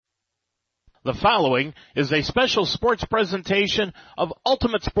The following is a special sports presentation of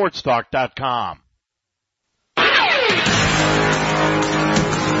UltimateSportsTalk.com.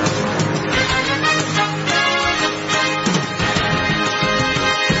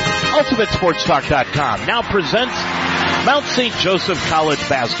 UltimateSportsTalk.com now presents Mount St. Joseph College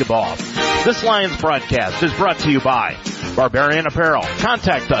Basketball. This Lions broadcast is brought to you by Barbarian Apparel.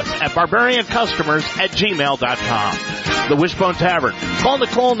 Contact us at barbarianCustomers@gmail.com. The Wishbone Tavern. Call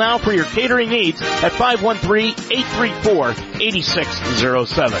Nicole now for your catering needs at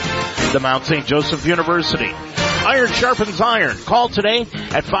 513-834-8607. The Mount St. Joseph University. Iron sharpens iron. Call today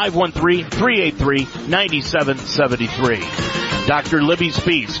at 513-383-9773. Dr. Libby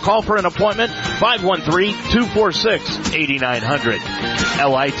Speaks. Call for an appointment, 513-246-8900.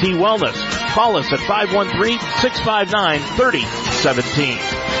 LIT Wellness. Call us at 513-659-3017.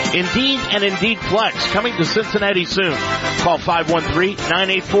 Indeed and Indeed Flex coming to Cincinnati soon. Call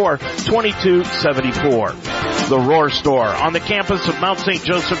 513-984-2274. The Roar Store on the campus of Mount St.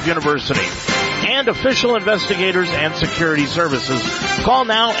 Joseph University. And official investigators and security services. Call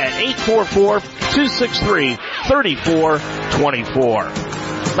now at 844-263-3424.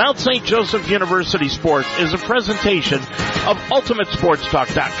 Mount St. Joseph University Sports is a presentation of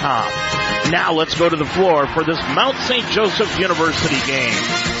UltimateSportsTalk.com. Now let's go to the floor for this Mount St. Joseph University game.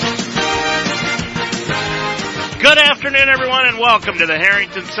 Good afternoon, everyone, and welcome to the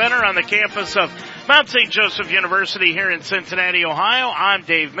Harrington Center on the campus of Mount St. Joseph University here in Cincinnati, Ohio. I'm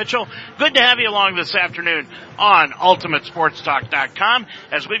Dave Mitchell. Good to have you along this afternoon on UltimateSportsTalk.com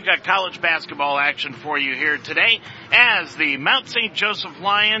as we've got college basketball action for you here today as the Mount St. Joseph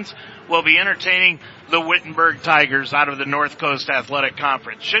Lions will be entertaining the Wittenberg Tigers out of the North Coast Athletic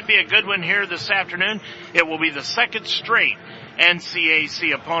Conference. Should be a good one here this afternoon. It will be the second straight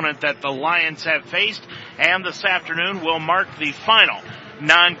NCAC opponent that the Lions have faced, and this afternoon will mark the final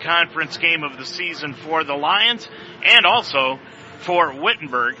non-conference game of the season for the Lions and also for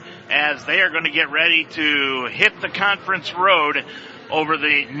Wittenberg as they are going to get ready to hit the conference road over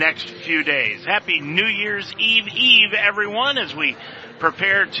the next few days. Happy New Year's Eve, everyone, as we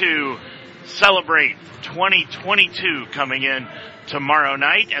prepare to celebrate 2022 coming in tomorrow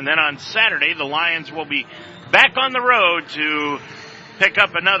night. And then on Saturday, the Lions will be back on the road to pick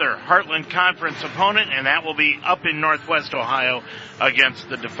up another Heartland Conference opponent, and that will be up in Northwest Ohio against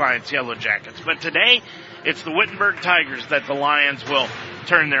the Defiance Yellow Jackets. But today, it's the Wittenberg Tigers that the Lions will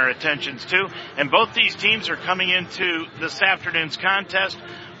turn their attentions to, and both these teams are coming into this afternoon's contest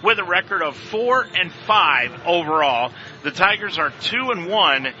with a record of 4-5 overall. The Tigers are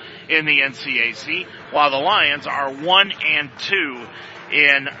 2-1 in the NCAC, while the Lions are 1-2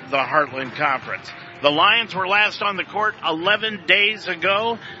 in the Heartland Conference. The Lions were last on the court 11 days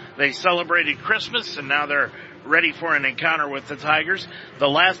ago. They celebrated Christmas, and now they're ready for an encounter with the Tigers. The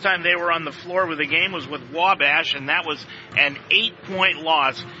last time they were on the floor with a game was with Wabash, and that was an 8-point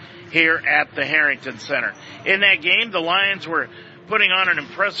loss here at the Harrington Center. In that game, the Lions were putting on an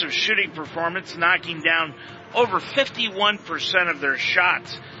impressive shooting performance, knocking down over 51% of their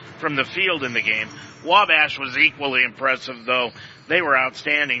shots from the field in the game. Wabash was equally impressive, though. They were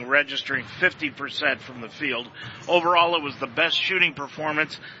outstanding, registering 50% from the field. Overall, it was the best shooting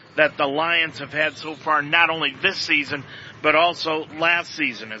performance that the Lions have had so far, not only this season, but also last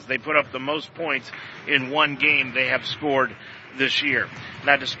season, as they put up the most points in one game they have scored this year.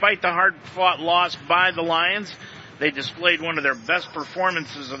 Now, despite the hard-fought loss by the Lions, they displayed one of their best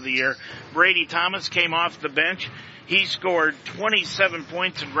performances of the year. Brady Thomas came off the bench. He scored 27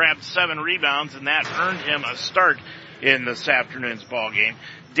 points and grabbed 7 rebounds, and that earned him a start in this afternoon's ball game.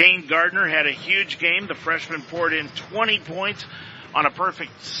 Dane Gardner had a huge game. The freshman poured in 20 points on a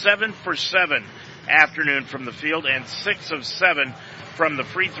perfect 7-for-7 afternoon from the field and 6 of 7 from the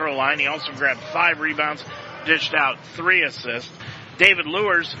free throw line. He also grabbed 5 rebounds, dished out 3 assists. David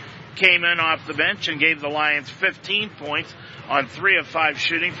Lewers came in off the bench and gave the Lions 15 points on 3 of 5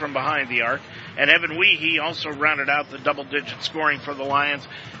 shooting from behind the arc. And Evan Weehee also rounded out the double-digit scoring for the Lions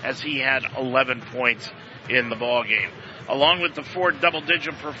as he had 11 points in the ball game. Along with the 4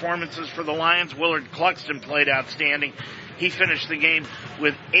 double-digit performances for the Lions, Willard Cluxton played outstanding. He finished the game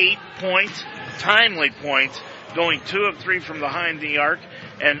with 8 points, timely points, going 2 of 3 from behind the arc.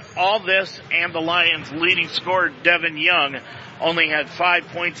 And all this and the Lions' leading scorer, Devin Young, only had 5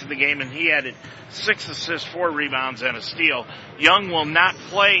 points in the game, and he added 6 assists, 4 rebounds, and a steal. Young will not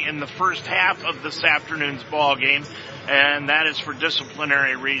play in the first half of this afternoon's ball game, and that is for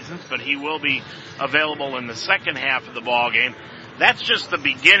disciplinary reasons, but he will be available in the second half of the ball game. That's just the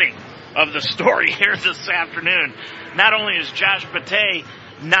beginning of the story here this afternoon. Not only is Josh Batey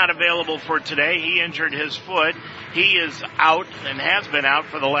not available for today. He injured his foot. He is out and has been out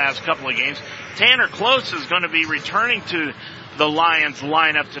for the last couple of games. Tanner Close is going to be returning to the Lions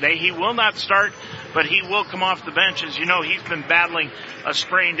lineup today. He will not start, but he will come off the bench. As you know, he's been battling a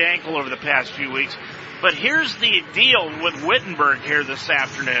sprained ankle over the past few weeks. But here's the deal with Wittenberg here this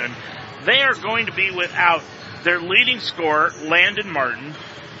afternoon. They are going to be without their leading scorer, Landon Martin,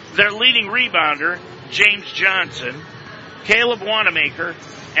 their leading rebounder, James Johnson, Caleb Wanamaker,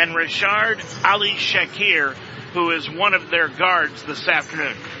 and Rashard Ali Shakir, who is one of their guards this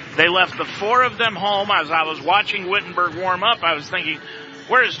afternoon. They left the four of them home. As I was watching Wittenberg warm up, I was thinking,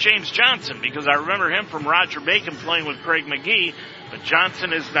 where is James Johnson? Because I remember him from Roger Bacon playing with Craig McGee, but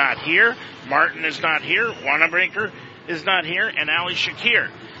Johnson is not here. Martin is not here. Wanamaker is not here. And Ali Shakir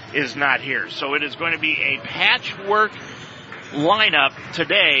is not here. So it is going to be a patchwork lineup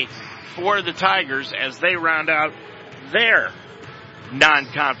today for the Tigers as they round out their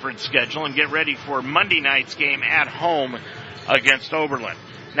non-conference schedule and get ready for Monday night's game at home against Oberlin.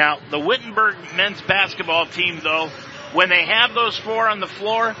 Now, the Wittenberg men's basketball team, though, when they have those four on the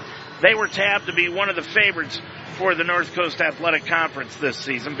floor, they were tabbed to be one of the favorites for the North Coast Athletic Conference this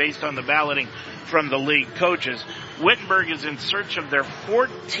season based on the balloting from the league coaches. Wittenberg is in search of their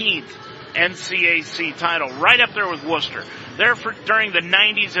 14th NCAC title, right up there with Worcester. During the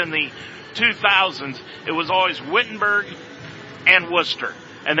 90s and the 2000s, it was always Wittenberg and Worcester.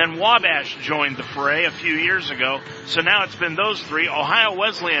 And then Wabash joined the fray a few years ago, so now it's been those three. Ohio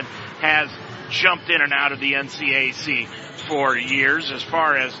Wesleyan has jumped in and out of the NCAC for years as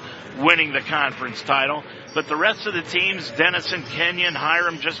far as winning the conference title. But the rest of the teams, Denison, Kenyon,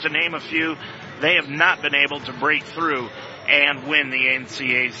 Hiram, just to name a few, they have not been able to break through and win the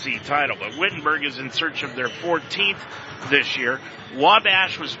NCAC title. But Wittenberg is in search of their 14th this year.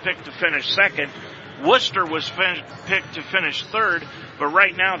 Wabash was picked to finish second. Worcester was picked to finish third, but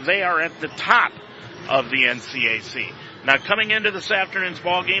right now they are at the top of the NCAC. Now coming into this afternoon's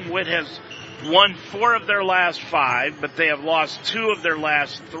ball game, Witt has won 4 of their last 5, but they have lost 2 of their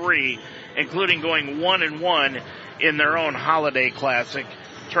last 3, including going 1-1 in their own Holiday Classic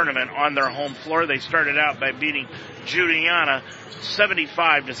tournament on their home floor. They started out by beating Juliana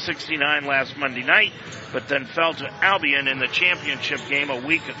 75-69 last Monday night, but then fell to Albion in the championship game a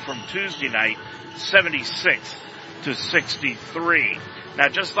week from Tuesday night, 76-63. Now,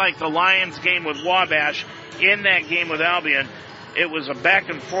 just like the Lions game with Wabash, in that game with Albion, it was a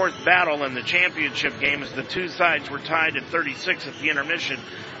back-and-forth battle in the championship game as the two sides were tied at 36 at the intermission.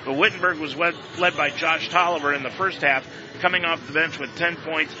 But Wittenberg was led by Josh Tolliver in the first half, coming off the bench with 10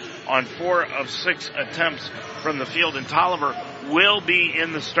 points on 4 of 6 attempts from the field. And Tolliver will be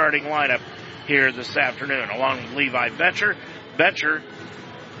in the starting lineup here this afternoon, along with Levi Betcher. Betcher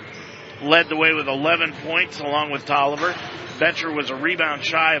led the way with 11 points along with Tolliver. Betcher was a rebound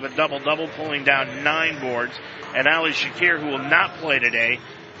shy of a double-double, pulling down 9 boards. And Ali Shakir, who will not play today,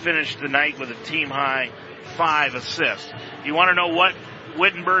 finished the night with a team-high 5 assists. You want to know what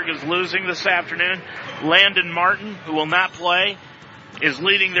Wittenberg is losing this afternoon? Landon Martin, who will not play, is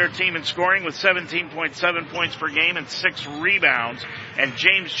leading their team in scoring with 17.7 points per game and 6 rebounds. And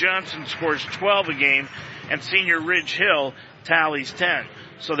James Johnson scores 12 a game, and senior Ridge Hill tallies 10.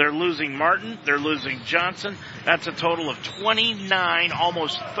 So they're losing Martin, they're losing Johnson. That's a total of 29,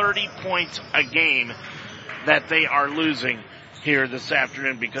 almost 30 points a game that they are losing here this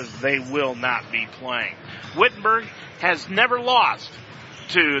afternoon because they will not be playing. Wittenberg has never lost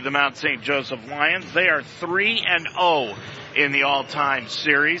to the Mount St. Joseph Lions. They are 3-0 in the all-time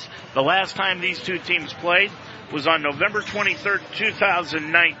series. The last time these two teams played was on November 23rd,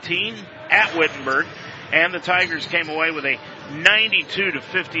 2019 at Wittenberg, and the Tigers came away with a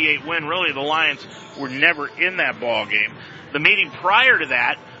 92-58 win. Really, the Lions were never in that ball game. The meeting prior to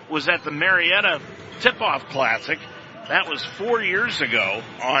that was at the Marietta Tip-Off Classic. That was 4 years ago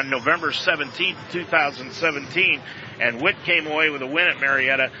on November 17th, 2017, and Witt came away with a win at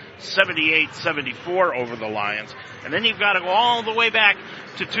Marietta, 78-74 over the Lions. And then you've got to go all the way back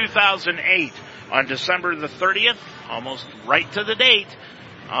to 2008 on December the 30th, almost right to the date,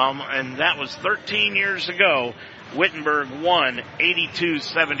 and that was 13 years ago. Wittenberg won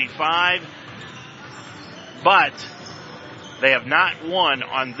 82-75, but they have not won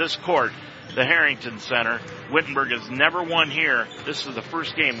on this court, the Harrington Center. Wittenberg has never won here. This is the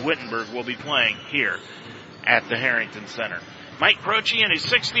first game Wittenberg will be playing here at the Harrington Center. Mike Croce in his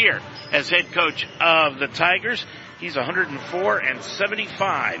 6th year as head coach of the Tigers. He's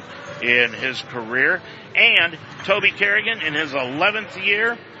 104-75 in his career. And Toby Kerrigan in his 11th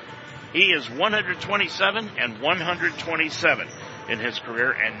year, he is 127-127 in his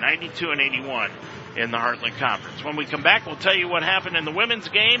career and 92-81 in the Heartland Conference. When we come back, we'll tell you what happened in the women's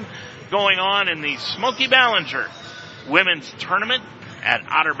game going on in the Smokey Ballinger women's tournament at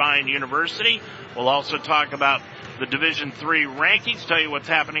Otterbein University. We'll also talk about the Division III rankings, tell you what's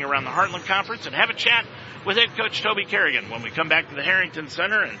happening around the Heartland Conference, and have a chat with head coach Toby Kerrigan when we come back to the Harrington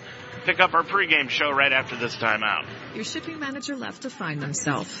Center and pick up our pregame show right after this timeout. Your shipping manager left to find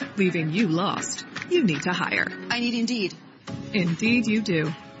themselves, leaving you lost. You need to hire. I need Indeed. Indeed you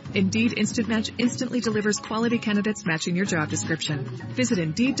do. Indeed Instant Match instantly delivers quality candidates matching your job description. Visit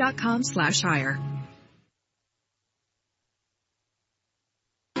Indeed.com/hire.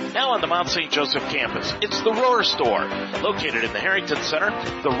 Now on the Mount St. Joseph campus, it's the Roar Store. Located in the Harrington Center,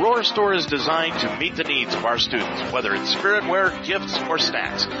 the Roar Store is designed to meet the needs of our students, whether it's spiritware, gifts, or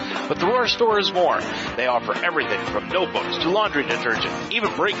snacks. But the Roar Store is more. They offer everything from notebooks to laundry detergent,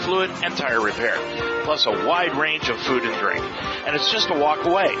 even brake fluid and tire repair, plus a wide range of food and drink. And it's just a walk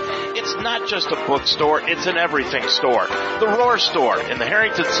away. It's not just a bookstore, it's an everything store. The Roar Store in the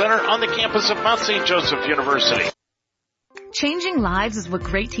Harrington Center on the campus of Mount St. Joseph University. Changing lives is what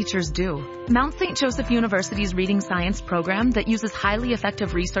great teachers do. Mount St. Joseph University's Reading Science program that uses highly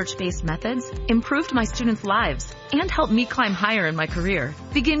effective research-based methods improved my students' lives and helped me climb higher in my career.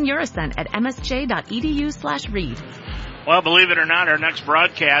 Begin your ascent at msj.edu/read. Well, believe it or not, our next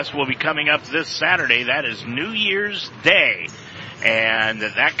broadcast will be coming up this Saturday. That is New Year's Day. And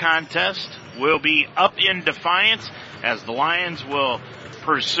that contest will be up in Defiance as the Lions will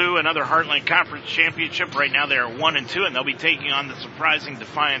pursue another Heartland Conference championship. Right now they are 1-2, and they'll be taking on the surprising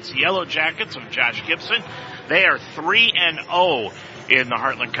Defiance Yellow Jackets of Josh Gibson. They are 3-0 in the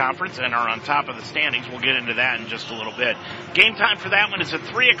Heartland Conference and are on top of the standings. We'll get into that in just a little bit. Game time for that one is at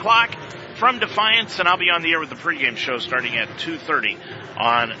 3 o'clock from Defiance, and I'll be on the air with the pregame show starting at 2:30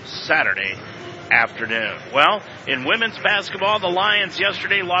 on Saturday afternoon. Well, in women's basketball, the Lions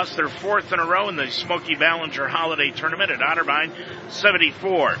yesterday lost their fourth in a row in the Smokey Ballinger Holiday Tournament at Otterbein,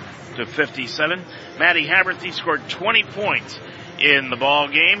 74-57. Maddie Haberthy scored 20 points in the ball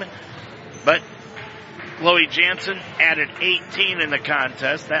game, but Chloe Jansen added 18 in the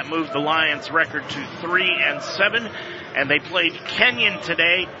contest. That moved the Lions' record to 3-7, and they played Kenyon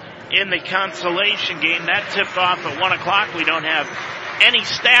today in the consolation game. That tipped off at 1 o'clock. We don't have any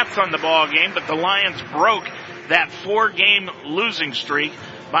stats on the ball game, but the Lions broke that 4-game losing streak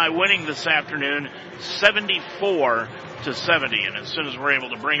by winning this afternoon 74-70. And as soon as we're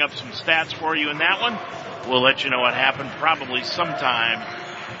able to bring up some stats for you in that one, we'll let you know what happened probably sometime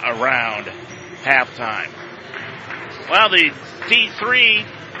around halftime. Well, the D3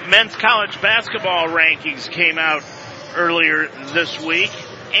 men's college basketball rankings came out earlier this week,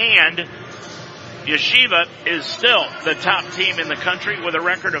 and Yeshiva is still the top team in the country with a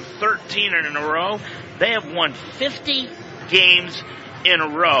record of 13 in a row. They have won 50 games in a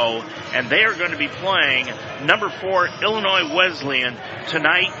row, and they are going to be playing number 4 Illinois Wesleyan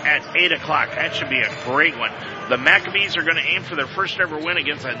tonight at 8 o'clock. That should be a great one. The Maccabees are going to aim for their first ever win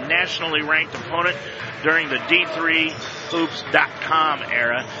against a nationally ranked opponent during the D3Hoops.com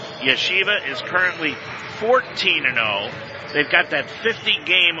era. Yeshiva is currently 14-0. They've got that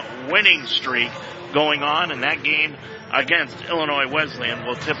 50-game winning streak going on, and that game against Illinois Wesleyan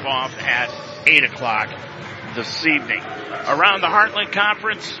will tip off at 8 o'clock this evening. Around the Heartland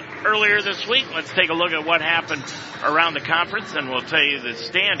Conference earlier this week, let's take a look at what happened around the conference, and we'll tell you the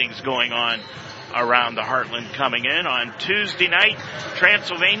standings going on around the Heartland coming in. On Tuesday night,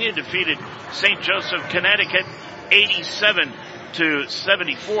 Transylvania defeated St. Joseph, Connecticut,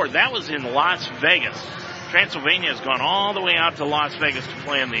 87-74. That was in Las Vegas. Transylvania has gone all the way out to Las Vegas to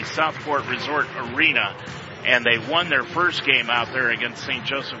play in the Southport Resort Arena, and they won their first game out there against St.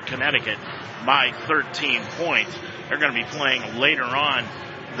 Joseph, Connecticut by 13 points. They're going to be playing later on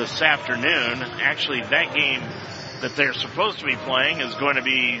this afternoon. Actually, that game that they're supposed to be playing is going to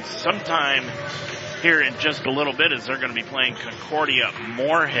be sometime here in just a little bit, as they're going to be playing Concordia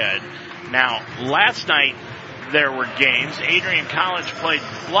Moorhead. Now, last night there were games. Adrian College played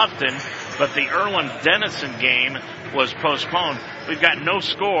Bluffton, but the Erwin-Denison game was postponed. We've got no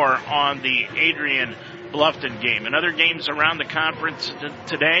score on the Adrian-Bluffton game. In other games around the conference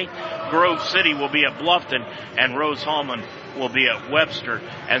today, Grove City will be at Bluffton, and Rose-Hulman will be at Webster.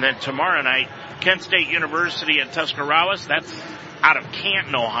 And then tomorrow night, Kent State University at Tuscarawas, that's out of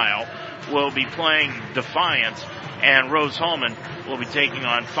Canton, Ohio, will be playing Defiance, and Rose-Hulman will be taking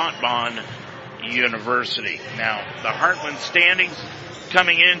on Fontbonne University. Now, the Heartland standings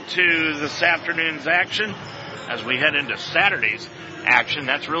coming into this afternoon's action, as we head into Saturday's action,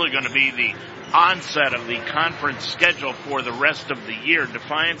 that's really going to be the onset of the conference schedule for the rest of the year.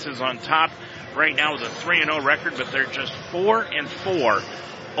 Defiance is on top right now with a 3-0 record, but they're just 4-4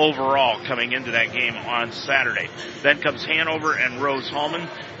 overall coming into that game on Saturday. Then comes Hanover and Rose-Hulman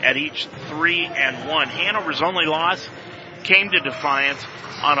at each 3-1. Hanover's only loss came to Defiance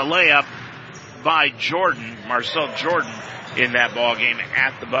on a layup by Jordan, Marcel Jordan, in that ball game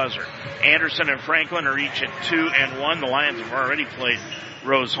at the buzzer. Anderson and Franklin are each at 2-1. The Lions have already played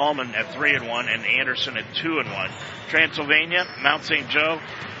Rose-Hulman at 3-1 and Anderson at 2-1. Transylvania, Mount St. Joe,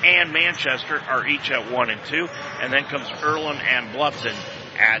 and Manchester are each at 1-2. And then comes Earlham and Bluffton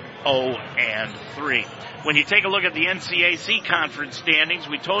at 0-3. When you take a look at the NCAC conference standings,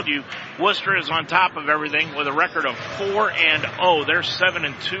 we told you Worcester is on top of everything with a record of 4-0. They're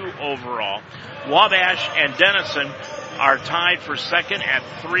 7-2 overall. Wabash and Denison are tied for second at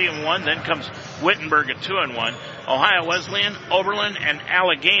 3-1. Then comes Wittenberg at 2-1. Ohio Wesleyan, Oberlin, and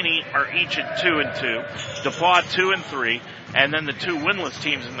Allegheny are each at 2-2. DePauw 2-3. And then the two winless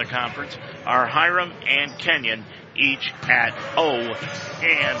teams in the conference are Hiram and Kenyon, each at 0-4.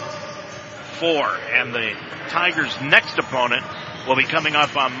 And the Tigers' next opponent will be coming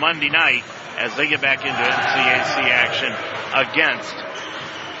up on Monday night as they get back into NCAC action against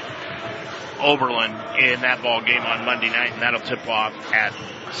Oberlin in that ball game on Monday night, and that'll tip off at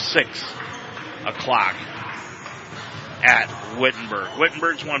 6 o'clock at Wittenberg.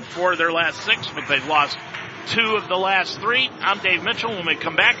 Wittenberg's won 4 of their last 6, but they've lost 2 of the last 3. I'm Dave Mitchell. When we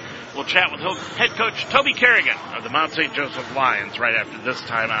come back, we'll chat with head coach Toby Kerrigan of the Mount St. Joseph Lions right after this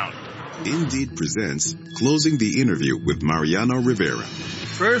timeout. Indeed presents Closing the Interview with Mariano Rivera.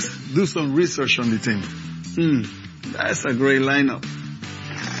 First, do some research on the team. That's a great lineup.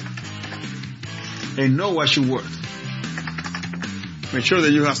 And know what should work. Make sure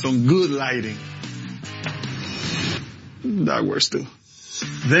that you have some good lighting. That works too.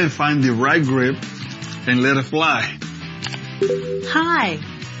 Then find the right grip and let it fly. Hi.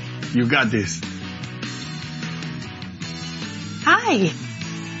 You got this. Hi.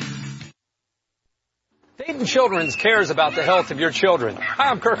 Dayton Children's cares about the health of your children. Hi,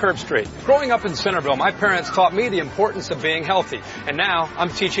 I'm Kirk Herbstreit. Growing up in Centerville, my parents taught me the importance of being healthy, and now I'm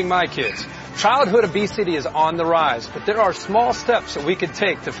teaching my kids. Childhood obesity is on the rise, but there are small steps that we can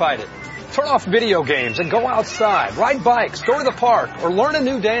take to fight it. Turn off video games and go outside, ride bikes, go to the park, or learn a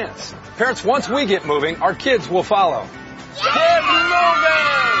new dance. Parents, once we get moving, our kids will follow. Get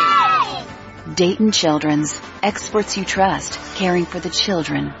moving! Dayton Children's. Experts you trust, caring for the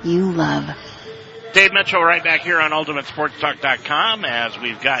children you love. Dave Mitchell right back here on UltimateSportsTalk.com as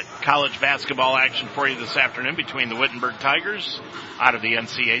we've got college basketball action for you this afternoon between the Wittenberg Tigers out of the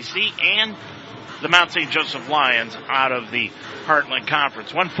NCAC and the Mount St. Joseph Lions out of the Heartland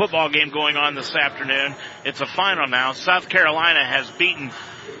Conference. One football game going on this afternoon. It's a final now. South Carolina has beaten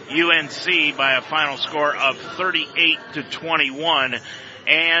UNC by a final score of 38-21.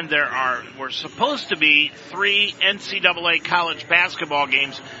 And we're supposed to be 3 NCAA college basketball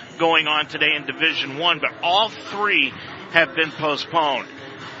games going on today in Division I, but all 3 have been postponed.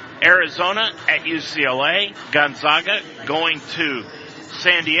 Arizona at UCLA, Gonzaga going to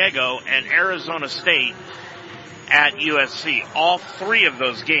San Diego, and Arizona State at USC. All 3 of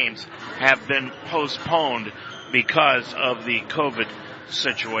those games have been postponed because of the COVID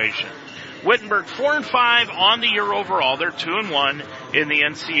situation. Wittenberg 4-5 on the year overall. They're 2-1 in the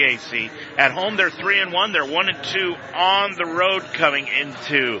NCAC. At home, they're 3-1. They're 1-2 on the road coming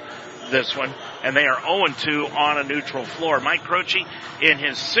into this one, and they are 0-2 on a neutral floor. Mike Croce, in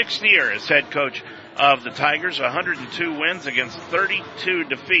his 6th year as head coach of the Tigers, 102 wins against 32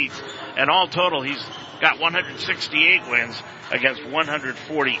 defeats, and all total, he's got 168 wins against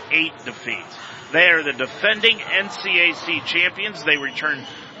 148 defeats. They are the defending NCAC champions. They return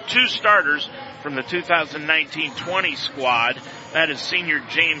 2 starters from the 2019-20 squad. That is senior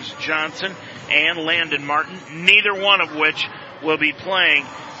James Johnson and Landon Martin, neither one of which will be playing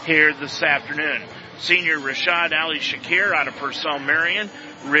here this afternoon. Senior Rashad Ali Shakir out of Purcell Marion,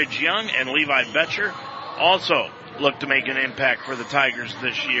 Ridge Young, and Levi Betcher also look to make an impact for the Tigers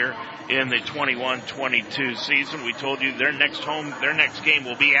this year in the 21-22 season. We told you their next game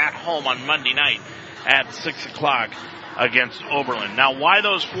will be at home on Monday night at 6 o'clock against Oberlin. Now, why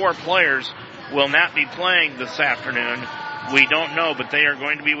those 4 players will not be playing this afternoon, we don't know, but they are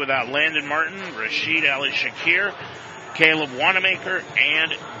going to be without Landon Martin, Rashid Ali Shakir, Caleb Wanamaker,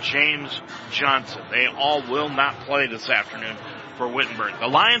 and James Johnson. They all will not play this afternoon for Wittenberg. The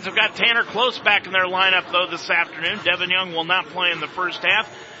Lions have got Tanner Close back in their lineup, though, this afternoon. Devin Young will not play in the first half.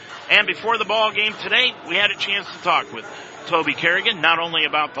 And before the ball game today, we had a chance to talk with Toby Kerrigan, not only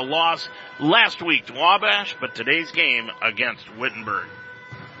about the loss last week to Wabash, but today's game against Wittenberg.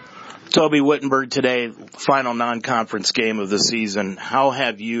 Toby Wittenberg today, final non-conference game of the season. How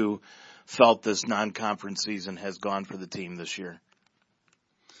have you felt this non-conference season has gone for the team this year?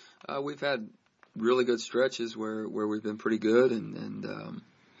 We've had really good stretches where we've been pretty good, and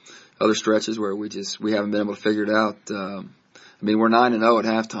other stretches where we haven't been able to figure it out. We're 9-0 at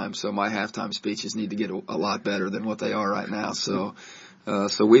halftime, so my halftime speeches need to get a lot better than what they are right now. So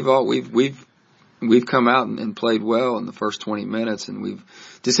we've come out and played well in the first 20 minutes, and we've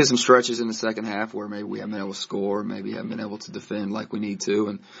just hit some stretches in the second half where maybe we haven't been able to score, maybe haven't been able to defend like we need to,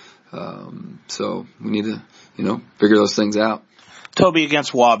 and so we need to, figure those things out. Toby,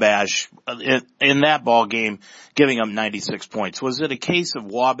 against Wabash, in that ball game, giving up 96 points, was it a case of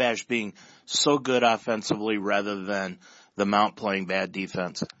Wabash being so good offensively rather than the Mount playing bad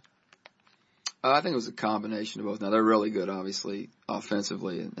defense? I think it was a combination of both. Now, they're really good, obviously,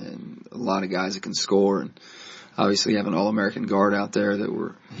 offensively, and a lot of guys that can score. And obviously, you have an All-American guard out there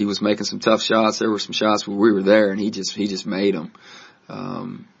he was making some tough shots. There were some shots where we were there, and he just made them.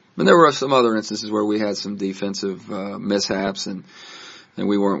 But there were some other instances where we had some defensive mishaps, and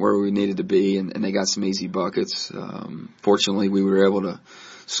we weren't where we needed to be, and they got some easy buckets. Fortunately, we were able to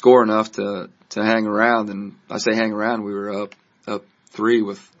score enough to hang around, and I say hang around, we were up 3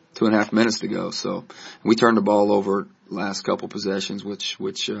 with 2.5 minutes to go. So we turned the ball over last couple possessions, which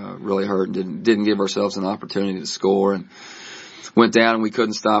really hurt, and didn't give ourselves an opportunity to score, and went down and we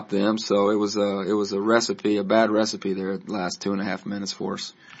couldn't stop them. So it was a bad recipe there at the last 2.5 minutes for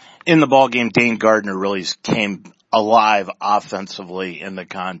us. In the ball game, Dane Gardner really came alive offensively in the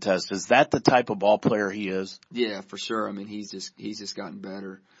contest. Is that the type of ball player he is? Yeah, for sure. He's just gotten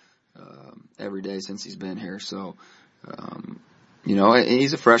better every day since he's been here. So,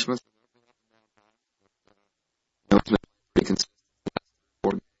 he's a freshman. Hopefully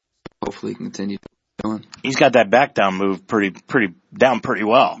he can continue going. He's got that back down move pretty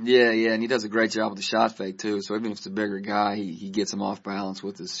well. Yeah, and he does a great job with the shot fake too. So even if it's a bigger guy, he gets him off balance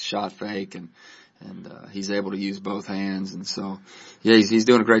with his shot fake, and he's able to use both hands. And so, yeah, he's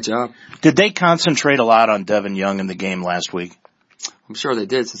doing a great job. Did they concentrate a lot on Devin Young in the game last week? I'm sure they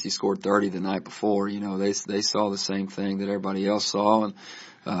did, since he scored 30 the night before. They saw the same thing that everybody else saw,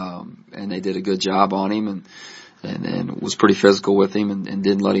 and they did a good job on him, and was pretty physical with him, and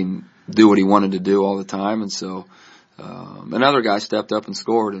didn't let him do what he wanted to do all the time. And so, another guy stepped up and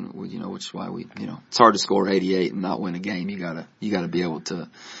scored, and which is why it's hard to score 88 and not win a game. You gotta be able to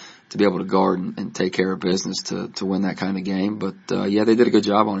be able to guard and take care of business to win that kind of game. But they did a good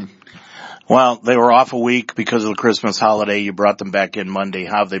job on him. Well, they were off a week because of the Christmas holiday. You brought them back in Monday.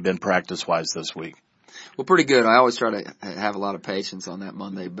 How have they been practice-wise this week? Well, pretty good. I always try to have a lot of patience on that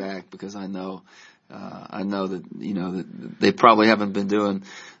Monday back, because I know that that they probably haven't been doing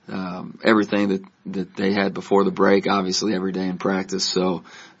everything that they had before the break, obviously every day in practice. So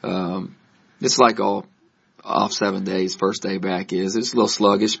it's like all off 7 days, first day back is. It's a little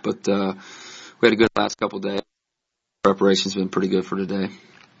sluggish, but we had a good last couple of days. Preparation's been pretty good for today.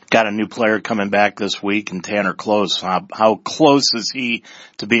 Got a new player coming back this week, and Tanner Close. How close is he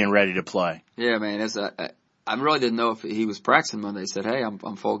to being ready to play? Yeah, man. I really didn't know if he was practicing Monday. He said, "Hey,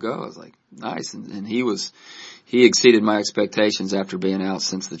 I'm full go." I was like, "Nice," and he exceeded my expectations after being out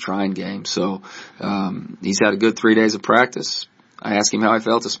since the Trine game. So he's had a good 3 days of practice. I asked him how he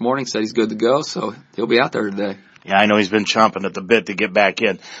felt this morning. Said he's good to go, so he'll be out there today. Yeah, I know he's been chomping at the bit to get back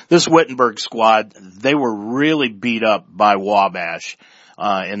in. This Wittenberg squad, they were really beat up by Wabash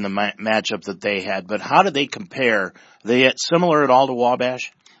in the matchup that they had. But how did they compare? Are they similar at all to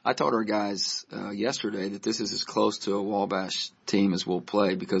Wabash? I told our guys yesterday that this is as close to a Wabash team as we'll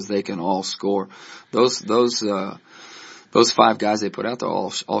play, because they can all score. Those 5 guys they put out there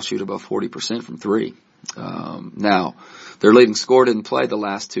all shoot about 40% from 3. Now, their leading scorer didn't play the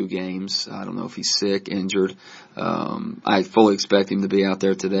last 2 games. I don't know if he's sick, injured. I fully expect him to be out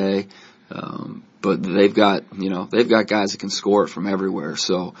there today. But they've got guys that can score it from everywhere.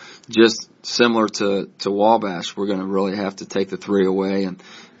 So just similar to Wabash, we're going to really have to take the 3 away and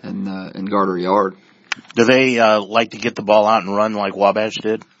guard our yard. Do they like to get the ball out and run like Wabash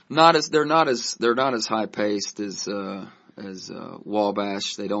did? They're not as high paced as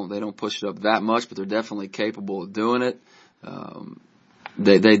Wabash. They don't push it up that much, but they're definitely capable of doing it.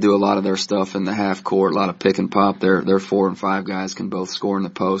 They do a lot of their stuff in the half court, a lot of pick and pop. Their 4 and 5 guys can both score in the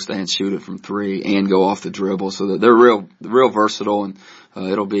post and shoot it from 3 and go off the dribble. So they're real versatile, and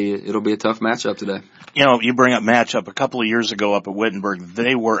it'll be a tough matchup today. You bring up matchup. A couple of years ago up at Wittenberg,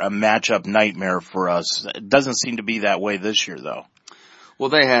 they were a matchup nightmare for us. It doesn't seem to be that way this year, though. Well,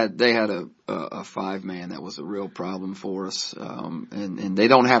 they had a 5-man that was a real problem for us, and they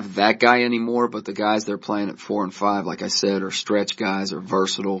don't have that guy anymore. But the guys they're playing at 4 and 5, like I said, are stretch guys, are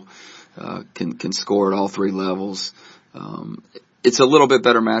versatile. can score at all three levels. It's a little bit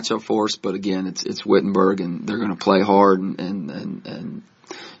better matchup for us, but again, it's Wittenberg, and they're going to play hard, and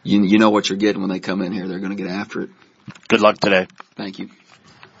you know what you're getting when they come in here. They're going to get after it. Good luck today. Thank you.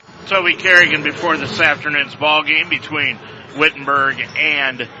 Toby Kerrigan before this afternoon's ball game between Wittenberg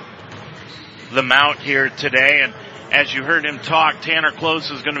and the Mount here today. And as you heard him talk, Tanner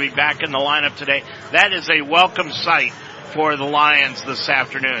Close is going to be back in the lineup today. That is a welcome sight for the Lions this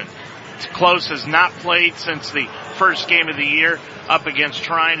afternoon. Close has not played since the first game of the year up against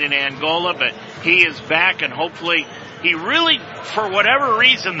Trine in Angola, but he is back, and hopefully he really, for whatever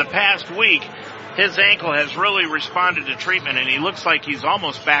reason, the past week, his ankle has really responded to treatment, and he looks like he's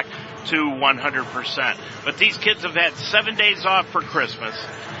almost back to 100%. But these kids have had 7 days off for Christmas.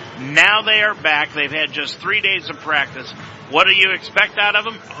 Now they are back. They've had just 3 days of practice. What do you expect out of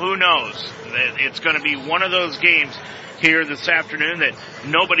them? Who knows? It's going to be one of those games here this afternoon that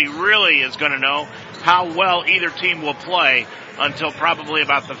nobody really is going to know how well either team will play until probably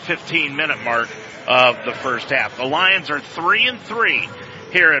about the 15-minute mark of the first half. The Lions are 3-3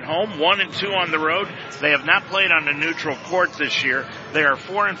 here at home, 1-2 on the road. They have not played on a neutral court this year. They are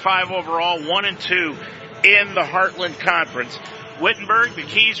 4-5 overall, 1-2 in the Heartland Conference. Wittenberg, the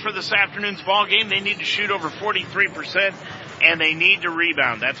keys for this afternoon's ball game, they need to shoot over 43%, and they need to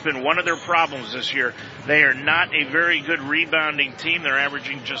rebound. That's been one of their problems this year. They are not a very good rebounding team. They're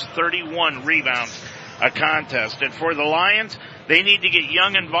averaging just 31 rebounds a contest. And for the Lions, they need to get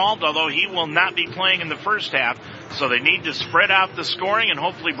Young involved, although he will not be playing in the first half. So they need to spread out the scoring, and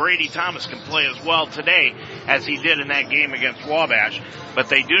hopefully Brady Thomas can play as well today as he did in that game against Wabash. But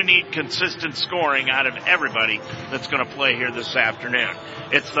they do need consistent scoring out of everybody that's going to play here this afternoon.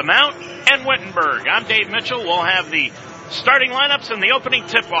 It's the Mount and Wittenberg. I'm Dave Mitchell. We'll have the starting lineups and the opening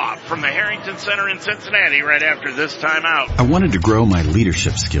tip-off from the Harrington Center in Cincinnati right after this timeout. I wanted to grow my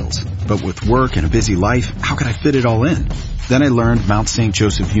leadership skills, but with work and a busy life, how could I fit it all in? Then I learned Mount St.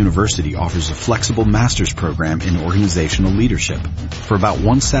 Joseph University offers a flexible master's program in organizational leadership. For about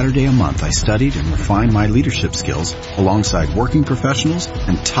one Saturday a month, I studied and refined my leadership skills alongside working professionals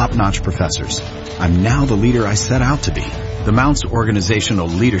and top-notch professors. I'm now the leader I set out to be. The Mount's organizational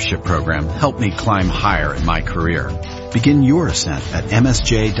leadership program helped me climb higher in my career. Begin your ascent at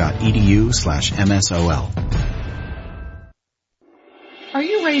msj.edu/MSOL. Are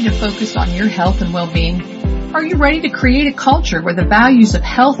you ready to focus on your health and well-being? Are you ready to create a culture where the values of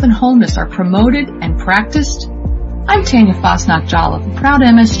health and wholeness are promoted and practiced? I'm Tanya Fosnack-Jolliffe, a proud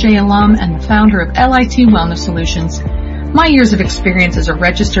MSJ alum and the founder of LIT Wellness Solutions. My years of experience as a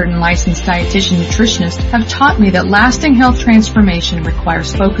registered and licensed dietitian nutritionist have taught me that lasting health transformation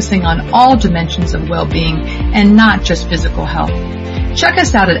requires focusing on all dimensions of well-being and not just physical health. Check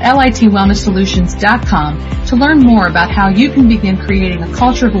us out at litwellnesssolutions.com to learn more about how you can begin creating a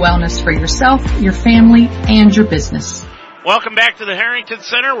culture of wellness for yourself, your family, and your business. Welcome back to the Harrington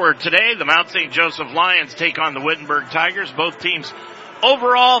Center, where today the Mount St. Joseph Lions take on the Wittenberg Tigers. Both teams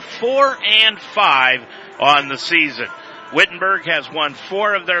overall 4-5 on the season. Wittenberg has won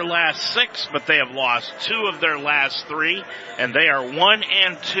 4 of their last 6, but they have lost 2 of their last 3, and they are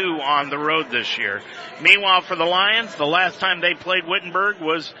 1-2 on the road this year. Meanwhile, for the Lions, the last time they played Wittenberg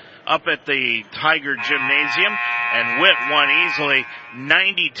was up at the Tiger Gymnasium, and Witt won easily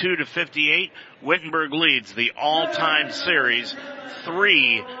 92-58. Wittenberg leads the all-time series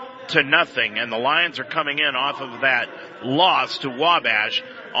 3-0, and the Lions are coming in off of that loss to Wabash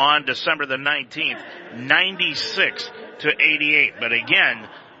on December the 19th, 96-88. But again,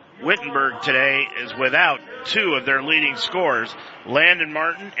 Wittenberg today is without 2 of their leading scorers, Landon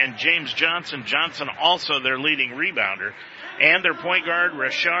Martin and James Johnson. Johnson also their leading rebounder. And their point guard,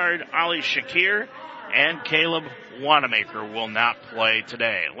 Rashard Ali Shakir and Caleb Wanamaker will not play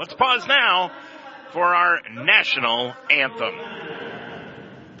today. Let's pause now for our national anthem.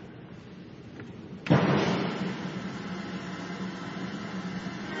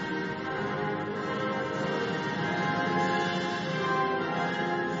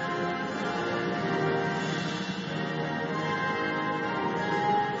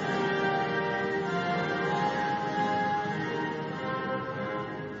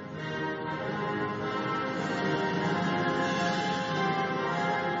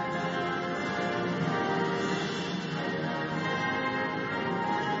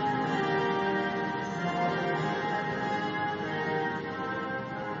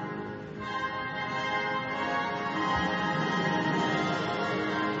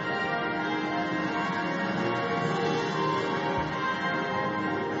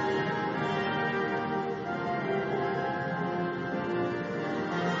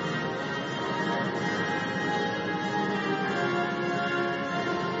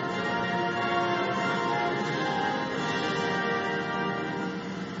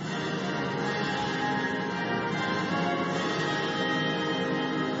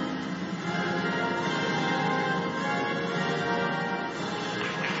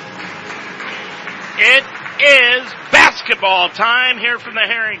 basketball time here from the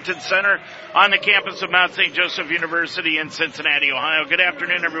Harrington Center on the campus of Mount St. Joseph University in Cincinnati, Ohio. Good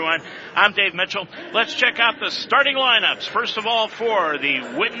afternoon, everyone. I'm Dave Mitchell. Let's check out the starting lineups. First of all, for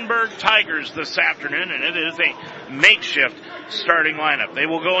the Wittenberg Tigers this afternoon, and it is a makeshift starting lineup. They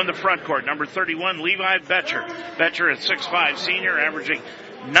will go in the front court. Number 31, Levi Betcher. Betcher is 6'5", senior, averaging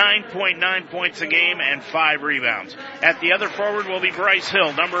 9.9 points a game and 5 rebounds. At the other forward will be Bryce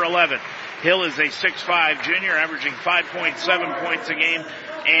Hill, number 11. Hill is a 6'5" junior, averaging 5.7 points a game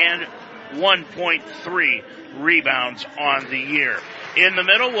and 1.3 rebounds on the year. In the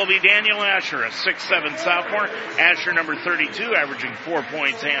middle will be Daniel Asher, a 6'7" sophomore. Asher, number 32, averaging 4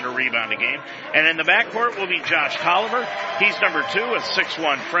 points and a rebound a game. And in the backcourt will be Josh Tolliver. He's number 2, a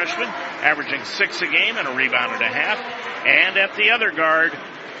 6'1" freshman, averaging 6 a game and a rebound and a half. And at the other guard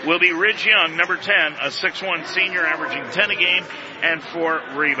will be Ridge Young, number 10, a 6'1" senior, averaging 10 a game and 4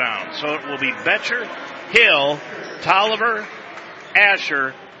 rebounds. So it will be Betcher, Hill, Tolliver,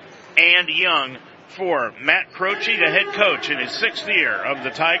 Asher, and Young for Matt Croce, the head coach in his 6th year of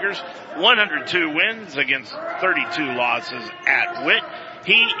the Tigers. 102 wins against 32 losses at Witt.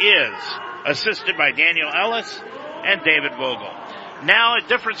 He is assisted by Daniel Ellis and David Vogel. Now a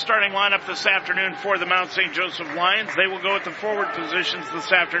different starting lineup this afternoon for the Mount St. Joseph Lions. They will go at the forward positions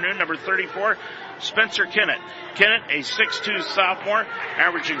this afternoon. Number 34, Spencer Kinnett. Kinnett, a 6'2" sophomore,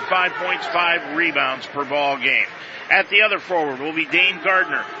 averaging 5 points, 5 rebounds per ball game. At the other forward will be Dane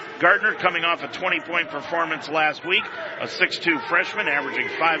Gardner. Gardner coming off a 20-point performance last week, a 6'2" freshman, averaging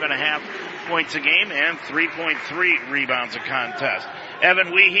 5.5 points a game and 3.3 rebounds a contest. Evan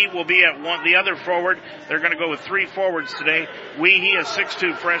Weehee will be at the other forward. They're going to go with 3 forwards today. Weehee, a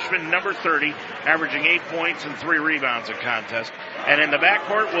 6'2" freshman, number 30, averaging 8 points and 3 rebounds a contest. And in the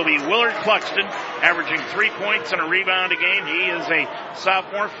backcourt will be Willard Cluxton, averaging 3 points and a rebound a game. He is a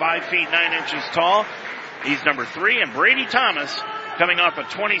sophomore, 5 feet 9 inches tall. He's number 3. And Brady Thomas, coming off a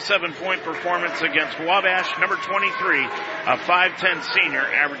 27-point performance against Wabash, number 23, a 5'10" senior,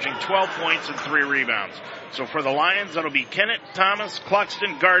 averaging 12 points and 3 rebounds. So for the Lions, that'll be Kennett, Thomas,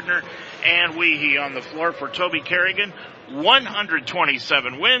 Cluxton, Gardner, and Weehee on the floor. For Toby Kerrigan,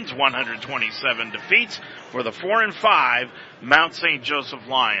 127 wins, 127 defeats for the 4-5 Mount St. Joseph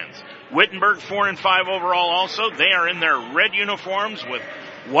Lions. Wittenberg 4-5 overall also. They are in their red uniforms with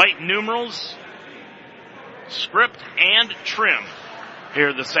white numerals, script, and trim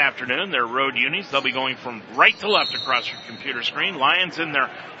here this afternoon. Their road unis. They'll be going from right to left across your computer screen. Lions in their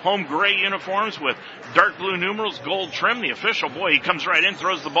home gray uniforms with dark blue numerals, gold trim. The official, boy, he comes right in,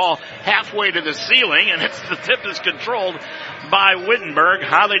 throws the ball halfway to the ceiling, and the tip is controlled by Wittenberg.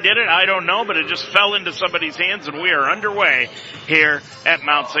 How they did it, I don't know, but it just fell into somebody's hands, and we are underway here at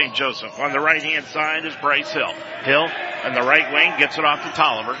Mount St. Joseph. On the right-hand side is Bryce Hill. Hill on the right wing gets it off to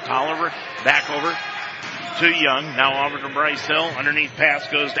Tolliver. Tolliver back over to Young, now over to Bryce Hill. Underneath pass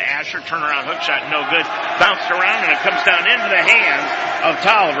goes to Asher. Turnaround hook shot, no good. Bounced around, and it comes down into the hands of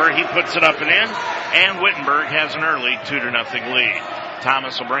Tolliver. He puts it up and in, and Wittenberg has an early 2-0 lead.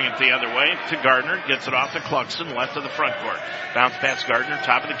 Thomas will bring it the other way to Gardner. Gets it off to Cluxton, left of the front court. Bounce past Gardner,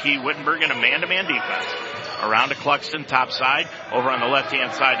 top of the key. Wittenberg in a man-to-man defense. Around to Cluxton, top side. Over on the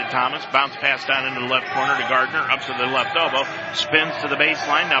left-hand side to Thomas. Bounce pass down into the left corner to Gardner. Up to the left elbow. Spins to the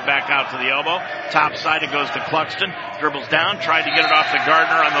baseline. Now back out to the elbow. Top side, it goes to Cluxton. Dribbles down. Tried to get it off to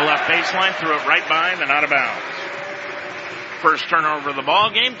Gardner on the left baseline. Threw it right by him and out of bounds. First turnover of the ball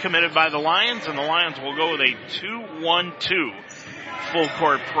game committed by the Lions, and the Lions will go with a 2-1-2 full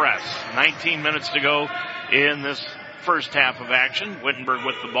court press. 19 minutes to go in this first half of action. Wittenberg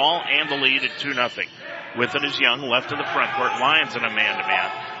with the ball and the lead at 2-0. With it is Young, left of the front court. Lions in a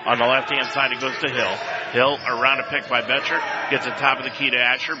man-to-man. On the left-hand side, it goes to Hill. Hill, around a pick by Betcher, gets it top of the key to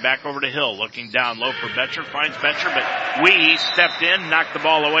Asher. Back over to Hill, looking down low for Betcher. Finds Betcher, but Wee stepped in, knocked the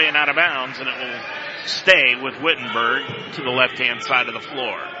ball away and out of bounds, and it will stay with Wittenberg to the left-hand side of the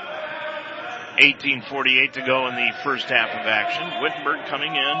floor. 18:48 to go in the first half of action. Wittenberg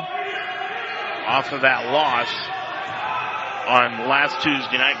coming in off of that loss on last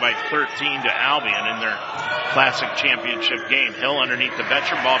Tuesday night by 13 to Albion in their Classic Championship game. Hill underneath the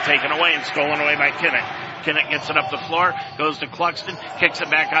Betcher, ball taken away and stolen away by Kinnett. Kinnett gets it up the floor, goes to Cluxton, kicks it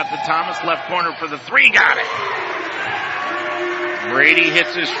back out to Thomas, left corner for the 3, got it! Brady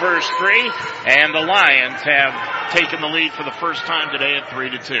hits his first 3, and the Lions have taken the lead for the first time today at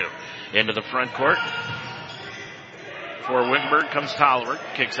 3-2. Into the front court. For Wittenberg comes Tolliver,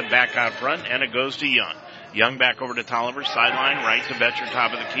 kicks it back out front, and it goes to Young. Young back over to Tolliver, sideline, right to Betcher,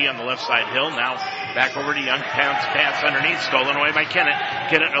 top of the key on the left side, Hill. Now back over to Young, pass underneath, stolen away by Kinnett.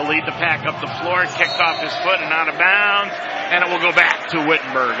 Kinnett will lead the pack up the floor, kicked off his foot and out of bounds, and it will go back to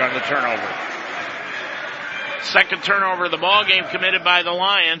Wittenberg on the turnover. Second turnover of the ball game committed by the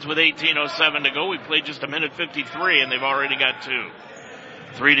Lions with 18:07 to go. We played just a minute 53, and they've already got 2.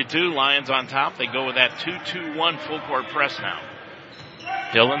 3-2, Lions on top. They go with that 2-2-1 full court press now.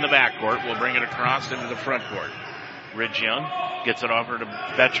 Hill in the backcourt will bring it across into the front court. Ridge Young gets it over to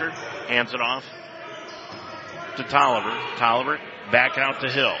Betcher, hands it off to Tolliver. Tolliver back out to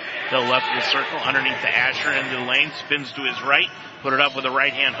Hill. Hill left of the circle, underneath to Asher into the lane, spins to his right, put it up with a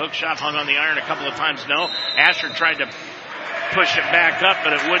right-hand hook shot, hung on the iron a couple of times, no. Asher tried to push it back up,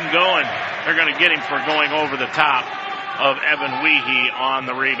 but it wouldn't go, and they're going to get him for going over the top of Evan Weehee on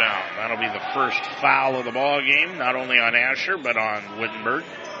the rebound. That'll be the first foul of the ball game, not only on Asher, but on Wittenberg.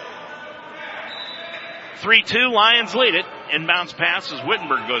 3-2, Lions lead it. Inbounds pass as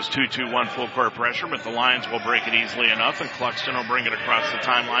Wittenberg goes 2-2-1 full court pressure, but the Lions will break it easily enough, and Cluxton will bring it across the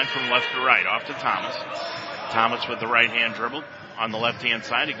timeline from left to right, off to Thomas. Thomas with the right-hand dribble. On the left-hand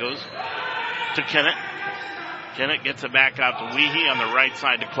side, it goes to Kennett. Kennett gets it back out to Weehee on the right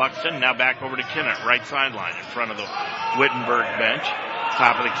side to Cluxton. Now back over to Kennett, right sideline in front of the Wittenberg bench.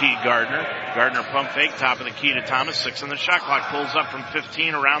 Top of the key, Gardner. Gardner pump fake, top of the key to Thomas. 6 on the shot clock, pulls up from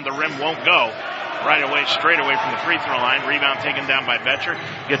 15 around the rim, won't go. Right away, straight away from the free throw line. Rebound taken down by Betcher.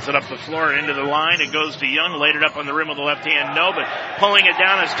 Gets it up the floor into the line. It goes to Young, laid it up on the rim with the left hand, no, but pulling it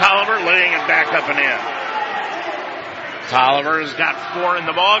down is Tolliver, laying it back up and in. Tolliver has got 4 in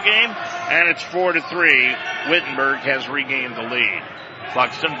the ball game, and it's 4-3. Wittenberg has regained the lead.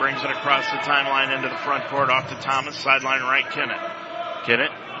 Cluxton brings it across the timeline into the front court, off to Thomas, sideline right, Kennett.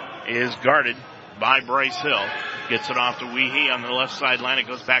 Kennett is guarded by Bryce Hill. Gets it off to Weehee on the left sideline. It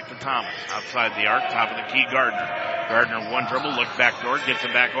goes back to Thomas. Outside the arc, top of the key, Gardner. Gardner, one dribble, look back door, gets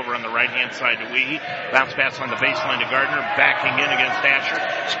it back over on the right-hand side to Weehee. Bounce pass on the baseline to Gardner, backing in against Asher.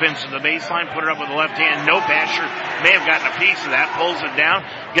 Spins to the baseline, put it up with the left hand. Nope, Asher may have gotten a piece of that. Pulls it down,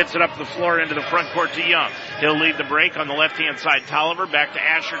 gets it up the floor into the front court to Young. He'll lead the break on the left-hand side. Tolliver back to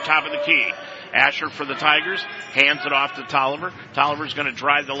Asher, top of the key. Asher for the Tigers, hands it off to Tolliver. Tolliver's going to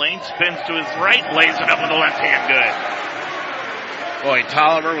drive the lane, spins to his right, lays it up with the left hand good. Boy,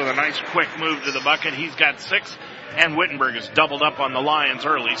 Tolliver with a nice quick move to the bucket. He's got 6, and Wittenberg is doubled up on the Lions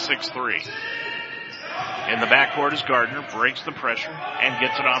early, 6-3. In the backcourt is Gardner, breaks the pressure, and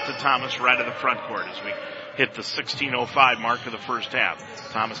gets it off to Thomas right of the front court as we hit the 16:05 mark of the first half.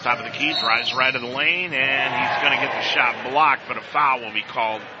 Thomas, top of the key, drives right of the lane, and he's going to get the shot blocked, but a foul will be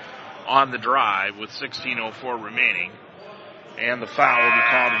called on the drive with 16:04 remaining, and the foul will be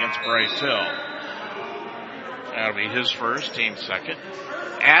called against Bryce Hill. That'll be his first, team second.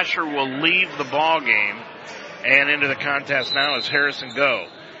 Asher will leave the ball game, and into the contest now is Harrison Go.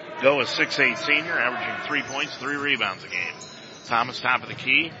 Go is 6'8" senior, averaging 3 points, 3 rebounds a game. Thomas, top of the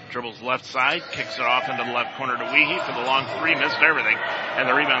key, dribbles left side, kicks it off into the left corner to Weehee for the long 3, missed everything, and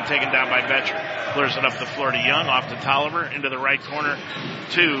the rebound taken down by Betcher. Clears it up the floor to Young, off to Tolliver, into the right corner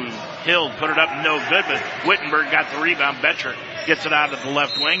to Hill, put it up, no good, but Wittenberg got the rebound. Betcher gets it out of the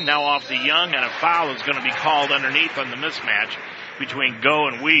left wing, now off to Young, and a foul is going to be called underneath on the mismatch between Go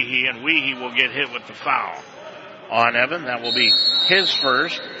and Weehee will get hit with the foul on Evan. That will be his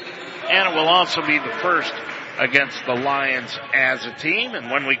first, and it will also be the first against the Lions as a team.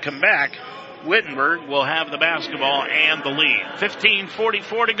 And when we come back, Wittenberg will have the basketball and the lead.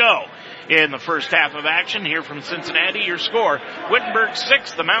 15:44 to go in the first half of action. Here from Cincinnati, your score, Wittenberg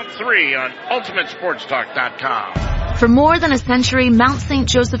 6, the Mount 3 on UltimateSportsTalk.com. For more than a century, Mount St.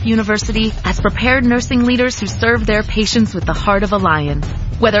 Joseph University has prepared nursing leaders who serve their patients with the heart of a lion.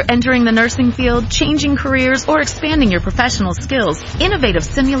 Whether entering the nursing field, changing careers, or expanding your professional skills, innovative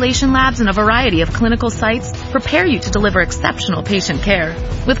simulation labs and a variety of clinical sites prepare you to deliver exceptional patient care.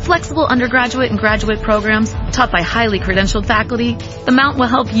 With flexible undergraduate and graduate programs taught by highly credentialed faculty, the Mount will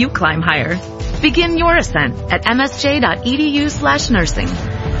help you climb higher. Begin your ascent at msj.edu/nursing.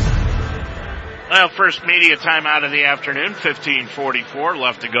 Well, first media timeout of the afternoon, 15:44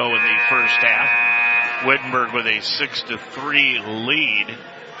 left to go in the first half. Wittenberg with a 6-3 lead.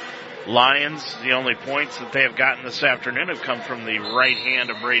 Lions, the only points that they have gotten this afternoon have come from the right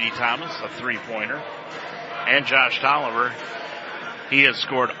hand of Brady Thomas, a 3-pointer. And Josh Tolliver, he has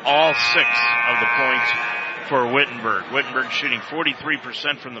scored all 6 of the points for Wittenberg. Wittenberg shooting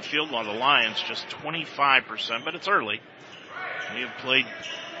 43% from the field, while the Lions just 25%, but it's early. We have played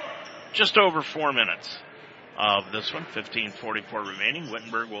just over 4 minutes of this one. 15:44 remaining.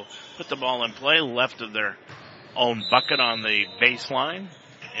 Wittenberg will put the ball in play left of their own bucket on the baseline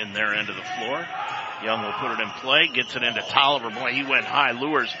in their end of the floor. Young will put it in play, gets it into Tolliver. Boy, he went high.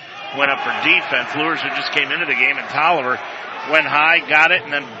 Lewis went up for defense. Lewis who just came into the game, and Tolliver went high, got it,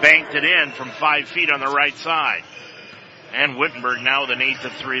 and then banked it in from 5 feet on the right side. And Wittenberg now with an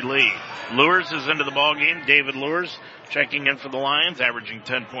 8-3 lead. Lures is into the ball game. David Lures checking in for the Lions, averaging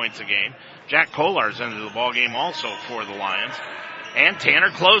 10 points a game. Jack Kolar's into the ball game also for the Lions. And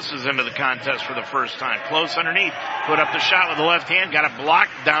Tanner Close is into the contest for the first time. Close underneath, put up the shot with the left hand, got it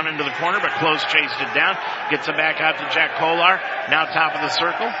blocked down into the corner, but Close chased it down, gets it back out to Jack Kolar, now top of the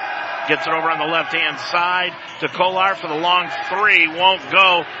circle. Gets it over on the left-hand side to Kolar for the long three. Won't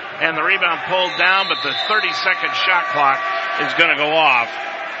go. And the rebound pulled down, but the 30-second shot clock is going to go off.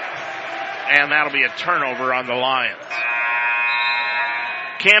 And that'll be a turnover on the Lions.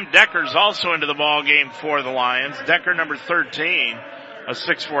 Cam Decker's also into the ball game for the Lions. Decker, number 13, a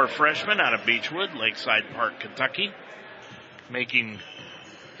 6'4 freshman out of Beechwood, Lakeside Park, Kentucky, making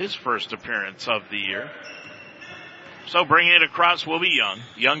his first appearance of the year. So bringing it across will be Young.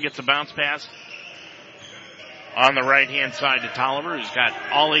 Young gets a bounce pass on the right-hand side to Tolliver, who's got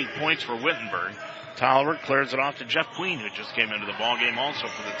all 8 points for Wittenberg. Tolliver clears it off to Jeff Queen, who just came into the ballgame also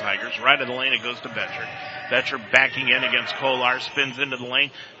for the Tigers. Right of the lane, it goes to Betcher. Betcher backing in against Kolar, spins into the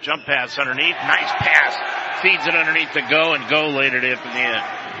lane, jump pass underneath, nice pass, feeds it underneath to Go, and Go laid it up in the end.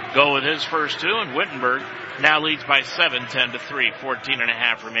 Go with his first two, and Wittenberg now leads by 7, 10-3,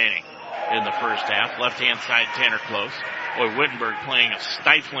 14.5 remaining in the first half. Left-hand side, Tanner Close. Boy, Wittenberg playing a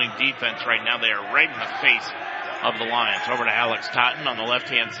stifling defense right now. They are right in the face of the Lions. Over to Alex Totten on the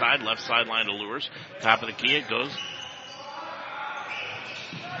left-hand side, left sideline to Lures. Top of the key, it goes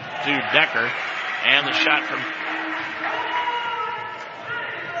to Decker. And the shot from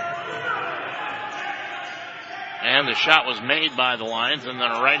and the shot was made by the Lions, and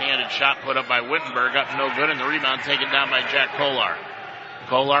then a right-handed shot put up by Wittenberg, up no good, and the rebound taken down by Jack Kolar.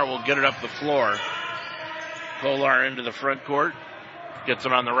 Kolar will get it up the floor. Kolar into the front court. Gets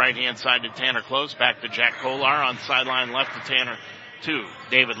it on the right-hand side to Tanner Close. Back to Jack Kolar on sideline left to Tanner to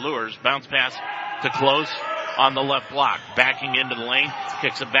David Lures. Bounce pass to Close on the left block. Backing into the lane.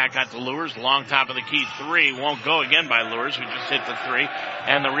 Kicks it back out to Lures. Long top of the key three. Won't go again by Lures, who just hit the three.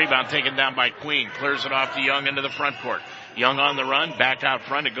 And the rebound taken down by Queen. Clears it off to Young into the front court. Young on the run. Back out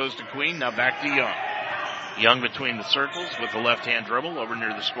front. It goes to Queen. Now back to Young. Young between the circles with the left-hand dribble over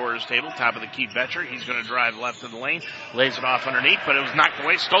near the scorer's table. Top of the key, Betcher. He's going to drive left of the lane. Lays it off underneath, but it was knocked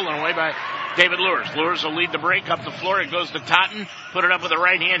away, stolen away by David Lures. Lures will lead the break up the floor. It goes to Totten. Put it up with the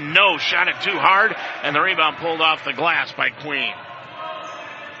right hand. No, shot it too hard, and the rebound pulled off the glass by Queen.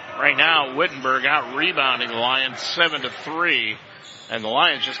 Right now, Wittenberg out-rebounding the Lions 7-3. And the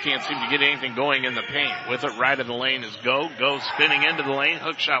Lions just can't seem to get anything going in the paint. With it, right of the lane is Go. Go spinning into the lane.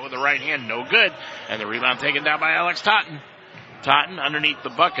 Hook shot with the right hand. No good. And the rebound taken down by Alex Totten. Totten underneath the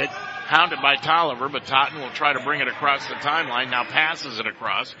bucket. Hounded by Tolliver, but Totten will try to bring it across the timeline. Now passes it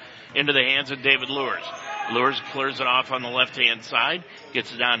across into the hands of David Lures. Lures clears it off on the left-hand side.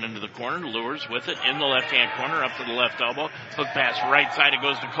 Gets it down into the corner. Lures with it in the left-hand corner up to the left elbow. Hook pass right side. It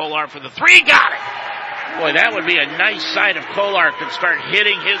goes to Kolar for the three. Got it! Boy, that would be a nice sight if Kolar could start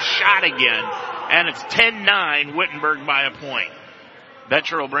hitting his shot again. And it's 10-9, Wittenberg by a point.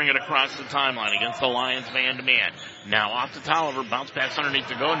 Betcher will bring it across the timeline against the Lions man-to-man. Now off to Tolliver, bounce pass underneath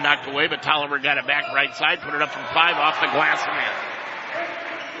to Go, knocked away, but Tolliver got it back right side, put it up from 5 off the glass and in.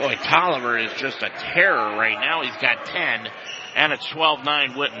 Boy, Tolliver is just a terror right now. He's got 10, and it's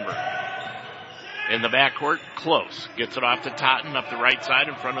 12-9 Wittenberg. In the backcourt, Close gets it off to Totten up the right side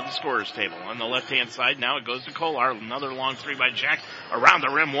in front of the scorer's table. On the left-hand side, now it goes to Kolar. Another long three by Jack. Around the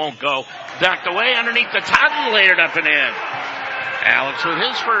rim, won't go. Knocked away underneath the Totten, laid it up and in. Alex with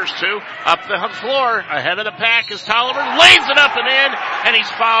his first two. Up the floor, ahead of the pack is Tolliver. Lays it up and in, and he's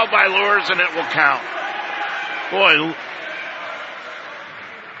fouled by Lures, and it will count. Boy,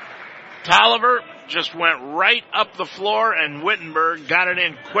 Tolliver just went right up the floor, and Wittenberg got it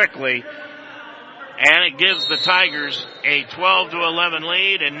in quickly. And it gives the Tigers a 12-11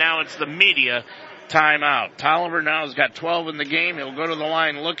 lead, and now it's the media timeout. Tolliver now has got 12 in the game. He'll go to the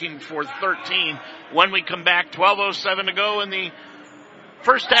line looking for 13. When we come back, 12:07 to go in the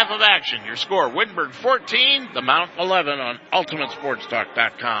first half of action. Your score, Wittenberg 14, the Mount 11 on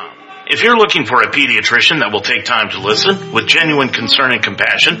UltimateSportsTalk.com. If you're looking for a pediatrician that will take time to listen with genuine concern and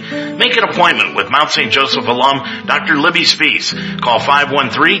compassion, make an appointment with Mount St. Joseph alum Dr. Libby Spees. Call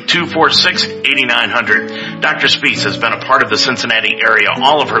 513-246-8900. Dr. Spees has been a part of the Cincinnati area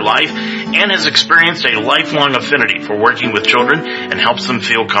all of her life and has experienced a lifelong affinity for working with children and helps them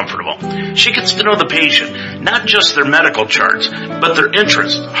feel comfortable. She gets to know the patient, not just their medical charts, but their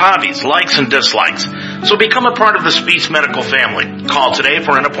interests, hobbies, likes, and dislikes. So become a part of the Spees medical family. Call today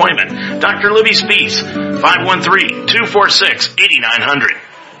for an appointment. Dr. Libby Spees, 513-246-8900.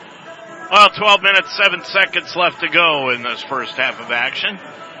 Well, 12 minutes, 7 seconds left to go in this first half of action.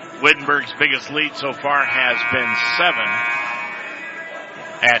 Wittenberg's biggest lead so far has been 7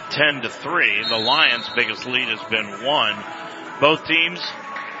 at 10-3. The Lions' biggest lead has been 1. Both teams,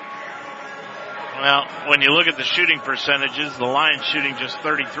 well, when you look at the shooting percentages, the Lions shooting just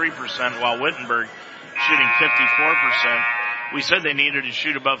 33%, while Wittenberg shooting 54%. We said they needed to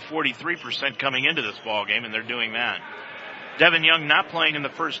shoot above 43% coming into this ball game, and they're doing that. Devin Young not playing in the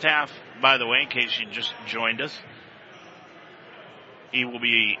first half, by the way, in case you just joined us. He will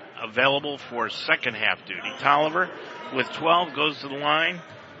be available for second half duty. Tolliver with 12 goes to the line,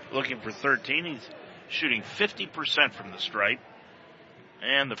 looking for 13. He's shooting 50% from the stripe.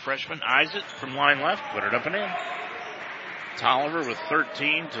 And the freshman eyes it from line left, put it up and in. Tolliver with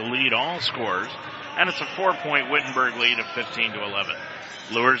 13 to lead all scorers. And it's a 4-point Wittenberg lead of 15-11.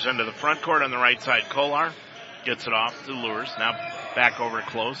 Lures into the front court on the right side. Kolar gets it off to Lures. Now back over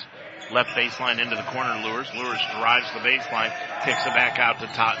close. Left baseline into the corner. Lures drives the baseline. Kicks it back out to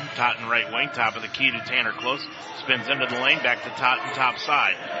Totten. Totten right wing. Top of the key to Tanner Close. Spins into the lane. Back to Totten top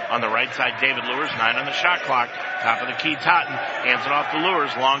side. On the right side, David Lures. 9 on the shot clock. Top of the key, Totten. Hands it off to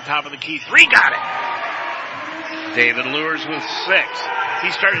Lures. Long top of the key. 3. Got it! David Lures with 6.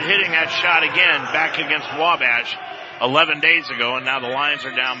 He started hitting that shot again back against Wabash 11 days ago, and now the Lions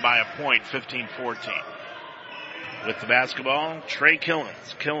are down by a point, 15-14. With the basketball, Trey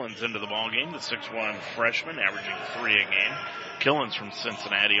Killens. Killens into the ballgame, the 6'1 freshman, averaging 3 a game. Killens from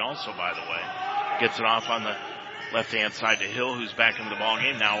Cincinnati also, by the way. Gets it off on the left-hand side to Hill, who's back into the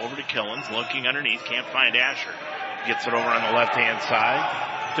ballgame. Now over to Killens, looking underneath, can't find Asher. Gets it over on the left-hand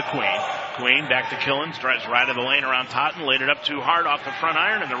side to Queen. Queen back to Killens, drives right of the lane around Totten, laid it up too hard off the front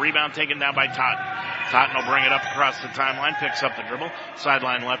iron, and the rebound taken down by Totten. Totten will bring it up across the timeline, picks up the dribble,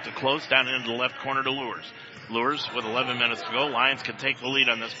 sideline left to Close, down into the left corner to Lures. Lures with 11 minutes to go. Lions can take the lead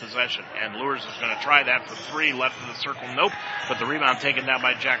on this possession, and Lures is going to try that for 3, left of the circle, nope, but the rebound taken down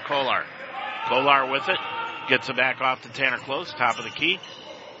by Jack Kolar. Kolar with it, gets it back off to Tanner Close, top of the key.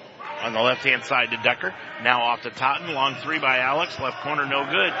 On the left-hand side to Decker. Now off to Totten. Long 3 by Alex. Left corner, no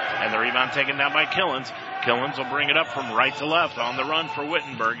good. And the rebound taken down by Killens. Killens will bring it up from right to left on the run for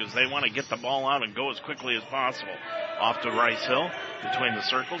Wittenberg as they want to get the ball out and go as quickly as possible. Off to Rice Hill. Between the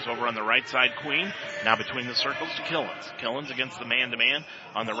circles. Over on the right side, Queen. Now between the circles to Killens. Killens against the man-to-man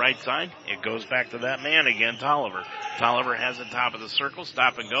on the right side. It goes back to that man again, Tolliver. Tolliver has it top of the circle.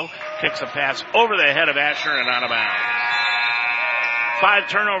 Stop and go. Kicks a pass over the head of Asher and out of bounds. 5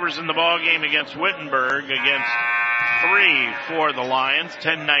 turnovers in the ball game against Wittenberg, against 3 for the Lions.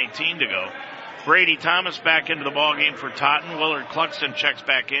 10:19 to go. Brady Thomas back into the ball game for Totten. Willard Cluxton checks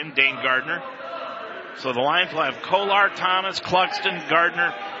back in. Dane Gardner. So the Lions will have Kolar, Thomas, Cluxton,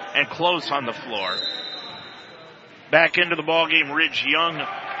 Gardner, and Close on the floor. Back into the ball game, Ridge Young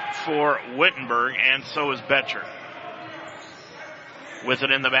for Wittenberg, and so is Betcher. With it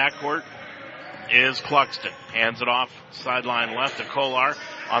in the backcourt is Cluxton. Hands it off sideline left to Kolar.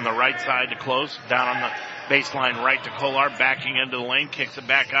 On the right side to Close. Down on the baseline right to Kolar. Backing into the lane. Kicks it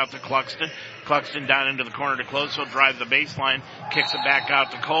back out to Cluxton. Cluxton down into the corner to Close. He'll drive the baseline. Kicks it back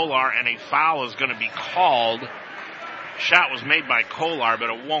out to Kolar. And a foul is going to be called. Shot was made by Kolar, but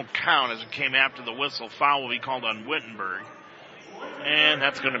it won't count as it came after the whistle. Foul will be called on Wittenberg. And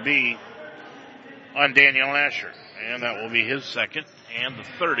that's going to be on Daniel Asher. And that will be his second and the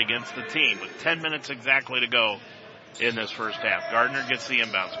third against the team with 10 minutes exactly to go in this first half. Gardner gets the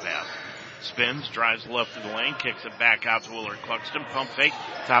inbounds pass. Spins, drives left of the lane, kicks it back out to Willard Cluxton. Pump fake,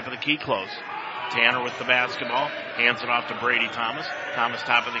 top of the key, Close. Tanner with the basketball, hands it off to Brady Thomas. Thomas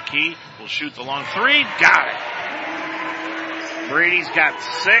top of the key, will shoot the long 3, got it! Brady's got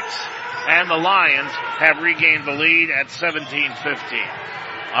 6, and the Lions have regained the lead at 17-15.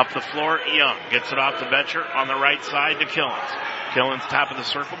 Up the floor, Young gets it off to Betcher on the right side to Killens. Killens top of the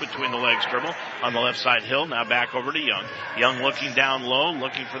circle between the legs dribble. On the left side, Hill. Now back over to Young. Young looking down low,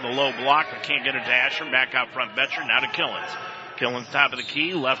 looking for the low block, but can't get it to Asher. Back out front, Betcher. Now to Killens. Killens top of the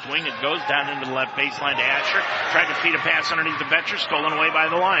key, left wing. It goes down into the left baseline to Asher. Tried to feed a pass underneath the Betcher. Stolen away by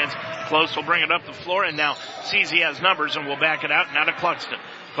the Lions. Close will bring it up the floor, and now sees he has numbers and will back it out. Now to Cluxton.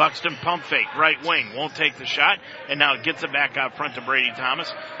 Cluxton pump fake, right wing, won't take the shot, and now it gets it back out front to Brady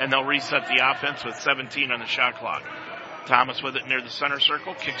Thomas, and they'll reset the offense with 17 on the shot clock. Thomas with it near the center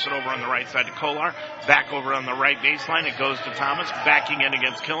circle, kicks it over on the right side to Kolar, back over on the right baseline, it goes to Thomas, backing in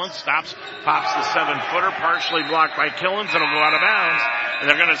against Killens, stops, pops the 7-footer, partially blocked by Killens, and it'll go out of bounds, and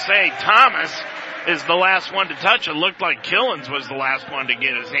they're going to say Thomas is the last one to touch. It looked like Killens was the last one to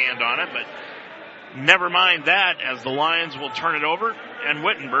get his hand on it, but never mind that, as the Lions will turn it over, and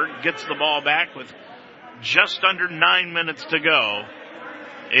Wittenberg gets the ball back with just under 9 minutes to go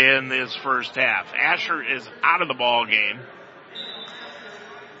in this first half. Asher is out of the ball game.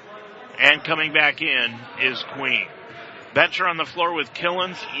 And coming back in is Queen. Betcher on the floor with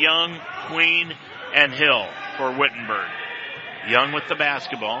Killens, Young, Queen, and Hill for Wittenberg. Young with the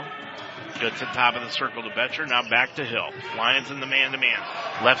basketball. Gets to the top of the circle to Betcher. Now back to Hill. Lions in the man-to-man.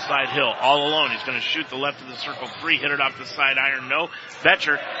 Left side Hill all alone. He's going to shoot the left of the circle three. Hit it off the side iron. No.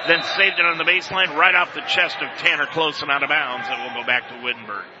 Betcher then saved it on the baseline right off the chest of Tanner Close and out of bounds. It will go back to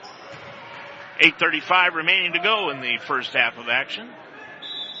Wittenberg. 8:35 remaining to go in the first half of action.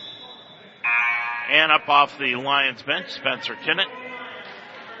 And up off the Lions bench, Spencer Kinnett.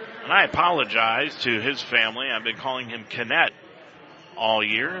 And I apologize to his family. I've been calling him Kinnett all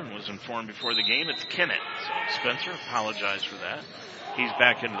year and was informed before the game it's Kinnett. So Spencer, apologize for that. He's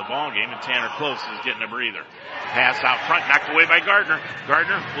back into the ball game, and Tanner Close is getting a breather. Pass out front, knocked away by Gardner.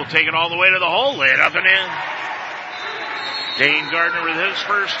 Gardner will take it all the way to the hole, lay it up and in. Dane Gardner with his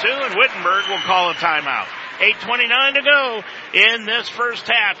first two, and Wittenberg will call a timeout. 8:29 to go in this first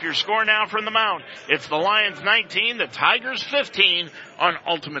half. Your score now from the mound. It's the Lions 19, the Tigers 15 on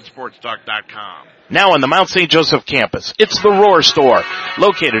UltimateSportsTalk.com. Now on the Mount St. Joseph campus, it's the Roar Store.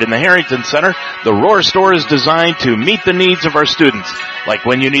 Located in the Harrington Center, the Roar Store is designed to meet the needs of our students. Like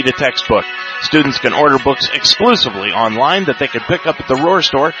when you need a textbook, students can order books exclusively online that they can pick up at the Roar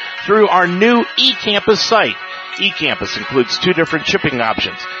Store through our new eCampus site. eCampus includes 2 different shipping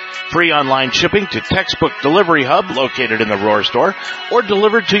options. Free online shipping to Textbook Delivery Hub located in the Roar Store or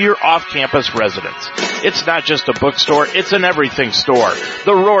delivered to your off-campus residence. It's not just a bookstore, it's an everything store.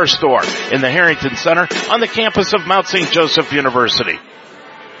 The Roar Store in the Harrington Center on the campus of Mount St. Joseph University.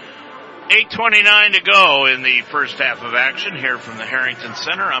 8:29 to go in the first half of action here from the Harrington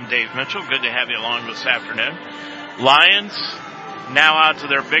Center. I'm Dave Mitchell. Good to have you along this afternoon. Lions now out to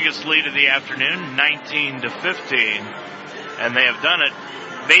their biggest lead of the afternoon, 19-15, and they have done it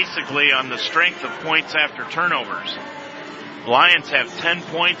basically on the strength of points after turnovers. Lions have 10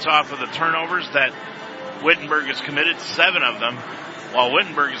 points off of the turnovers that Wittenberg has committed, 7 of them, while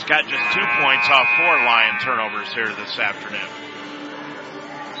Wittenberg has got just 2 points off 4 Lion turnovers here this afternoon.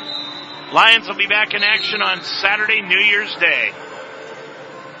 Lions will be back in action on Saturday, New Year's Day.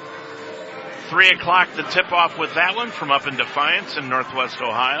 3 o'clock the tip-off with that one from up in Defiance in Northwest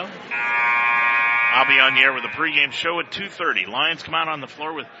Ohio. I'll be on the air with a pregame show at 2:30. Lions come out on the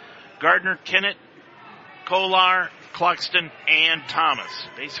floor with Gardner, Kinnett, Kolar, Cluxton, and Thomas.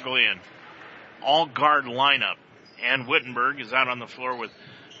 Basically an all-guard lineup. And Wittenberg is out on the floor with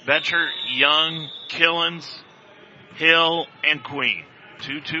Betcher, Young, Killens, Hill, and Queen.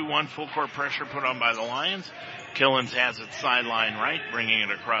 2-2-1 full-court pressure put on by the Lions. Killens has it sideline right, bringing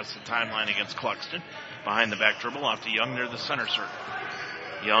it across the timeline against Cluxton. Behind the back dribble off to Young near the center circle.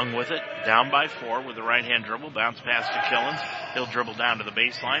 Young with it, down by 4 with the right-hand dribble, bounce pass to Killens. He'll dribble down to the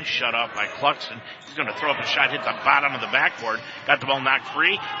baseline, shut off by Cluxton. He's going to throw up a shot, hit the bottom of the backboard. Got the ball knocked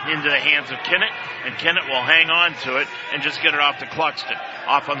free into the hands of Kinnett, and Kinnett will hang on to it and just get it off to Cluxton.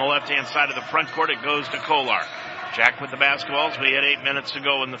 Off on the left-hand side of the front court, it goes to Kolar. Jack with the basketballs. We had 8 minutes to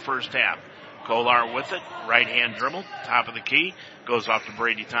go in the first half. Kolar with it, right-hand dribble, top of the key, goes off to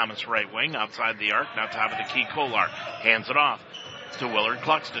Brady Thomas, right wing, outside the arc, now top of the key, Kolar hands it off to Willard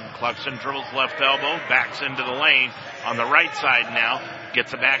Cluxton. Cluxton dribbles left elbow, backs into the lane on the right side now,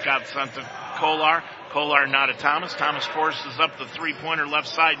 gets it back out front to Kolar. Kolar now to Thomas. Thomas forces up the three-pointer left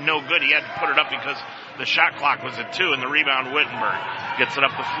side, no good. He had to put it up because the shot clock was at 2, and the rebound Wittenberg gets it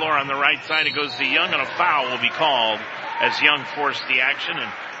up the floor on the right side. It goes to Young, and a foul will be called as Young forced the action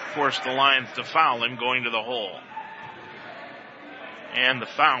and forced the Lions to foul him going to the hole. And the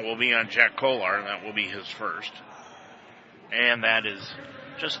foul will be on Jack Kolar, and that will be his first. And that is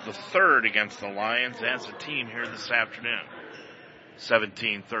just the third against the Lions as a team here this afternoon.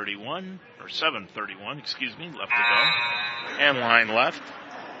 7:31, left to go. And line left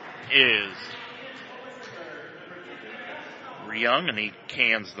is Young, and he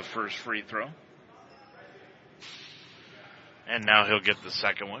cans the first free throw. And now he'll get the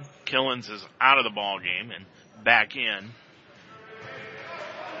second one. Killens is out of the ball game and back in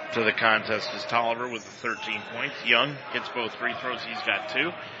to the contest is Tolliver with the 13 points. Young hits both free throws. He's got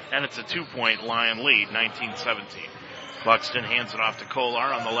 2. And it's a 2-point Lion lead, 19-17. Cluxton hands it off to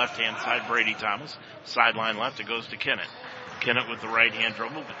Kolar on the left-hand side. Brady Thomas. Sideline left. It goes to Kinnett. Kinnett with the right-hand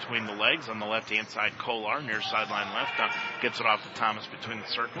dribble between the legs on the left-hand side. Kolar near sideline left. Gets it off to Thomas between the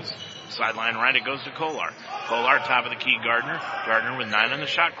circles. Sideline right. It goes to Kolar. Kolar top of the key. Gardner. Gardner with 9 on the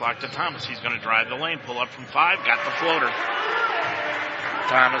shot clock to Thomas. He's going to drive the lane. Pull up from 5. Got the floater.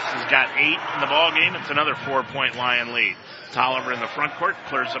 Thomas has got 8 in the ball game. It's another 4-point Lion lead. Tolliver in the front court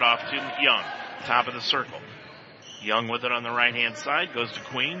clears it off to Young. Top of the circle. Young with it on the right-hand side, goes to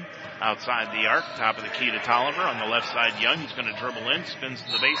Queen, outside the arc, top of the key to Tolliver. On the left side, Young, he's going to dribble in, spins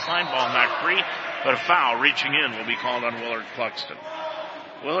to the baseline, ball knocked free, but a foul reaching in will be called on Willard Cluxton.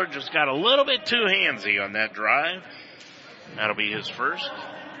 Willard just got a little bit too handsy on that drive. That'll be his first.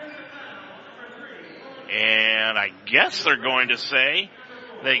 And I guess they're going to say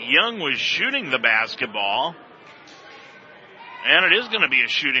that Young was shooting the basketball, and it is going to be a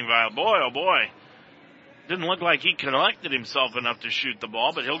shooting foul. Boy, oh boy. Didn't look like he collected himself enough to shoot the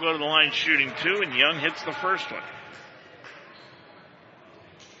ball, but he'll go to the line shooting two, and Young hits the first one.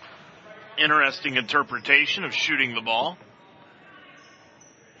 Interesting interpretation of shooting the ball.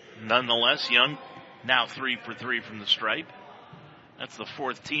 Nonetheless, Young now 3 for 3 from the stripe. That's the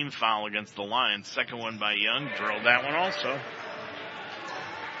fourth team foul against the Lions. Second one by Young. Drilled that one also.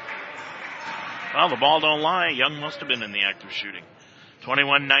 Well, the ball don't lie. Young must have been in the act of shooting.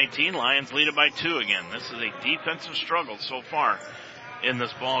 21-19, Lions lead it by 2 again. This is a defensive struggle so far in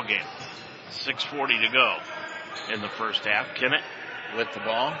this ball game. 6:40 to go in the first half. Kinnett with the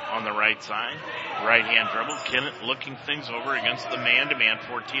ball on the right side. Right-hand dribble. Kinnett looking things over against the man-to-man.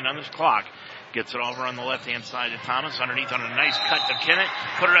 14 on this clock. Gets it over on the left-hand side to Thomas. Underneath on a nice cut to Kinnett.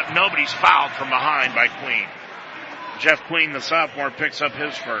 Put it up. Nobody's fouled from behind by Queen. Jeff Queen, the sophomore, picks up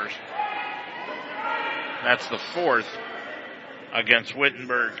his first. That's the fourth against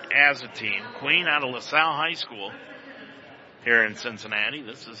Wittenberg as a team. Queen out of LaSalle High School here in Cincinnati.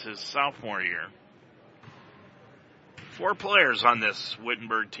 This is his sophomore year. 4 players on this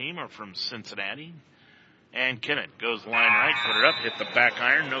Wittenberg team are from Cincinnati. And Kinnett goes line right, put it up, hit the back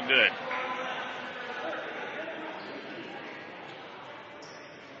iron, no good.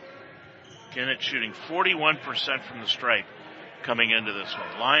 Kinnett shooting 41% from the stripe coming into this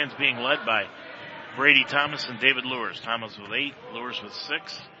one. Lions being led by Brady Thomas and David Lewis. Thomas with 8, Lewis with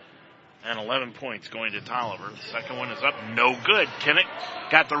 6, and 11 points going to Tolliver. The second one is up, no good. Kinnett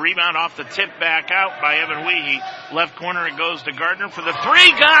got the rebound off the tip back out by Evan Weehee. Left corner, it goes to Gardner for the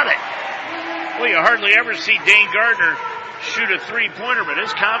 3, got it! Well, you hardly ever see Dane Gardner shoot a 3-pointer, but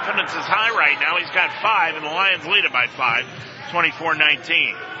his confidence is high right now. He's got 5, and the Lions lead it by 5,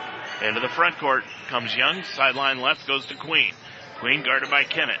 24-19. Into the front court comes Young, sideline left, goes to Queen. Queen guarded by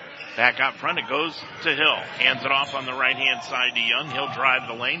Kinnett. Back out front, it goes to Hill. Hands it off on the right-hand side to Young. He'll drive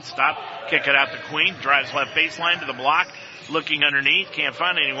the lane, stop, kick it out to Queen. Drives left baseline to the block. Looking underneath, can't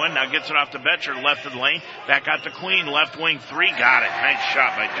find anyone. Now gets it off to Betcher, left of the lane. Back out to Queen, left wing 3, got it. Nice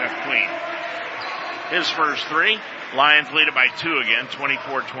shot by Jeff Queen. His first 3. Lions lead it by 2 again,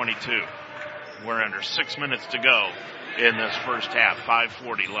 24-22. We're under 6 minutes to go in this first half.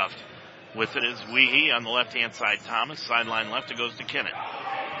 5:40 left. With it is Weehee on the left-hand side. Thomas, sideline left, it goes to Kinnett.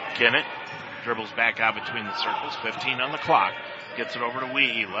 Kinnett dribbles back out between the circles, 15 on the clock. Gets it over to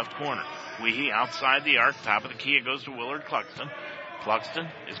Weehee, left corner. Weehee outside the arc, top of the key, it goes to Willard Cluxton.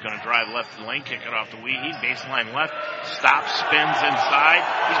 Cluxton is going to drive left of the lane, kick it off to Weehee, baseline left, stops, spins inside.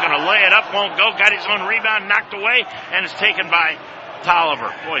 He's going to lay it up, won't go, got his own rebound, knocked away, and is taken by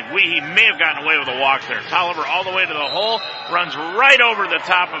Tolliver. Boy, Weehee may have gotten away with a walk there. Tolliver all the way to the hole, runs right over the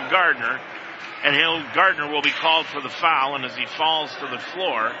top of Gardner, and Gardner will be called for the foul, and as he falls to the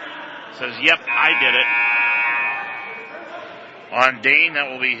floor, says, yep, I did it. On Dane, that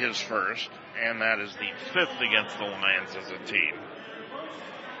will be his first, and that is the 5th against the Lions as a team.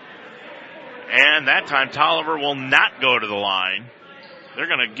 And that time, Tolliver will not go to the line. They're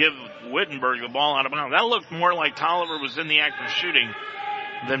going to give Wittenberg the ball out of bounds. That looked more like Tolliver was in the act of shooting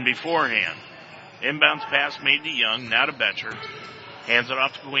than beforehand. Inbounds pass made to Young, now to Betcher. Hands it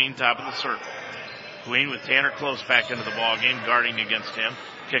off to Queen, top of the circle. Queen with Tanner Close back into the ball game, guarding against him.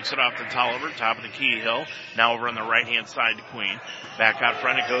 Kicks it off to Tolliver, top of the key, Hill. Now over on the right-hand side to Queen. Back out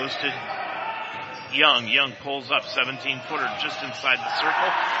front it goes to Young. Young pulls up, 17-footer just inside the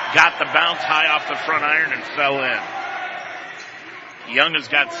circle. Got the bounce high off the front iron and fell in. Young has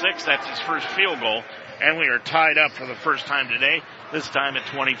got 6. That's his first field goal. And we are tied up for the first time today, this time at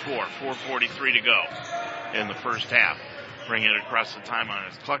 24. 4:43 to go in the first half. Bringing it across the timeline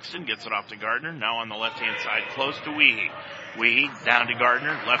is Cluxton. Gets it off to Gardner. Now on the left-hand side, close to Weehee. Weehee down to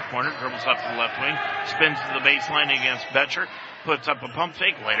Gardner. Left corner. Dribbles up to the left wing. Spins to the baseline against Betcher. Puts up a pump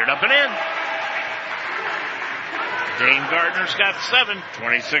fake. Laid it up and in. Dane Gardner's got 7.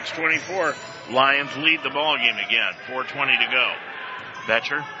 26-24. Lions lead the ball game again. 4:20 to go.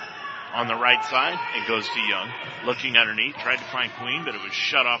 Betcher on the right side. It goes to Young. Looking underneath. Tried to find Queen, but it was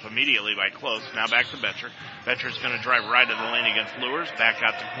shut off immediately by Close. Now back to Betcher. Betcher's going to drive right of the lane against Lewis. Back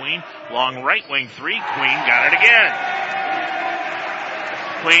out to Queen. Long right wing 3. Queen got it again.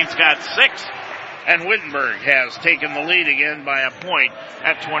 Queen's got 6. And Wittenberg has taken the lead again by a point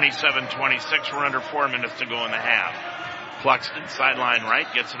at 27-26. We're under 4 minutes to go in the half. Cluxton, sideline right,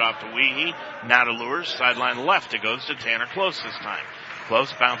 gets it off to Weehee. Now to Lures, sideline left. It goes to Tanner Close this time.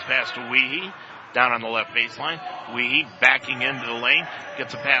 Close, bounce pass to Weehee. Down on the left baseline. Weehee backing into the lane.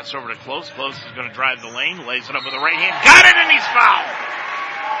 Gets a pass over to Close. Close is going to drive the lane. Lays it up with the right hand. Got it, and he's fouled.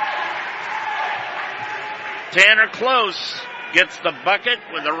 Tanner Close gets the bucket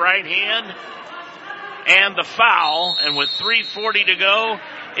with the right hand and the foul. And with 3:40 to go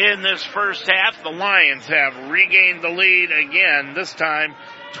in this first half, the Lions have regained the lead again. This time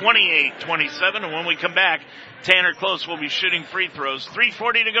 28-27. And when we come back, Tanner Close will be shooting free throws.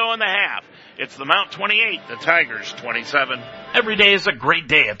 3:40 to go in the half. It's the Mount 28, the Tigers 27. Every day is a great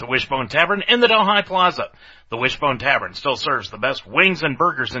day at the Wishbone Tavern in the Delhi Plaza. The Wishbone Tavern still serves the best wings and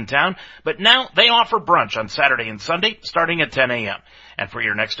burgers in town, but now they offer brunch on Saturday and Sunday starting at 10 a.m. And for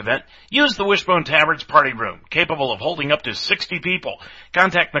your next event, use the Wishbone Tavern's party room, capable of holding up to 60 people.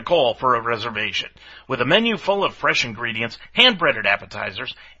 Contact Nicole for a reservation. With a menu full of fresh ingredients, hand-breaded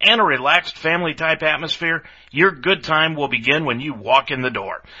appetizers, and a relaxed family-type atmosphere, your good time will begin when you walk in the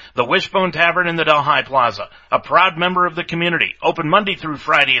door. The Wishbone Tavern in the Delhi Plaza, a proud member of the community, open Monday through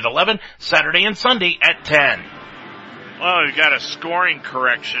Friday at 11, Saturday and Sunday at 10. Well, we've got a scoring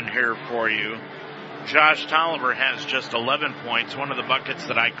correction here for you. Josh Tolliver has just 11 points. One of the buckets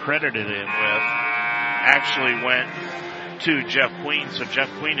that I credited him with actually went to Jeff Queen. So Jeff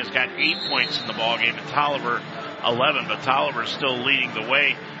Queen has got 8 points in the ballgame and Tolliver 11. But Tolliver still leading the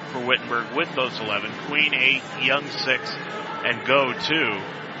way for Wittenberg with those 11. Queen 8, Young 6, and Go 2.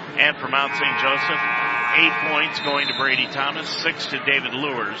 And for Mount St. Joseph, 8 points going to Brady Thomas, 6 to David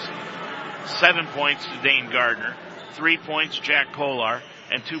Lures, 7 points to Dane Gardner, 3 points Jack Kolar,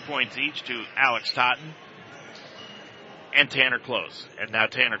 and 2 points each to Alex Totten and Tanner Close. And now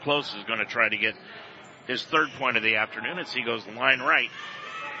Tanner Close is going to try to get his third point of the afternoon as he goes line right,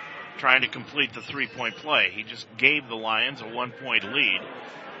 trying to complete the 3-point play. He just gave the Lions a 1-point lead,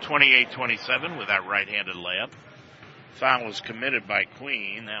 28-27 with that right-handed layup. Foul was committed by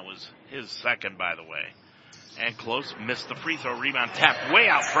Queen. That was his second, by the way. And Close missed the free throw. Rebound tapped way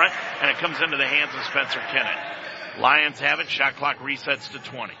out front, and it comes into the hands of Spencer Kennett. Lions have it. Shot clock resets to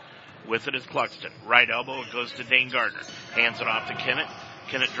 20. With it is Cluxton. Right elbow. It goes to Dane Gardner. Hands it off to Kennett.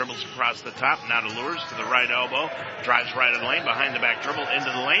 Kennett dribbles across the top. Now to Lures to the right elbow. Drives right of the lane. Behind the back dribble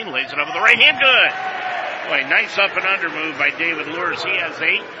into the lane. Lays it up with the right hand. Good. Boy, nice up and under move by David Lures. He has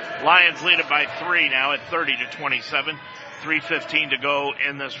 8. Lions lead it by 3 now at 30-27. 3:15 to go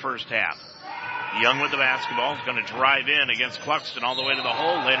in this first half. Young with the basketball. Is going to drive in against Cluxton all the way to the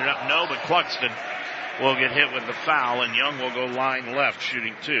hole. Laid it up. No, but Cluxton will get hit with the foul, and Young will go line left,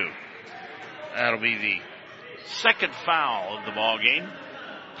 shooting 2. That'll be the second foul of the ball game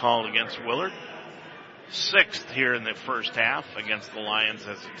called against Willard. 6th here in the first half against the Lions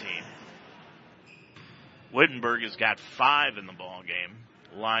as a team. Wittenberg has got 5 in the ball game.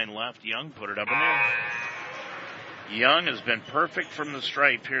 Line left, Young put it up and in. Young has been perfect from the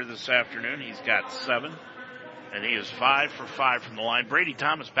stripe here this afternoon. He's got 7, and he is 5 for 5 from the line. Brady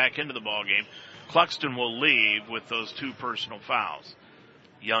Thomas back into the ball game. Cluxton will leave with those 2 personal fouls.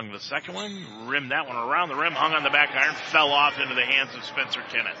 Young, the second one, rimmed that one around the rim, hung on the back iron, fell off into the hands of Spencer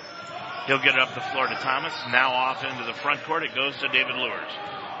Kennett. He'll get it up the floor to Thomas. Now off into the front court. It goes to David Lures.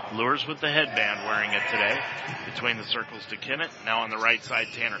 Lures with the headband wearing it today. Between the circles to Kennett. Now on the right side,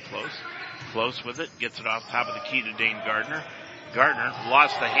 Tanner Close. Close with it. Gets it off top of the key to Dane Gardner. Gardner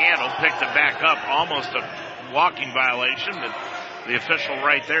lost the handle, picked it back up. Almost a walking violation. The official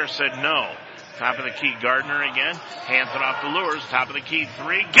right there said no. Top of the key, Gardner again. Hands it off to Lures. Top of the key,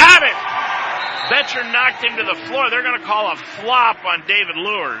 3. Got it! Betcher knocked him to the floor. They're going to call a flop on David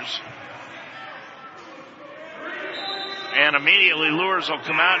Lures. And immediately Lures will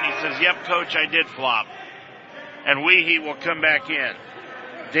come out and he says, yep, coach, I did flop. And Weehee will come back in.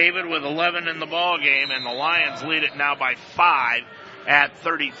 David with 11 in the ball game, and the Lions lead it now by 5 at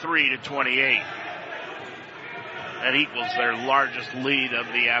 33-28. That equals their largest lead of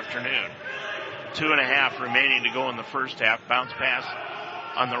the afternoon. 2.5 remaining to go in the first half. Bounce pass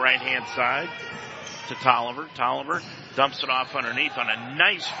on the right-hand side to Tolliver. Tolliver dumps it off underneath on a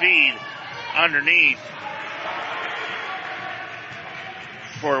nice feed underneath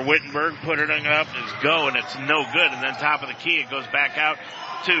for Wittenberg. Put it up, is go, and it's no good. And then top of the key, it goes back out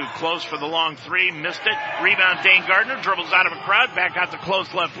to Close for the long 3. Missed it. Rebound, Dane Gardner dribbles out of a crowd. Back out to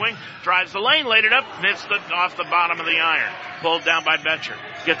Close left wing. Drives the lane, laid it up. Missed it off the bottom of the iron. Pulled down by Betcher.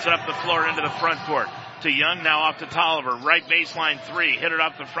 Gets it up the floor into the front court. To Young, now off to Tolliver. Right baseline 3. Hit it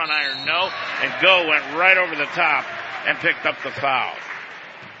off the front iron, no. And Go went right over the top and picked up the foul.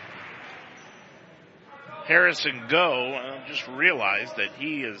 Harrison Go, just realized that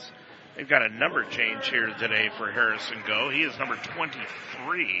they've got a number change here today for Harrison Go. He is number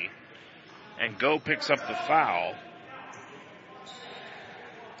 23, and Go picks up the foul.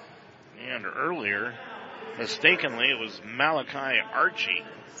 And earlier, mistakenly, it was Malachi Archie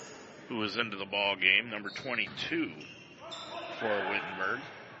who was into the ball game, number 22 for Wittenberg.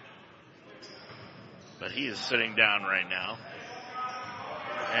 But he is sitting down right now.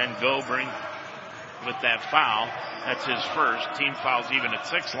 And Go with that foul. That's his first. Team fouls even at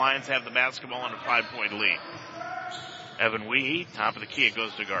 6. Lions have the basketball in a 5-point lead. Evan Weehee, top of the key, it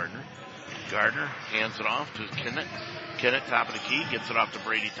goes to Gardner. Gardner hands it off to Kennett. Kennett, top of the key, gets it off to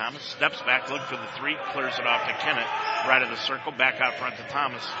Brady Thomas. Steps back, look for the three, clears it off to Kennett. Right of the circle, back out front to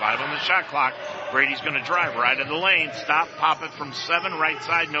Thomas. 5 on the shot clock. Brady's going to drive right of the lane. Stop, pop it from 7, right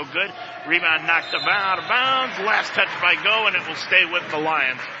side, no good. Rebound knocked out of bounds. Last touch by Go, and it will stay with the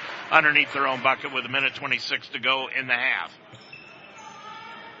Lions underneath their own bucket with 1:26 to go in the half.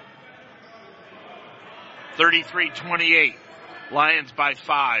 33-28. Lions by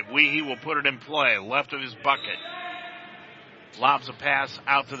 5. Weehee will put it in play. Left of his bucket. Lobs a pass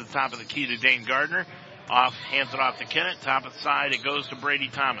out to the top of the key to Dane Gardner. Hands it off to Kennett. Top of the side, it goes to Brady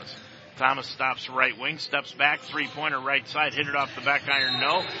Thomas. Thomas stops right wing, steps back, three-pointer right side, hit it off the back iron,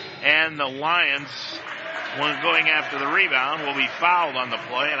 no. And the Lions, when going after the rebound, will be fouled on the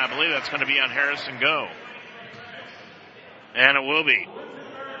play, and I believe that's going to be on Harrison Go. And it will be.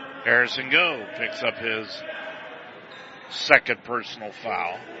 Harrison Go picks up his second personal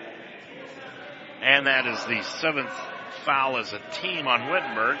foul. And that is the 7th foul as a team on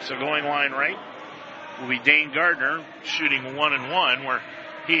Wittenberg. So going line right will be Dane Gardner shooting 1-1, where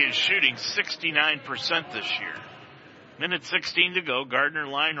he is shooting 69% this year. 1:16 to go. Gardner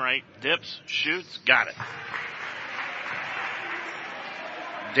line right, dips, shoots, got it.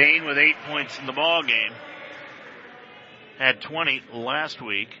 Dane with 8 points in the ball game. Had 20 last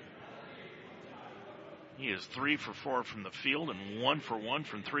week. He is 3 for 4 from the field and 1 for 1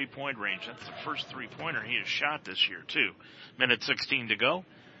 from 3-point range. That's the first 3-pointer he has shot this year, too. 1:16 to go.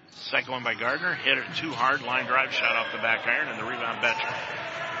 Second one by Gardner. Hit it too hard. Line drive, shot off the back iron, and the rebound Betcher.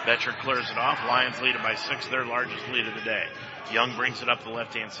 Betcher clears it off. Lions lead it by 6, their largest lead of the day. Young brings it up the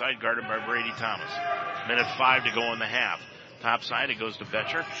left-hand side, guarded by Brady Thomas. 1:05 to go in the half. Top side, it goes to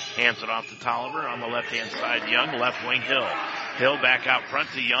Betcher. Hands it off to Tolliver. On the left-hand side, Young. Left wing, Hill. Hill back out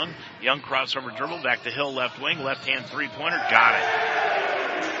front to Young. Young crossover dribble back to Hill, left wing. Left-hand three-pointer. Got it.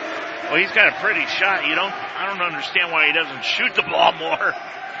 Well, he's got a pretty shot. I don't understand why he doesn't shoot the ball more.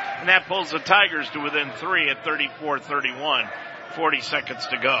 And that pulls the Tigers to within 3 at 34-31. 40 seconds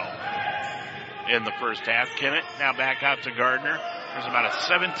to go in the first half. Kennett now back out to Gardner. There's about a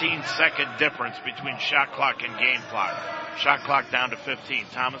 17-second difference between shot clock and game clock. Shot clock down to 15.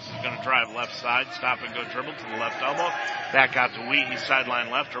 Thomas is going to drive left side, stop and go dribble to the left elbow. Back out to Weehee, sideline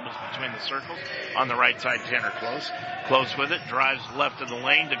left, dribbles between the circles. On the right side, Tanner close. Close with it, drives left of the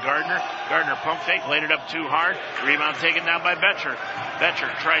lane to Gardner. Gardner pump fake, laid it up too hard. Rebound taken down by Betcher. Betcher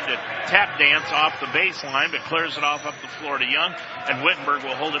tried to tap dance off the baseline, but clears it off up the floor to Young. And Wittenberg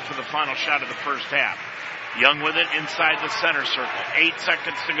will hold it for the final shot of the first half. Young with it inside the center circle. 8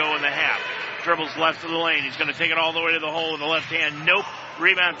 seconds to go in the half. Dribbles left of the lane. He's going to take it all the way to the hole with the left hand. Nope.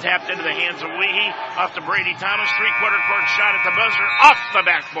 Rebound tapped into the hands of Weehee. Off to Brady Thomas. 3/4 court shot at the buzzer. Off the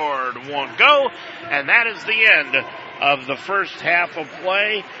backboard. Won't go. And that is the end of the first half of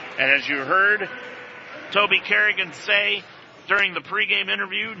play. And as you heard Toby Kerrigan say during the pregame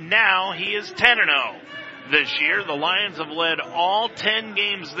interview, now he is 10-0 this year. The Lions have led all 10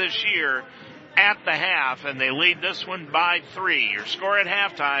 games this year at the half, and they lead this one by 3. Your score at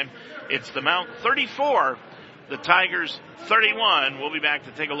halftime, it's the Mount 34, the Tigers 31. We'll be back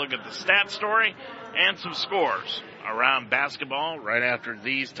to take a look at the stat story and some scores around basketball right after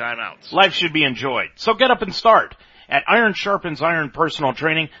these timeouts. Life should be enjoyed, so get up and start. At Iron Sharpens Iron Personal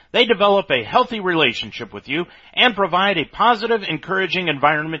Training, they develop a healthy relationship with you and provide a positive, encouraging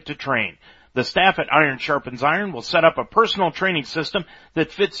environment to train. The staff at Iron Sharpens Iron will set up a personal training system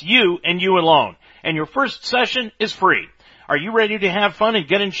that fits you and you alone. And your first session is free. Are you ready to have fun and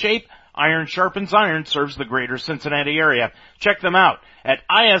get in shape? Iron Sharpens Iron serves the greater Cincinnati area. Check them out at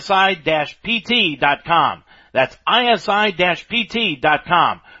isi-pt.com. That's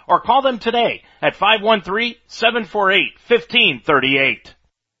isi-pt.com. Or call them today at 513-748-1538.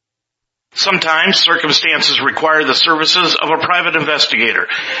 Sometimes circumstances require the services of a private investigator,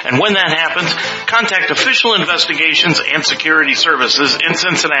 and when that happens, contact Official Investigations and Security Services in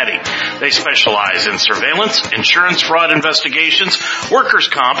Cincinnati. They specialize in surveillance, insurance fraud investigations, workers'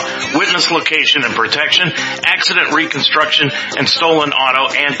 comp, witness location and protection, accident reconstruction, and stolen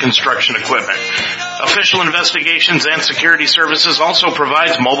auto and construction equipment. Official Investigations and Security Services also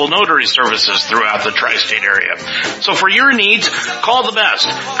provides mobile notary services throughout the tri-state area. So for your needs, call the best.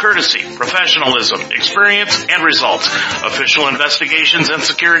 Courtesy, professionalism, experience, and results. Official Investigations and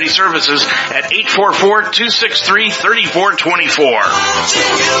Security Services at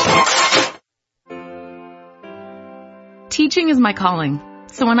 844-263-3424. Teaching is my calling.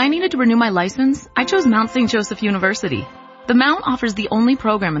 So when I needed to renew my license, I chose Mount St. Joseph University. The Mount offers the only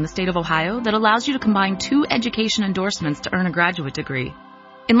program in the state of Ohio that allows you to combine 2 education endorsements to earn a graduate degree.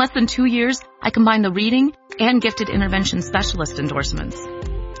 In less than 2 years, I combined the reading and gifted intervention specialist endorsements.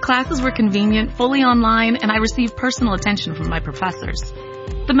 Classes were convenient, fully online, and I received personal attention from my professors.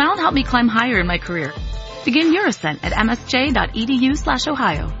 The Mount helped me climb higher in my career. Begin your ascent at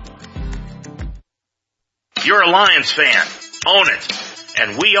msj.edu/Ohio. You're a Lions fan. Own it.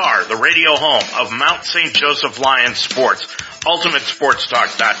 And we are the radio home of Mount St. Joseph Lions Sports,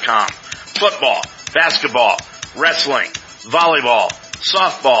 UltimateSportsTalk.com. Football, basketball, wrestling, volleyball,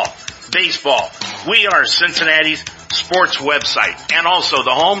 softball, baseball. We are Cincinnati's sports website and also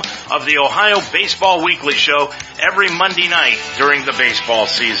the home of the Ohio Baseball Weekly Show every Monday night during the baseball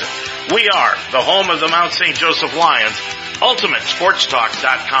season. We are the home of the Mount St. Joseph Lions,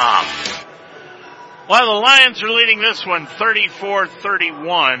 UltimateSportsTalk.com. Well, the Lions are leading this one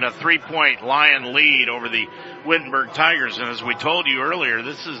 34-31, a 3-point Lion lead over the Wittenberg Tigers. And as we told you earlier,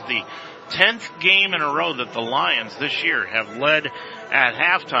 this is the 10th game in a row that the Lions this year have led at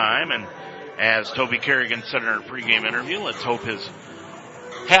halftime. And as Toby Kerrigan said in our pregame interview, let's hope his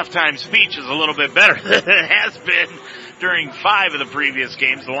halftime speech is a little bit better than it has been during 5 of the previous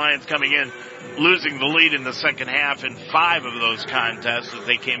games. The Lions coming in, losing the lead in the second half in 5 of those contests as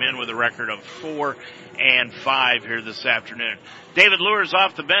they came in with a record of 4-5 here this afternoon. David Luer's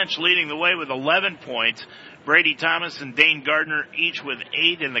off the bench leading the way with 11 points. Brady Thomas and Dane Gardner each with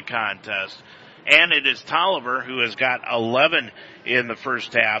 8 in the contest. And it is Tolliver who has got 11 in the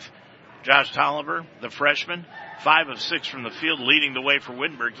first half. Josh Tolliver, the freshman, 5 of 6 from the field, leading the way for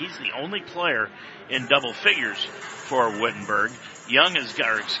Wittenberg. He's the only player in double figures for Wittenberg.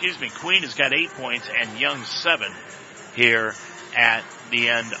 Queen has got 8 points and Young 7 here at the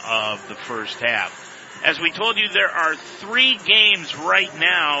end of the first half. As we told you, there are 3 games right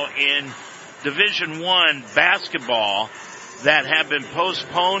now in Division I basketball that have been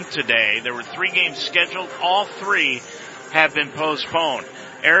postponed today. There were 3 games scheduled. All 3 have been postponed.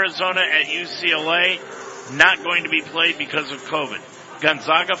 Arizona at UCLA, not going to be played because of COVID.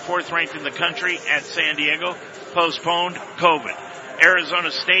 Gonzaga, 4th ranked in the country at San Diego, postponed, COVID.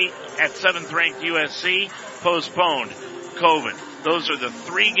 Arizona State at 7th ranked USC, postponed, COVID. Those are the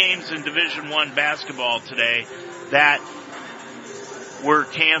 3 games in Division I basketball today that were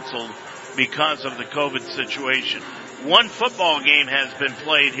canceled because of the COVID situation. 1 football game has been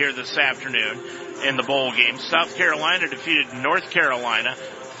played here this afternoon in the bowl game. South Carolina defeated North Carolina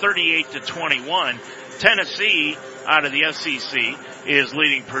 38-21. Tennessee out of the SEC is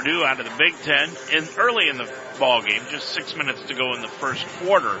leading Purdue out of the Big Ten. And early in the ball game, just 6 minutes to go in the first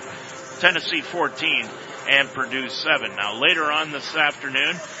quarter, Tennessee 14 and Purdue 7. Now later on this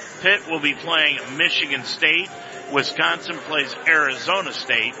afternoon, Pitt will be playing Michigan State. Wisconsin plays Arizona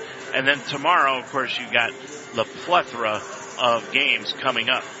State. And then tomorrow, of course, you've got the plethora of games coming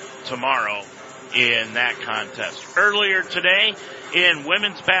up tomorrow in that contest. Earlier today in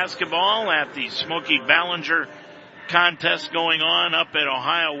women's basketball at the Smokey Ballinger contest going on up at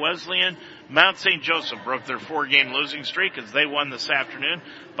Ohio Wesleyan, Mount St. Joseph broke their 4-game losing streak as they won this afternoon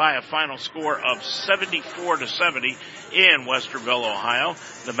by a final score of 74-70 in Westerville, Ohio.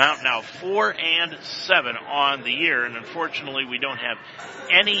 The Mount now 4-7 on the year, and unfortunately we don't have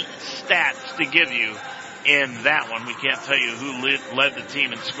any stats to give you in that one. We can't tell you who led the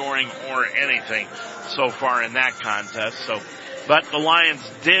team in scoring or anything so far in that contest. But the Lions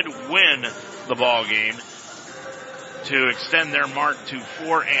did win the ball game to extend their mark to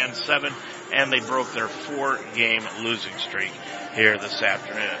 4-7, and they broke their 4-game losing streak here this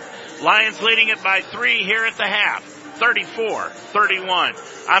afternoon. Lions leading it by 3 here at the half, 34-31.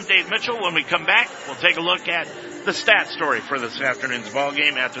 I'm Dave Mitchell. When we come back, we'll take a look at the stat story for this afternoon's ball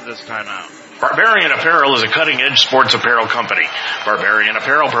game after this timeout. Barbarian Apparel is a cutting-edge sports apparel company. Barbarian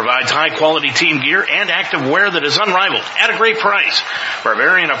Apparel provides high-quality team gear and active wear that is unrivaled at a great price.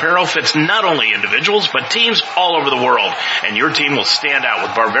 Barbarian Apparel fits not only individuals, but teams all over the world. And your team will stand out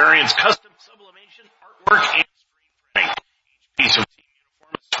with Barbarian's custom work and screen printing. Each piece of team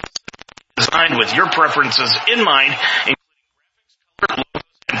uniform is designed with your preferences in mind, including graphics, color, logos,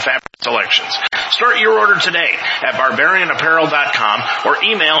 and fabric selections. Start your order today at barbarianapparel.com or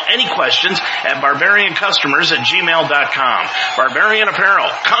email any questions at barbariancustomers@gmail.com. Barbarian Apparel,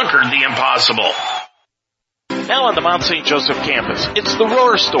 conquered the impossible. Now on the Mount St. Joseph campus, it's the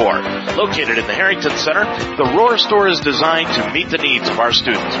Roar Store. Located in the Harrington Center, the Roar Store is designed to meet the needs of our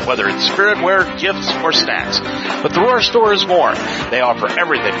students, whether it's spiritware, gifts, or snacks. But the Roar Store is more. They offer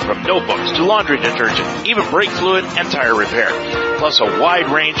everything from notebooks to laundry detergent, even brake fluid and tire repair, plus a wide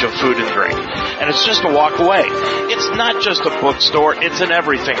range of food and drink. And it's just a walk away. It's not just a bookstore, it's an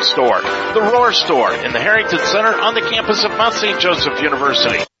everything store. The Roar Store in the Harrington Center on the campus of Mount St. Joseph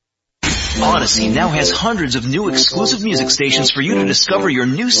University. Odyssey now has hundreds of new exclusive music stations for you to discover your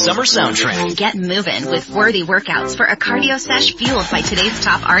new summer soundtrack. Get moving with worthy workouts for a cardio sesh fueled by today's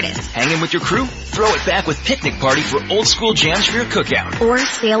top artists. Hang in with your crew? Throw it back with Picnic Party for old school jams for your cookout. Or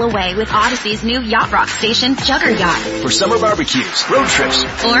sail away with Odyssey's new yacht rock station, Jugger Yacht. For summer barbecues, road trips,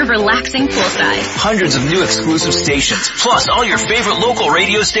 or relaxing poolside. Hundreds of new exclusive stations, plus all your favorite local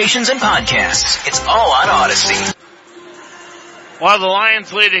radio stations and podcasts. It's all on Odyssey. Well, the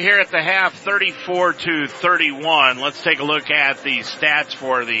Lions lead it here at the half, 34-31. Let's take a look at the stats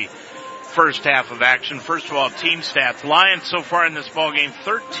for the first half of action. First of all, team stats. Lions so far in this ballgame,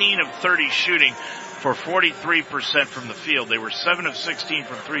 13 of 30 shooting for 43% from the field. They were 7 of 16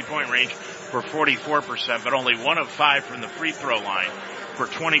 from three-point range for 44%, but only 1 of 5 from the free throw line for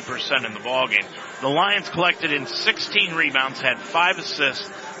 20% in the ballgame. The Lions collected in 16 rebounds, had 5 assists,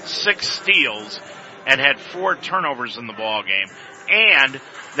 6 steals, and had 4 turnovers in the ballgame. And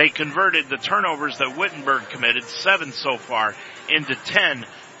they converted the turnovers that Wittenberg committed, 7 so far, into 10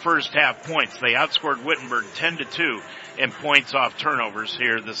 first half points. They outscored Wittenberg 10-2 in points off turnovers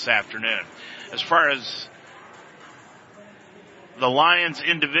here this afternoon. As far as the Lions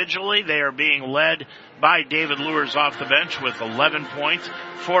individually, they are being led by David Lewers off the bench with 11 points,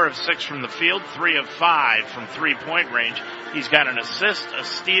 4 of 6 from the field, 3 of 5 from three-point range. He's got an assist, a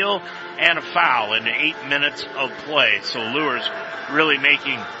steal, and a foul in 8 minutes of play. So Lewers really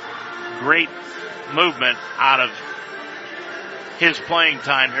making great movement out of his playing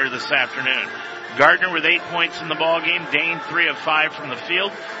time here this afternoon. Gardner with 8 points in the ballgame. Dane 3 of 5 from the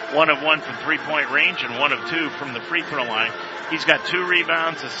field, 1 of 1 from three-point range, and 1 of 2 from the free throw line. He's got 2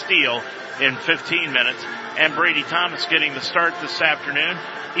 rebounds, a steal in 15 minutes. And Brady Thomas getting the start this afternoon.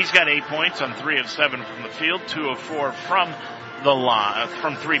 He's got 8 points on 3 of 7 from the field, 2 of 4 from the line,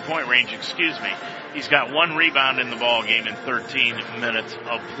 from three-point range, He's got 1 rebound in the ballgame in 13 minutes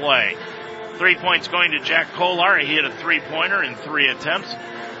of play. 3 points going to Jack Kolar. He hit a three-pointer in 3 attempts,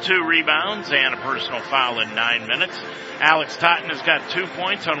 2 rebounds, and a personal foul in 9 minutes. Alex Totten has got 2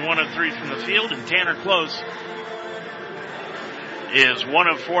 points on 1 of 3 from the field, and Tanner Close is 1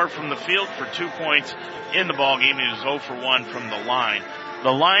 of 4 from the field for 2 points in the ballgame. He was 0 for 1 from the line.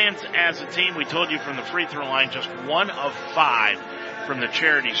 The Lions as a team, we told you from the free throw line, just 1 of 5 from the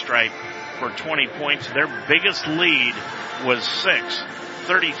charity stripe for 20 points. Their biggest lead was 6,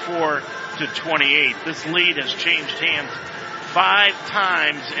 34-28. This lead has changed hands 5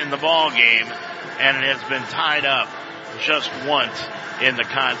 times in the ball game, and it has been tied up just once in the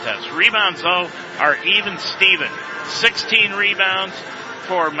contest. Rebounds, though, are even Steven. 16 rebounds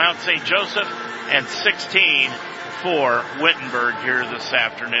for Mount St. Joseph and 16 for Wittenberg here this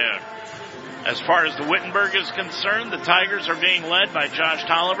afternoon. As far as the Wittenberg is concerned, the Tigers are being led by Josh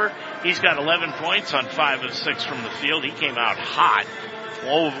Tolliver. He's got 11 points on 5 of 6 from the field. He came out hot.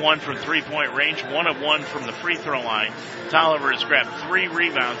 0 of 1 from three-point range, 1 of 1 from the free throw line. Tolliver has grabbed 3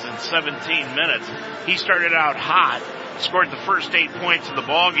 rebounds in 17 minutes. He started out hot, scored the first 8 points of the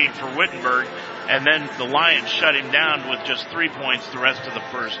ballgame for Wittenberg, and then the Lions shut him down with just 3 points the rest of the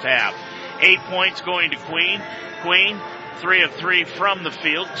first half. 8 points going to Queen. Queen, 3 of 3 from the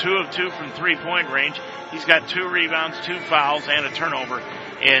field, 2 of 2 from three-point range. He's got 2 rebounds, 2 fouls, and a turnover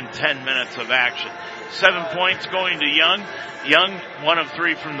in 10 minutes of action. 7 points going to Young. Young, 1 of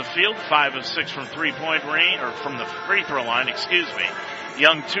 3 from the field, 5 of 6 from three-point range, or from the free throw line,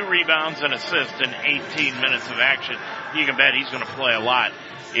 Young, 2 rebounds and assists in 18 minutes of action. You can bet he's going to play a lot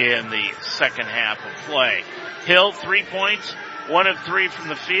in the second half of play. Hill, 3 points, 1 of 3 from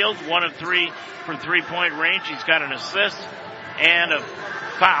the field, 1 of 3 from three-point range. He's got an assist and a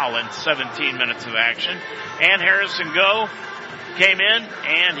foul in 17 minutes of action. And Harrison Go came in,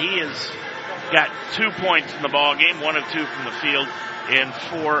 and he has got 2 points in the ball game, 1 of 2 from the field in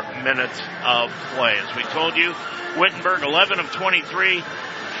 4 minutes of play. As we told you, Wittenberg 11 of 23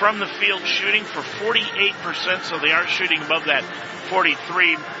 from the field shooting for 48%, so they are shooting above that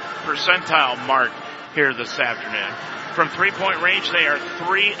 43 percentile mark here this afternoon. From three-point range, they are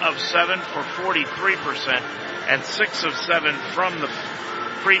 3 of 7 for 43% and 6 of 7 from the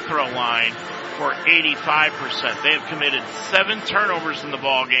free throw line for 85%. They have committed 7 turnovers in the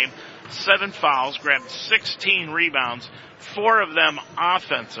ball game, 7 fouls, grabbed 16 rebounds, 4 of them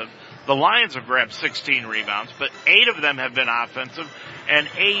offensive. The Lions have grabbed 16 rebounds, but 8 of them have been offensive and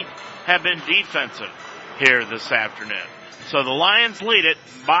 8 have been defensive here this afternoon. So the Lions lead it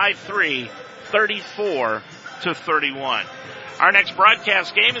by 3, 34-31. Our next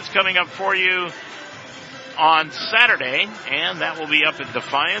broadcast game is coming up for you on Saturday, and that will be up at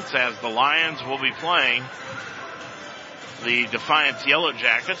Defiance as the Lions will be playing the Defiance Yellow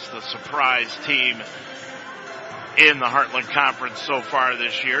Jackets, the surprise team in the Heartland Conference so far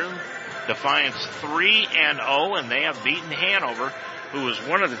this year. Defiance 3-0, and they have beaten Hanover, who was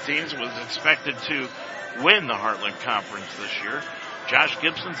one of the teams that was expected to win the Heartland Conference this year. Josh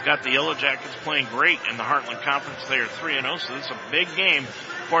Gibson's got the Yellow Jackets playing great in the Heartland Conference. They are 3-0, so this is a big game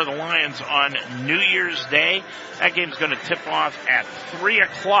for the Lions on New Year's Day. That game's going to tip off at 3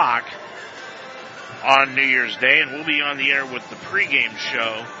 o'clock on New Year's Day, and we'll be on the air with the pregame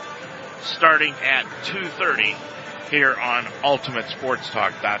show starting at 2:30 here on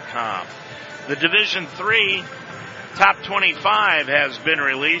UltimateSportsTalk.com. The Division III Top 25 has been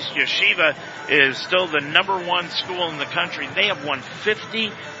released. Yeshiva is still the number 1 school in the country. They have won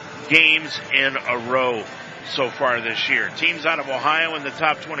 50 games in a row so far this year. Teams out of Ohio in the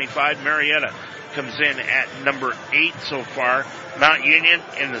top 25. Marietta comes in at number 8 so far. Mount Union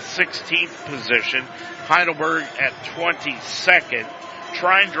in the 16th position. Heidelberg at 22nd.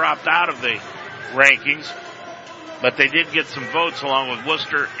 Trine dropped out of the rankings, but they did get some votes along with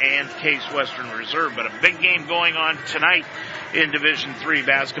Worcester and Case Western Reserve. But a big game going on tonight in Division III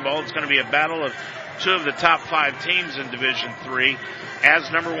basketball. It's going to be a battle of 2 of the top 5 teams in Division III.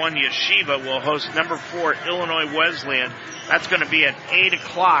 As number 1 Yeshiva will host number 4 Illinois Wesleyan. That's going to be at 8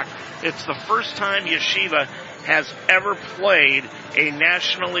 o'clock. It's the first time Yeshiva has ever played a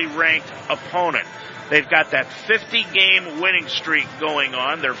nationally ranked opponent. They've got that 50-game winning streak going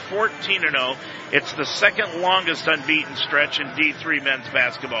on. They're 14-0. It's the second longest unbeaten stretch in D3 men's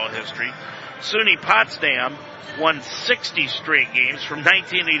basketball history. SUNY Potsdam won 60 straight games from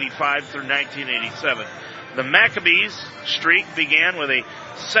 1985 through 1987. The Maccabees streak began with a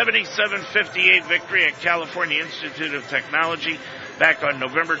 77-58 victory at California Institute of Technology back on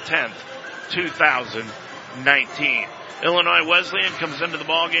November 10th, 2019. Illinois Wesleyan comes into the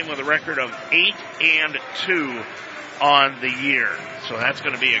ballgame with a record of 8-2 on the year. So that's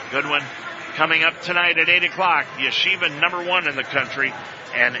going to be a good one. Coming up tonight at 8 o'clock, Yeshiva number 1 in the country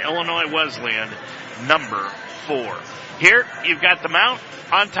and Illinois Wesleyan number 4. Here, you've got the Mount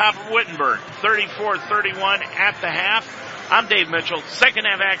on top of Wittenberg, 34-31 at the half. I'm Dave Mitchell. Second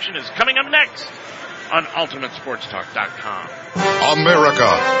half action is coming up next on UltimateSportsTalk.com. America,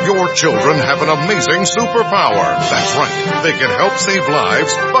 your children have an amazing superpower. That's right. They can help save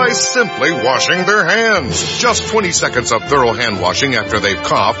lives by simply washing their hands. Just 20 seconds of thorough hand washing after they've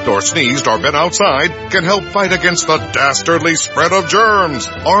coughed or sneezed or been outside can help fight against the dastardly spread of germs.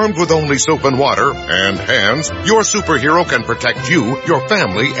 Armed with only soap and water and hands, your superhero can protect you, your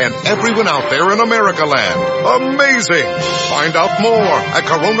family, and everyone out there in America land. Amazing! Find out more at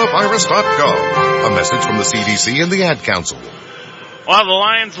coronavirus.gov. A message from the CDC and the Ad Council. Well, the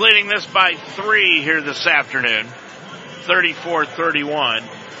Lions leading this by 3 here this afternoon, 34-31.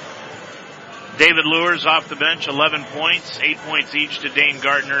 David Lewis off the bench, 11 points, 8 points each to Dane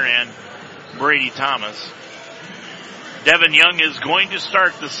Gardner and Brady Thomas. Devin Young is going to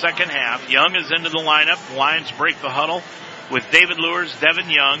start the second half. Young is into the lineup. The Lions break the huddle with David Lewis, Devin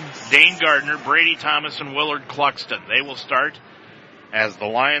Young, Dane Gardner, Brady Thomas, and Willard Cluxton. They will start as the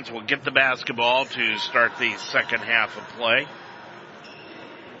Lions will get the basketball to start the second half of play.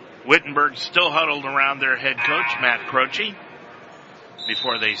 Wittenberg still huddled around their head coach, Matt Croce,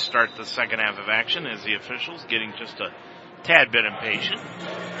 before they start the second half of action as the officials getting just a tad bit impatient.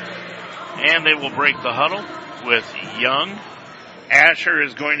 And they will break the huddle with Young. Asher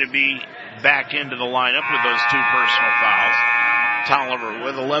is going to be back into the lineup with those 2 personal fouls. Tolliver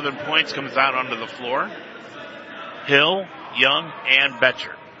with 11 points comes out onto the floor. Hill, Young, and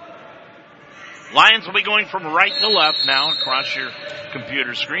Betcher. Lions will be going from right to left now across your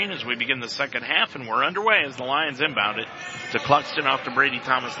computer screen as we begin the second half, and we're underway as the Lions inbound it to Cluxton off to Brady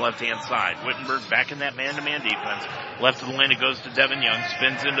Thomas left-hand side. Wittenberg back in that man-to-man defense. Left of the lane it goes to Devin Young.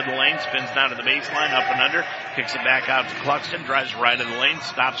 Spins into the lane, spins down to the baseline, up and under. Kicks it back out to Cluxton, drives right of the lane,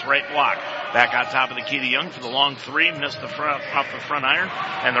 stops right block. Back on top of the key to Young for the long 3, missed the front, off the front iron,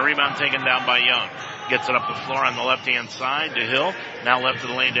 and the rebound taken down by Young. Gets it up the floor on the left-hand side to Hill. Now left of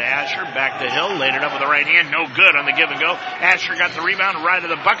the lane to Asher. Back to Hill. Laid it up with the right hand. No good on the give and go. Asher got the rebound. Right of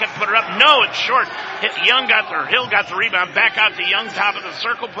the bucket. Put it up. No, it's short. Hill got the rebound. Back out to Young. Top of the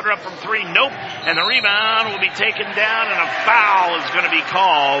circle. Put it up from three. Nope. And the rebound will be taken down, and a foul is going to be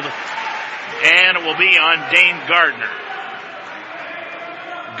called. And it will be on Dane Gardner.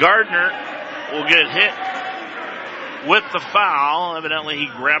 Gardner will get hit with the foul. Evidently he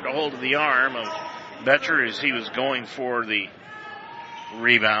grabbed a hold of the arm of Betcher as he was going for the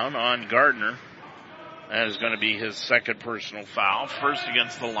rebound on Gardner. That is going to be his second personal foul. First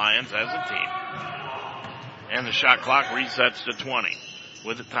against the Lions as a team. And the shot clock resets to 20.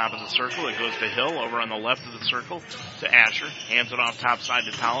 With the top of the circle, it goes to Hill over on the left of the circle to Asher. Hands it off top side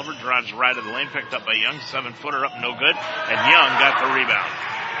to Tolliver. Drives right of the lane, picked up by Young. 7-footer up, no good. And Young got the rebound.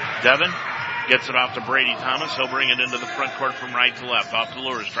 Devin gets it off to Brady Thomas. He'll bring it into the front court from right to left. Off to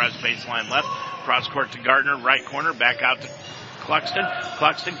Lures. Drives baseline left. Cross court to Gardner. Right corner. Back out to Cluxton.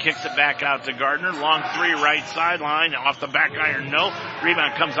 Cluxton kicks it back out to Gardner. Long three right sideline. Off the back iron, no.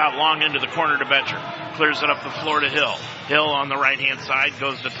 Rebound comes out long into the corner to Betcher. Clears it up the floor to Hill. Hill on the right-hand side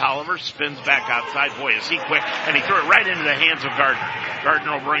goes to Tolliver. Spins back outside. Boy, is he quick. And he threw it right into the hands of Gardner.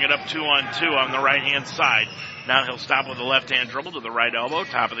 Gardner will bring it up 2-on-2 on the right-hand side. Now he'll stop with the left-hand dribble to the right elbow.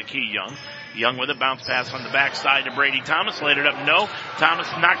 Top of the key, Young. Young with a bounce pass on the backside to Brady Thomas. Laid it up, no. Thomas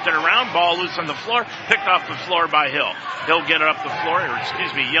knocked it around. Ball loose on the floor. Picked off the floor by Hill. Hill get it up the floor,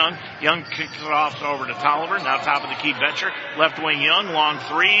 Young. Young kicks it off over to Tolliver. Now top of the key, Betcher. Left wing, Young. Long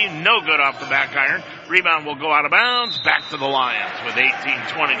three. No good off the back iron. Rebound will go out of bounds. Back to the Lions with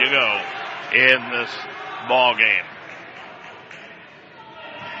 18:20 to go in this ball game.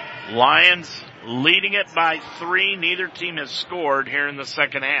 Lions leading it by 3. Neither team has scored here in the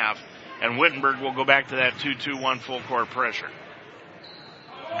second half. And Wittenberg will go back to that 2-2-1 full court pressure.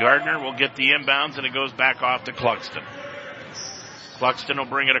 Gardner will get the inbounds, and it goes back off to Cluxton. Cluxton will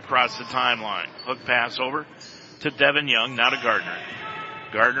bring it across the timeline. Hook pass over to Devin Young, now to Gardner.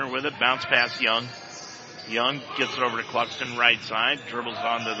 Gardner with it, bounce pass Young. Young gets it over to Cluxton, right side, dribbles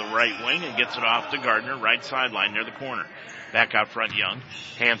onto the right wing and gets it off to Gardner, right sideline near the corner. Back out front, Young.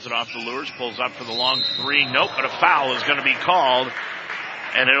 Hands it off to Lures, pulls up for the long three. Nope, but a foul is going to be called.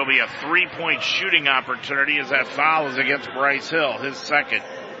 And it'll be a 3-point shooting opportunity as that foul is against Bryce Hill, his second.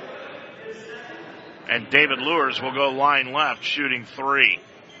 And David Lures will go line left, shooting 3.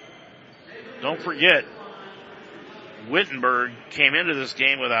 Don't forget, Wittenberg came into this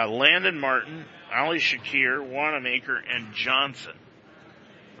game without Landon Martin, Ali Shakir, Wanamaker, and Johnson.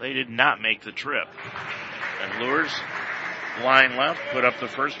 They did not make the trip. And Lures, line left, put up the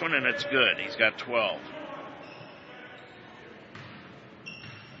first one, and it's good. He's got 12.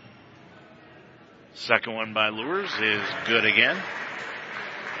 Second one by Lures is good again.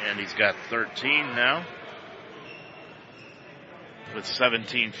 And he's got 13 now. With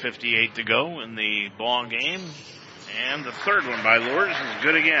 17:58 to go in the ball game. And the third one by Lures is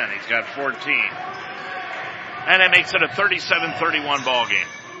good again. He's got 14. And that makes it a 37-31 ball game.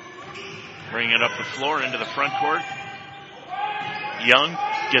 Bring it up the floor into the front court. Young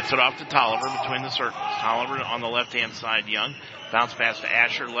gets it off to Tolliver between the circles. Tolliver on the left-hand side, Young. Bounce pass to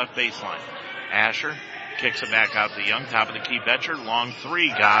Asher, left baseline. Asher kicks it back out to Young. Top of the key, Betcher. Long three.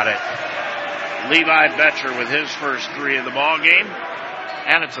 Got it. Levi Betcher with his first 3 of the ball game.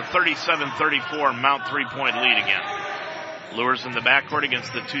 And it's a 37-34 Mount 3-point lead again. Lures in the backcourt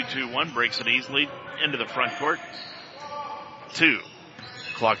against the 2-2-1. Breaks it easily into the front court. 2.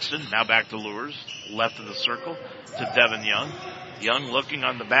 Cluxton. Now back to Lures. Left of the circle to Devin Young. Young looking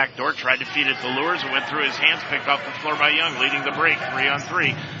on the back door. Tried to feed it to Lures. It went through his hands. Picked off the floor by Young. Leading the break.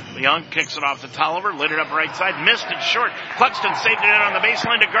 3-on-3. Young kicks it off to Tolliver, lit it up right side, missed it short. Cluxton saved it in on the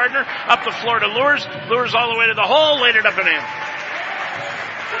baseline to Gardner, up the floor to Lures. Lures all the way to the hole, laid it up and in.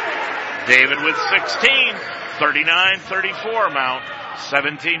 David with 16, 39-34 Mount.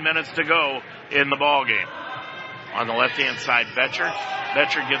 17 minutes to go in the ball game. On the left-hand side, Betcher.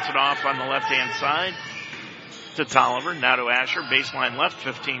 Betcher gets it off on the left-hand side to Tolliver, now to Asher, baseline left,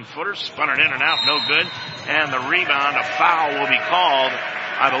 15-footer, spun it in and out, no good. And the rebound, a foul will be called,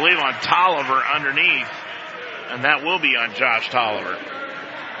 I believe, on Tolliver underneath, and that will be on Josh Tolliver.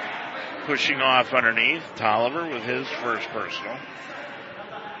 Pushing off underneath, Tolliver with his first personal.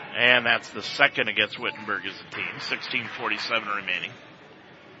 And that's the second against Wittenberg as a team, 16:47 remaining.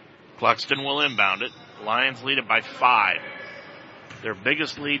 Cluxton will inbound it. Lions lead it by 5. Their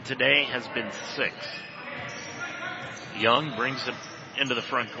biggest lead today has been 6. Young brings it into the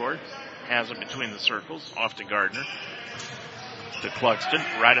front court, has it between the circles, off to Gardner. To Cluxton,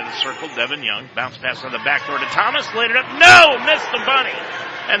 right of the circle, Devin Young. Bounce pass on the back door to Thomas, laid it up. No! Missed the bunny.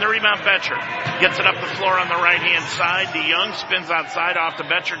 And the rebound, Betcher. Gets it up the floor on the right-hand side. DeYoung spins outside off the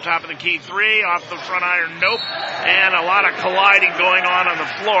Betcher, top of the key three. Off the front iron, nope. And a lot of colliding going on the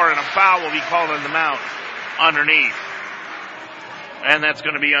floor, and a foul will be called on the Mount underneath. And that's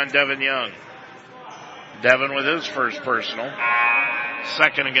going to be on Devin Young. Devin with his first personal.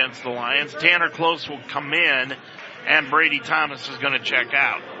 Second against the Lions. Tanner Close will come in, and Brady Thomas is going to check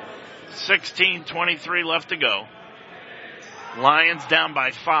out. 16:23 left to go. Lions down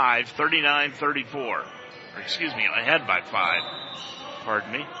by 5, 39-34. Ahead by 5.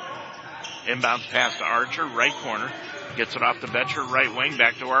 Pardon me. Inbounds pass to Archer, right corner. Gets it off to Betcher, right wing,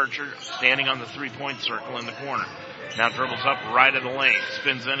 back to Archer, standing on the three-point circle in the corner. Now dribbles up right of the lane.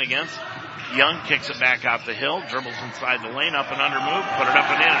 Spins in against Young, kicks it back out the hill, dribbles inside the lane, up and under move, put it up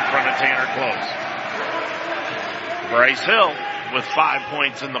and in front of Tanner Close. Bryce Hill with 5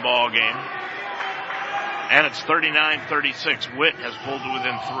 points in the ball game. And it's 39-36. Witt has pulled to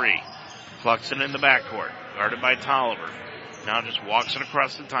within 3. Cluxton in the backcourt, guarded by Tolliver. Now just walks it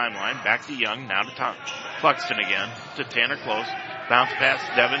across the timeline, back to Young, now to Cluxton again, to Tanner Close. Bounce pass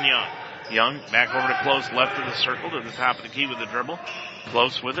to Devin Young. Young back over to Close, left of the circle, to the top of the key with the dribble.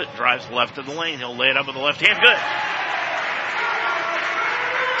 Close with it, drives left of the lane. He'll lay it up with the left hand. Good.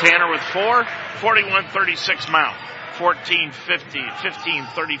 Tanner with 4, 41-36 Mount.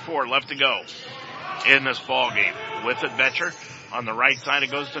 15-34 left to go in this ball game. With it, Betcher. On the right side,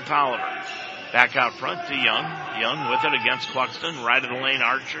 it goes to Tolliver. Back out front to Young. Young with it against Cluxton. Right of the lane,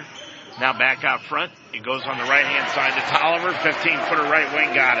 Archer. Now back out front. It goes on the right-hand side to Tolliver. 15-footer right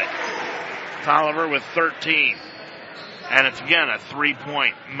wing, got it. Tolliver with 13. And it's again a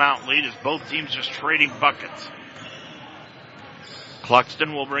 3-point Mount lead as both teams just trading buckets.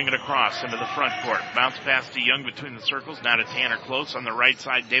 Cluxton will bring it across into the front court. Bounce pass to Young between the circles. Now to Tanner Close on the right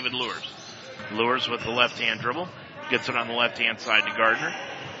side, David Lures. Lures with the left-hand dribble. Gets it on the left-hand side to Gardner.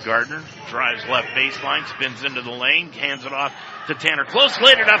 Gardner drives left baseline, spins into the lane, hands it off to Tanner Close,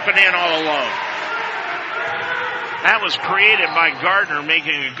 laid it up and in all alone. That was created by Gardner,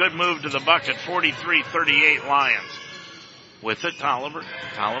 making a good move to the bucket, 43-38 Lions. With it, Tolliver.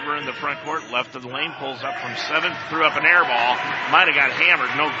 Tolliver in the front court, left of the lane, pulls up from 7, threw up an air ball, might have got hammered,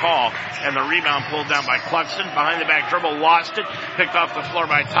 no call, and the rebound pulled down by Cluxton. Behind the back dribble, lost it, picked off the floor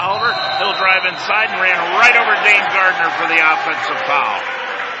by Tolliver. He'll drive inside and ran right over Dane Gardner for the offensive foul.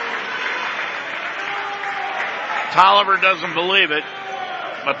 Tolliver doesn't believe it,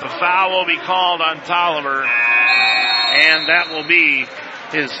 but the foul will be called on Tolliver, and that will be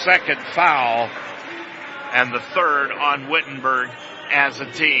his second foul and the third on Wittenberg as a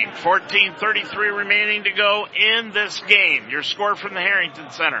team. 14:33 remaining to go in this game. Your score from the Harrington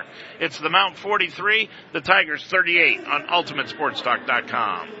Center. It's the Mount 43, the Tigers 38 on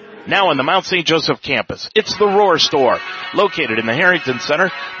UltimateSportsTalk.com. Now on the Mount St. Joseph campus, it's the Roar Store. Located in the Harrington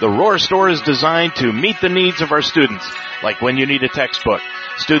Center, the Roar Store is designed to meet the needs of our students. Like when you need a textbook,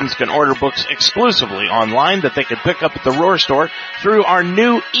 students can order books exclusively online that they can pick up at the Roar Store through our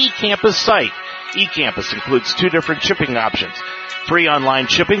new eCampus site. eCampus includes 2 different shipping options. Free online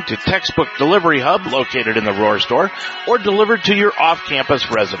shipping to Textbook Delivery Hub located in the Roar Store or delivered to your off-campus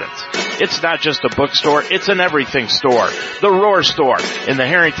residence. It's not just a bookstore, it's an everything store. The Roar Store in the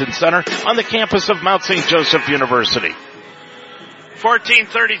Harrington Center on the campus of Mount St. Joseph University.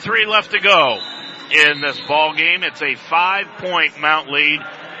 14:33 left to go in this ball game. It's a 5-point Mount lead,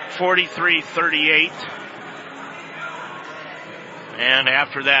 43-38. And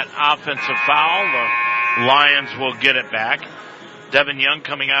after that offensive foul, the Lions will get it back. Devin Young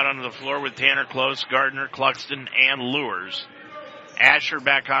coming out onto the floor with Tanner Close, Gardner, Cluxton, and Lures. Asher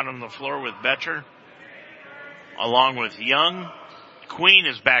back out on the floor with Betcher, along with Young. Queen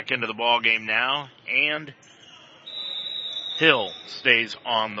is back into the ball game now, and Hill stays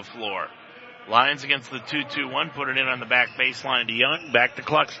on the floor. Lions against the 2-2-1, put it in on the back baseline to Young, back to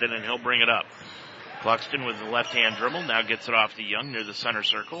Cluxton, and he'll bring it up. Cluxton with the left-hand dribble, now gets it off to Young near the center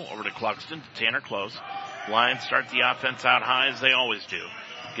circle, over to Cluxton, to Tanner Close. Lions start the offense out high as they always do.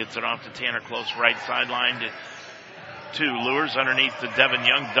 Gets it off to Tanner Close, right sideline to Lures underneath to Devin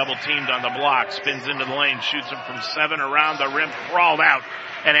Young, double teamed on the block, spins into the lane, shoots it from 7 around the rim, crawled out,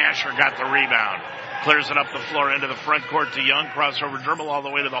 and Asher got the rebound. Clears it up the floor into the front court to Young, crossover dribble all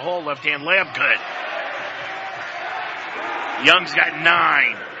the way to the hole, left-hand layup, good. Young's got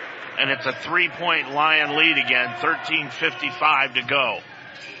 9. And it's a 3-point Lion lead again, 13:55 to go.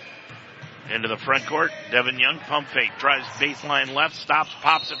 Into the front court, Devin Young, pump fake, drives baseline left, stops,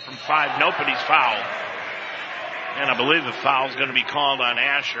 pops it from 5, nope, but he's fouled. And I believe the foul's going to be called on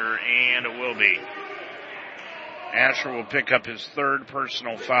Asher, and it will be. Asher will pick up his 3rd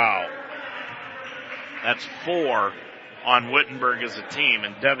personal foul. That's 4 on Wittenberg as a team.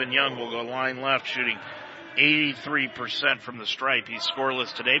 And Devin Young will go line left, shooting 83% from the stripe. He's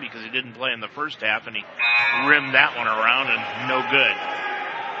scoreless today because he didn't play in the first half, and he rimmed that one around, and no good.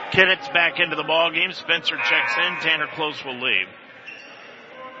 Kennett's back into the ball game. Spencer checks in. Tanner Close will leave.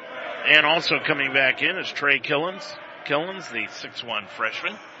 And also coming back in is Trey Killens. Killens, the 6'1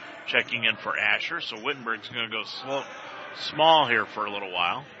 freshman, checking in for Asher. So Wittenberg's going to go small here for a little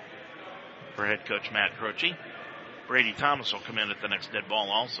while for head coach Matt Croce. Brady Thomas will come in at the next dead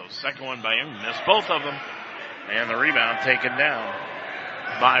ball also. Second one by him, missed both of them. And the rebound taken down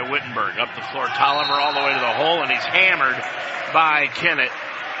by Wittenberg. Up the floor, Tolliver all the way to the hole, and he's hammered by Kennett.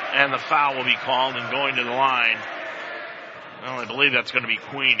 And the foul will be called, and going to the line. Well, I believe that's going to be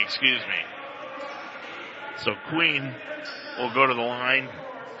Queen, excuse me. So Queen will go to the line,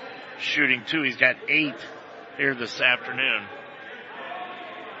 shooting 2. He's got 8 here this afternoon.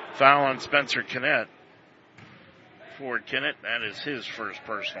 Foul on Spencer Kennett. Ford Kennett, that is his first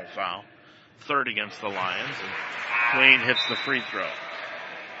personal foul. 3rd against the Lions, and Queen hits the free throw.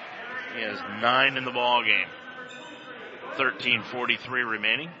 He has 9 in the ball game. 13:43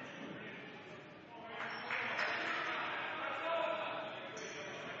 remaining.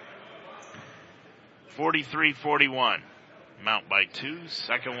 (43-41). Mount by 2.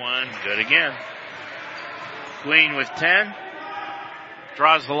 Second one, good again. Queen with 10.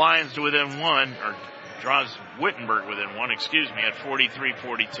 Draws the Lions to within 1, or draws Wittenberg within 1, at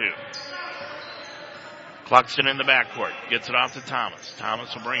 43-42. Cluxton in the backcourt. Gets it off to Thomas.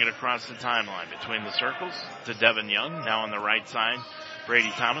 Thomas will bring it across the timeline between the circles to Devin Young. Now on the right side,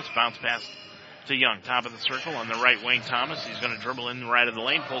 Brady Thomas. Bounce pass to Young. Top of the circle on the right wing, Thomas. He's going to dribble in the right of the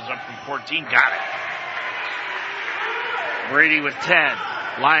lane. Pulls up from 14. Got it. Brady with 10.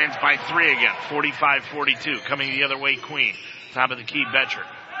 Lions by 3 again. 45-42. Coming the other way, Queen. Top of the key, Betcher.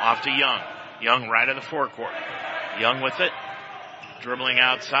 Off to Young. Young right of the forecourt. Young with it. Dribbling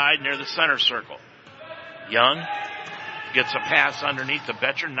outside near the center circle. Young gets a pass underneath the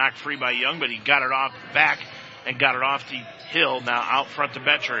Betcher. Knocked free by Young, but he got it off back and got it off to Hill. Now out front to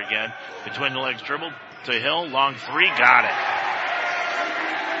Betcher again. Between the legs dribble to Hill. Long 3. Got it.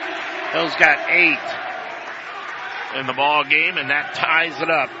 Hill's got 8 in the ball game, and that ties it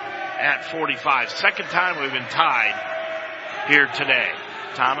up at 45. Second time we've been tied here today.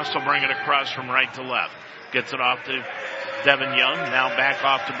 Thomas will bring it across from right to left. Gets it off to Devin Young. Now back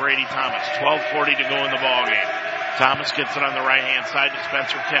off to Brady Thomas. 12:40 to go in the ball game. Thomas gets it on the right-hand side to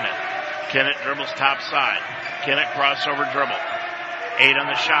Spencer Kennett. Kennett dribbles top side. Kennett crossover dribble. 8 on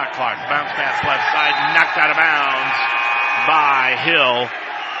the shot clock. Bounce pass left side. Knocked out of bounds by Hill.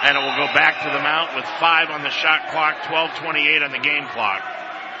 And it will go back to the Mount with 5 on the shot clock. 12:28 on the game clock.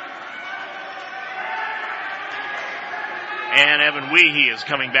 And Evan Weehee is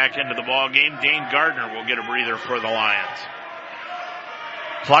coming back into the ball game. Dane Gardner will get a breather for the Lions.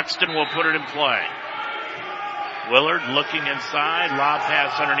 Cluxton will put it in play. Willard looking inside. Lob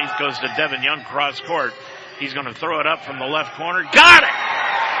pass underneath goes to Devin Young, cross court. He's going to throw it up from the left corner. Got it!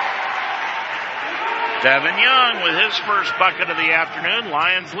 Devin Young with his first bucket of the afternoon.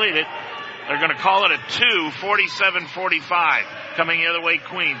 Lions lead it. They're going to call it a 2, 47-45. Coming the other way,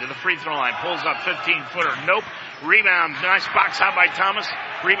 Queen to the free throw line. Pulls up 15-footer. Nope. Rebound. Nice box out by Thomas.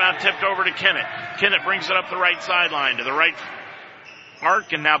 Rebound tipped over to Kennett. Kennett brings it up the right sideline to the right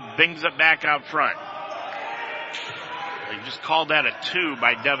arc and now bings it back out front. They just called that a 2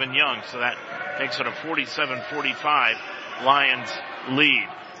 by Devin Young, so that makes it a 47-45 Lions lead.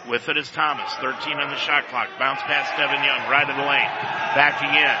 With it is Thomas. 13 on the shot clock. Bounce past Devin Young. Right of the lane. Backing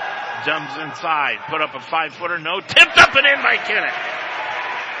in. Jumps inside. Put up a 5-footer. No. Tipped up and in by Kennett.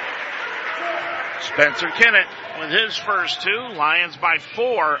 Spencer Kennett with his first 2. Lions by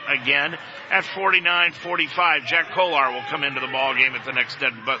 4 again at 49-45. Jack Kolar will come into the ball game at the next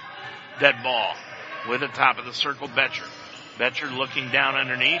dead ball. With the top of the circle, Betcher. Betcher looking down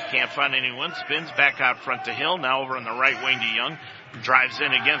underneath. Can't find anyone. Spins back out front to Hill. Now over on the right wing to Young. Drives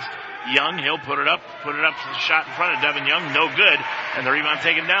in against Young. He'll put it up for the shot in front of Devin Young. No good. And the rebound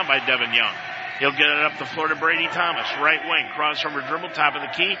taken down by Devin Young. He'll get it up the floor to Brady Thomas. Right wing. Crossover dribble. Top of the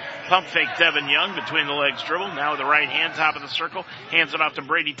key. Pump fake Devin Young. Between the legs dribble. Now with the right hand. Top of the circle. Hands it off to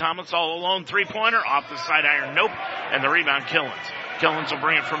Brady Thomas. All alone. 3-pointer. Off the side iron. Nope. And the rebound Killens. Killens will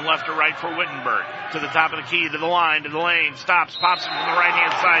bring it from left to right for Wittenberg. To the top of the key. To the line. To the lane. Stops. Pops it from the right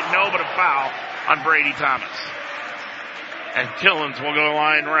hand side. No, but a foul on Brady Thomas. And Killens will go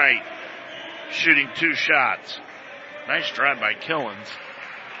line right. Shooting 2 shots. Nice drive by Killens.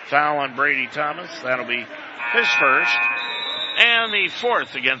 Foul on Brady Thomas. That'll be his first. And the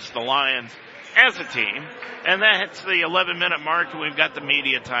 4th against the Lions as a team. And that hits the 11-minute mark, and we've got the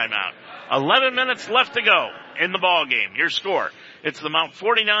media timeout. 11 minutes left to go in the ball game. Your score. It's the Mount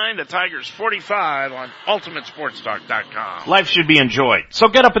 49, the Tigers 45 on UltimateSportsTalk.com. Life should be enjoyed, so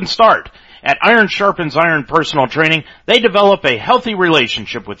get up and start. At Iron Sharpens Iron Personal Training, they develop a healthy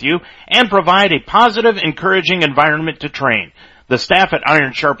relationship with you and provide a positive, encouraging environment to train. The staff at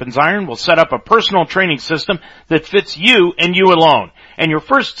Iron Sharpens Iron will set up a personal training system that fits you and you alone. And your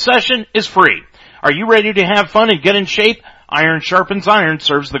first session is free. Are you ready to have fun and get in shape? Iron Sharpens Iron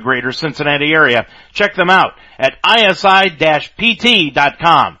serves the greater Cincinnati area. Check them out at isi-pt.com.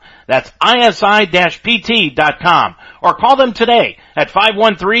 That's isi-pt.com. Or call them today at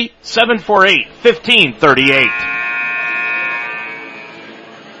 513-748-1538.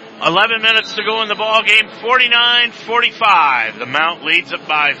 11 minutes to go in the ball game, 49-45. The Mount leads it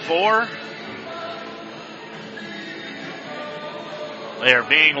by 4. They are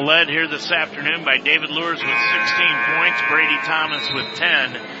being led here this afternoon by David Lures with 16 points, Brady Thomas with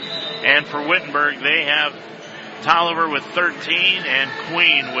 10. And for Wittenberg, they have Tolliver with 13 and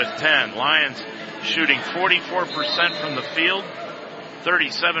Queen with 10. Lions shooting 44% from the field,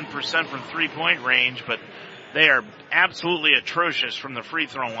 37% from three-point range, but they are absolutely atrocious from the free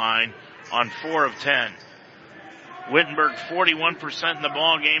throw line on 4 of 10. Wittenberg 41% in the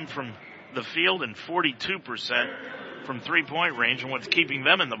ball game from the field and 42% from three-point range, and what's keeping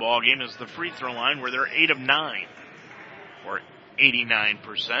them in the ball game is the free throw line, where they're 8 of 9, or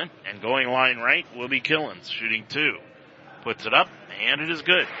 89%. And going line right will be Killens, shooting 2. Puts it up, and it is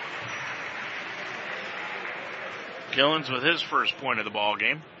good. Killens with his first point of the ball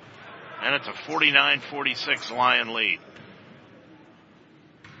game, and it's a 49-46 Lion lead.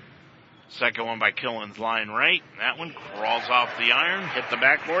 Second one by Killens, line right. That one crawls off the iron, hit the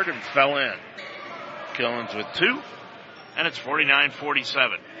backboard, and fell in. Killens with 2. And it's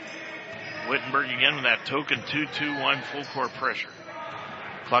 49-47. Wittenberg again with that token 2-2-1 full court pressure.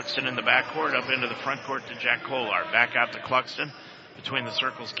 Cluxton in the backcourt, up into the front court to Jack Kolar. Back out to Cluxton. Between the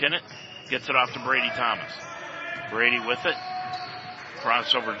circles, Kennett gets it off to Brady Thomas. Brady with it.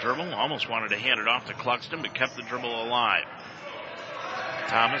 Crossover dribble. Almost wanted to hand it off to Cluxton, but kept the dribble alive.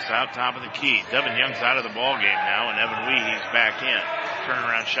 Thomas out top of the key. Devin Young's out of the ball game now, and Evan Weehe's back in.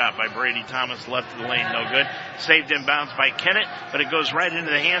 Turnaround shot by Brady Thomas, left of the lane, no good. Saved inbounds by Kennett, but it goes right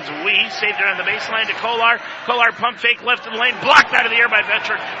into the hands of Weehe. Saved it on the baseline to Kolar. Kolar pump fake, left of the lane, blocked out of the air by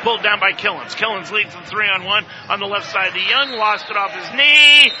Vetcher, pulled down by Killens. Killens leads the 3-on-1 on the left side to Young, lost it off his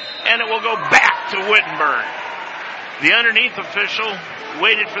knee, and it will go back to Wittenberg. The underneath official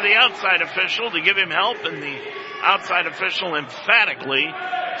waited for the outside official to give him help, and the outside official emphatically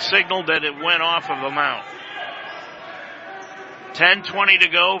signaled that it went off of the Mount. 10:20 to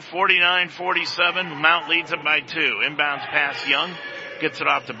go, 49-47. Mount leads it by 2. Inbounds pass Young. Gets it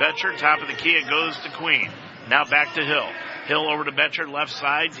off to Betcher. Top of the key, it goes to Queen. Now back to Hill. Hill over to Betcher, left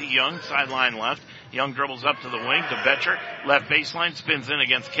side to Young, sideline left. Young dribbles up to the wing to Betcher. Left baseline, spins in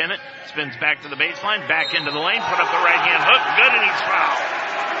against Kennett. Spins back to the baseline, back into the lane, put up the right-hand hook. Good, and he's fouled.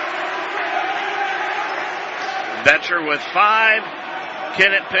 Betcher with 5.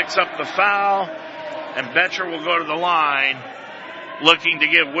 Kennett picks up the foul, and Betcher will go to the line, looking to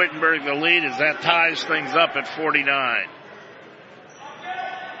give Wittenberg the lead as that ties things up at 49.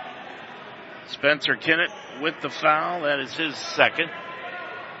 Spencer Kennett with the foul. That is his second.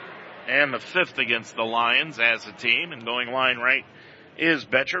 And the 5th against the Lions as a team. And going line right is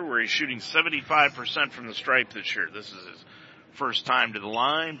Betcher, where he's shooting 75% from the stripe this year. This is his first time to the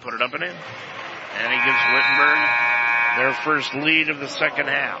line. Put it up and in. And he gives Wittenberg their first lead of the second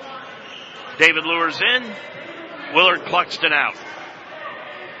half. David Lures in. Willard Cluxton out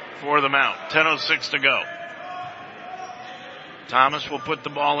for the Mount. 10:06 to go. Thomas will put the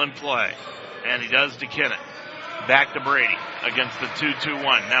ball in play. And he does to Kennett. Back to Brady against the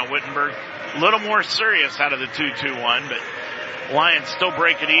 2-2-1. Now Wittenberg a little more serious out of the 2-2-1, but Lions still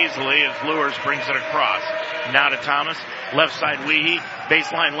break it easily as Lures brings it across. Now to Thomas. Left side Weehe.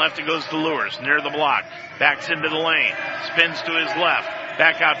 Baseline left, it goes to Lures. Near the block. Backs into the lane. Spins to his left.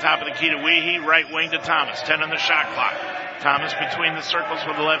 Back out top of the key to Weehe. Right wing to Thomas. 10 on the shot clock. Thomas between the circles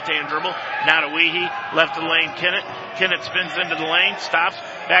with the left-hand dribble. Now to Weehe. Left of the lane, Kennett. Kennett spins into the lane. Stops.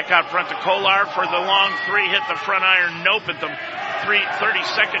 Back out front to Kolar for the long 3. Hit the front iron. Nope at the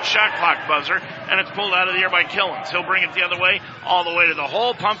 30-second shot clock buzzer. And it's pulled out of the air by Killens. He'll bring it the other way. All the way to the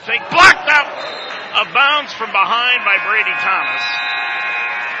hole. Pump fake. Blocked out. A bounce from behind by Brady Thomas.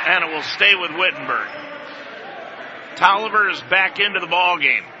 And it will stay with Wittenberg. Tolliver is back into the ball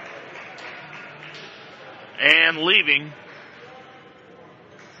game. And leaving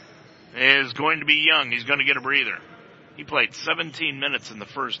is going to be Young. He's going to get a breather. He played 17 minutes in the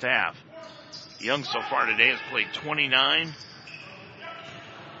first half. Young so far today has played 29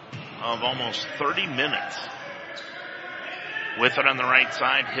 of almost 30 minutes. With it on the right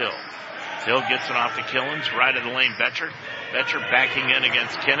side, Hill. Hill gets it off to Killens, right of the lane, Betcher. Betcher backing in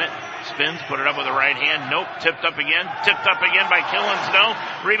against Kennett. Spins, put it up with the right hand. Nope, tipped up again by Killens, no.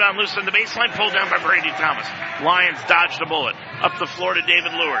 Rebound loose on the baseline, pulled down by Brady Thomas. Lions dodged a bullet. Up the floor to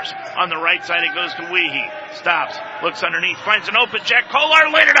David Lewis. On the right side it goes to Weehee. Stops, looks underneath, finds an open Jack Kolar,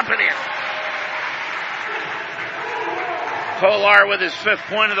 laid it up and in. Kolar with his 5th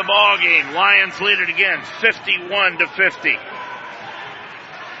point of the ball game. Lions lead it again, 51-50.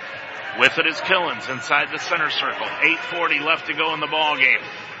 With it is Killens inside the center circle. 8:40 left to go in the ball game.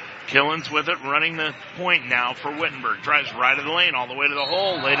 Killens with it, running the point now for Wittenberg. Drives right of the lane, all the way to the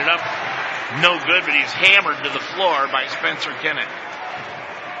hole, laid it up. No good, but he's hammered to the floor by Spencer Kennett.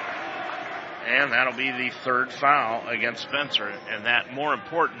 And that'll be the 3rd foul against Spencer. And that, more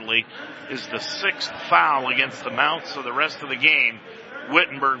importantly, is the 6th foul against the Mount. So the rest of the game,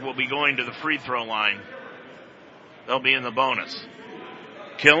 Wittenberg will be going to the free throw line. They'll be in the bonus.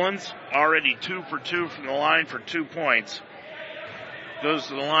 Killens, already 2 for 2 from the line for 2 points. Goes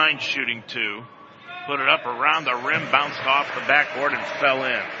to the line shooting 2. Put it up around the rim, bounced off the backboard and fell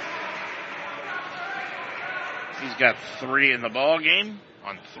in. He's got 3 in the ball game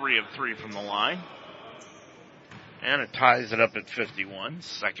on 3 of 3 from the line. And it ties it up at 51.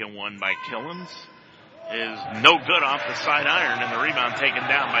 Second one by Killens is no good off the side iron, and the rebound taken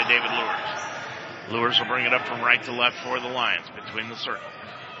down by David Lewis. Lewis will bring it up from right to left for the Lions between the circle.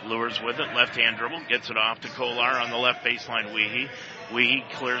 Lewis with it, left-hand dribble, gets it off to Kolar on the left baseline, Weehee. Weehee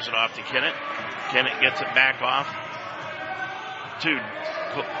clears it off to Kennett. Kennett gets it back off to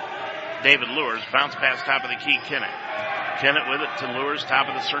David Lewis. Bounce pass top of the key, Kennett. Kennett with it to Lewis, top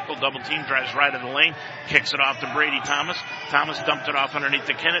of the circle, double team, drives right of the lane, kicks it off to Brady Thomas. Thomas dumped it off underneath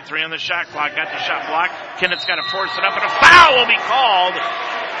to Kennett, 3 on the shot clock, got the shot blocked. Kennett's got to force it up, and a foul will be called,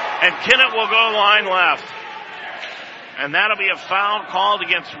 and Kennett will go line left. And that'll be a foul called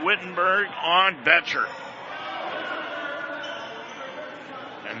against Wittenberg on Betcher.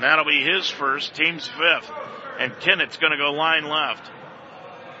 And that'll be his first, team's 5th. And Kennett's going to go line left.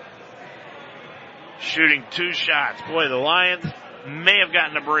 Shooting 2 shots. Boy, the Lions may have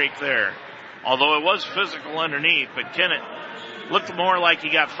gotten a break there. Although it was physical underneath, but Kennett looked more like he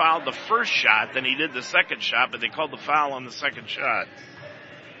got fouled the first shot than he did the second shot, but they called the foul on the second shot.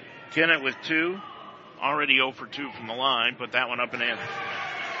 Kennett with 2. Already 0 for 2 from the line. Put that one up and in.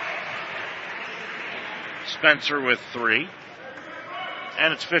 Spencer with 3.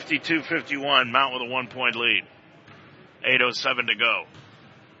 And it's 52-51. Mount with a 1-point lead. 8:07 to go.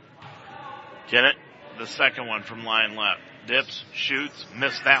 Kennett, the second one from line left. Dips, shoots,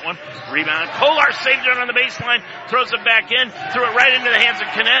 missed that one. Rebound. Kolar saved it on the baseline. Throws it back in. Threw it right into the hands of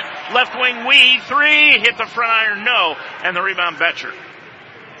Kennett. Left wing Wee. 3. Hit the front iron. No. And the rebound Betcher.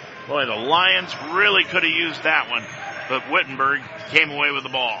 Boy, the Lions really could have used that one, but Wittenberg came away with the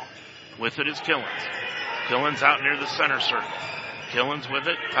ball. With it is Killens. Killens out near the center circle. Killens with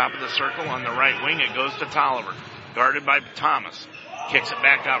it, top of the circle on the right wing. It goes to Tolliver, guarded by Thomas. Kicks it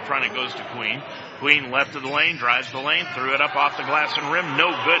back out front. It goes to Queen. Queen left of the lane, drives the lane, threw it up off the glass and rim. No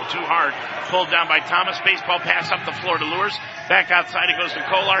good, too hard. Pulled down by Thomas. Baseball pass up the floor to Lewis. Back outside it goes to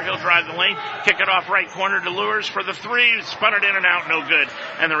Kolar. He'll drive the lane. Kick it off right corner to Lewis for the 3. Spun it in and out. No good.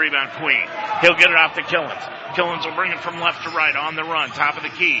 And the rebound Queen. He'll get it off to Killens. Killens will bring it from left to right on the run. Top of the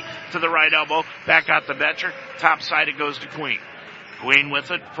key to the right elbow. Back out to Betcher. Top side it goes to Queen. Queen with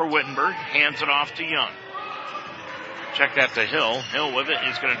it for Wittenberg. Hands it off to Young. Check that to Hill. Hill with it.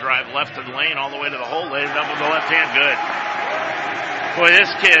 He's going to drive left of the lane all the way to the hole. Laid it up with the left hand. Good. Boy, this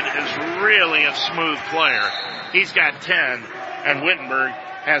kid is really a smooth player. He's got 10, and Wittenberg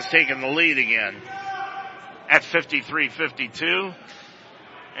has taken the lead again at 53-52.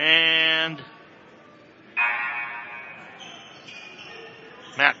 And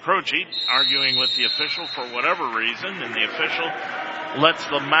Matt Croce arguing with the official for whatever reason, and the official lets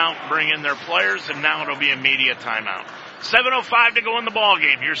the Mount bring in their players, and now it'll be a media timeout. 7:05 to go in the ball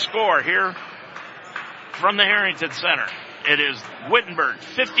game. Your score here from the Harrington Center. It is Wittenberg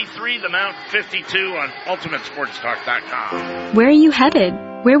 53, the Mount 52 on UltimateSportsTalk.com. Where are you headed?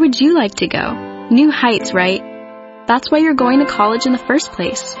 Where would you like to go? New heights, right? That's why you're going to college in the first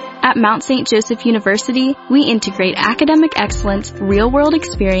place. At Mount St. Joseph University, we integrate academic excellence, real-world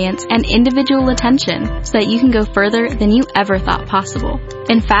experience, and individual attention so that you can go further than you ever thought possible.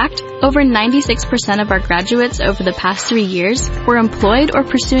 In fact, over 96% of our graduates over the past 3 years were employed or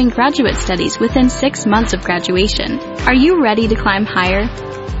pursuing graduate studies within 6 months of graduation. Are you ready to climb higher?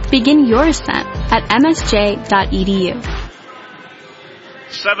 Begin your ascent at msj.edu.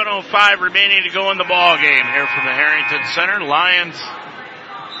 7:05 remaining to go in the ball game here from the Harrington Center. Lions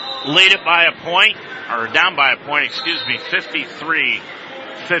lead it by a point, or down by a point,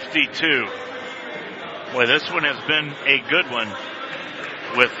 53-52. Boy, this one has been a good one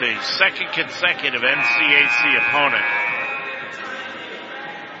with the second consecutive NCAC opponent.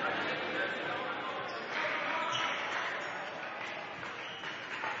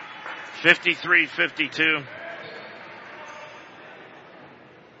 (53-52).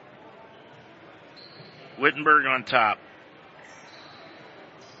 Wittenberg on top.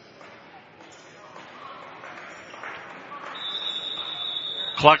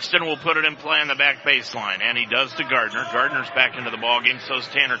 Cluxton will put it in play on the back baseline, and he does to Gardner. Gardner's back into the ballgame, so's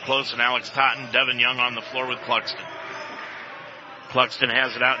Tanner Close and Alex Totten. Devin Young on the floor with Cluxton. Cluxton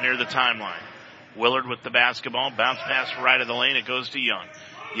has it out near the timeline. Willard with the basketball, bounce pass right of the lane, it goes to Young.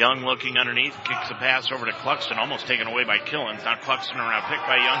 Young looking underneath, kicks the pass over to Cluxton, almost taken away by Killens. Now Cluxton around, picked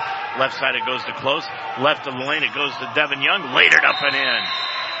by Young. Left side it goes to Close. Left of the lane it goes to Devin Young. Laid it up and in.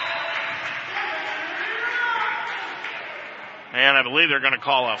 And I believe they're going to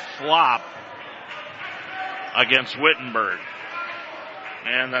call a flop against Wittenberg.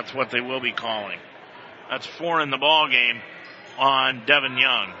 And that's what they will be calling. That's 4 in the ball game on Devin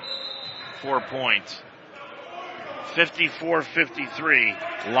Young. 4 points. 54-53.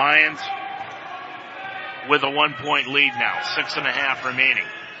 Lions with a 1-point lead now. 6.5 remaining.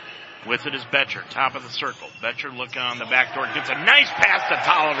 With it is Betcher, top of the circle. Betcher looking on the back door. Gets a nice pass to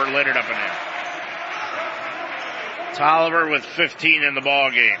Tolliver. Lit it up and in. Tolliver with 15 in the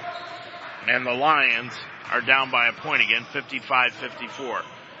ball game. And the Lions are down by a point again, 55-54.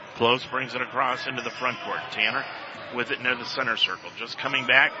 Close brings it across into the front court. Tanner with it near the center circle. Just coming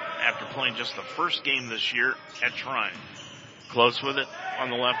back after playing just the first game this year at Shrine. Close with it on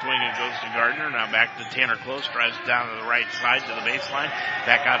the left wing. It goes to Gardner. Now back to Tanner Close. Drives down to the right side to the baseline.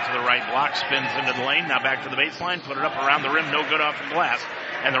 Back out to the right block. Spins into the lane. Now back to the baseline. Put it up around the rim. No good off the glass.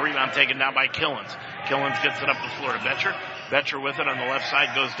 And the rebound taken down by Killens. Killens gets it up the floor to Betcher. Betcher with it on the left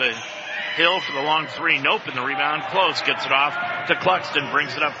side. Goes to Hill for the long three. Nope. And the rebound Close gets it off to Cluxton.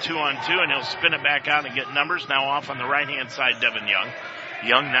 Brings it up 2-on-2. And he'll spin it back out and get numbers. Now off on the right-hand side, Devin Young.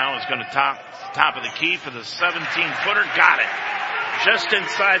 Young now is going to top of the key for the 17-footer. Got it. Just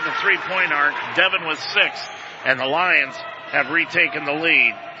inside the three-point arc. Devin with 6. And the Lions have retaken the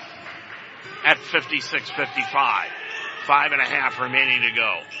lead at 56-55. 5.5 remaining to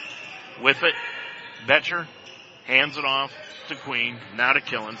go. With it, Betcher hands it off to Queen. Now to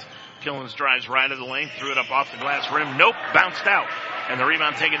Killens. Killens drives right of the lane. Threw it up off the glass rim. Nope. Bounced out. And the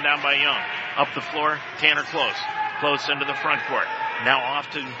rebound taken down by Young. Up the floor, Tanner Close. Close into the front court. Now off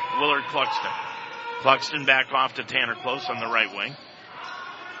to Willard Cluxton. Cluxton back off to Tanner Close on the right wing.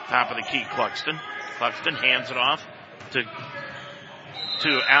 Top of the key, Cluxton. Cluxton hands it off to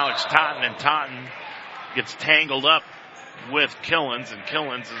Alex Totten, and Totten gets tangled up with Killens, and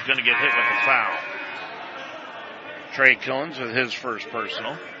Killens is going to get hit with a foul. Trey Killens with his first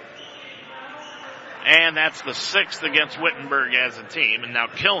personal. And that's the 6th against Wittenberg as a team. And now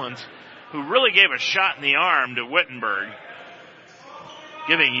Killens, who really gave a shot in the arm to Wittenberg,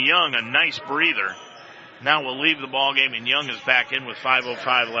 giving Young a nice breather. Now we'll leave the ball game, and Young is back in with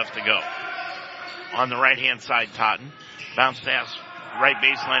 5:05 left to go. On the right-hand side, Totten. Bounce pass, right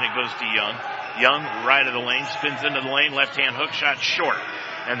baseline, it goes to Young. Young, right of the lane, spins into the lane, left-hand hook shot short.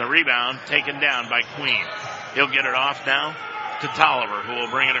 And the rebound taken down by Queen. He'll get it off now to Tolliver, who will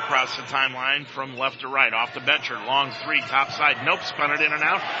bring it across the timeline from left to right. Off to Betcher, long three, top side, nope, spun it in and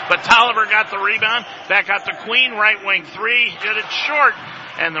out. But Tolliver got the rebound, back out to Queen, right wing three, hit it short.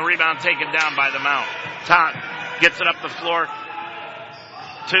 And the rebound taken down by the Mount. Totten gets it up the floor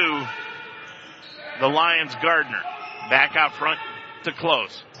to the Lions Gardner. Back out front to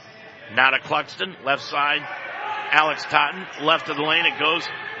Close. Now to Cluxton, left side, Alex Totten. Left of the lane, it goes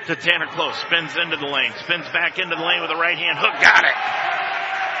to Tanner Close. Spins into the lane, spins back into the lane with a right-hand hook. Got it!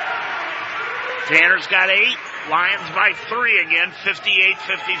 Tanner's got 8. Lions by 3 again,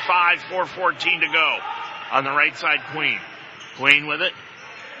 58-55, 4:14 to go. On the right side, Queen. Queen with it.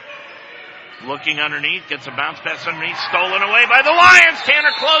 Looking underneath, gets a bounce pass underneath, stolen away by the Lions.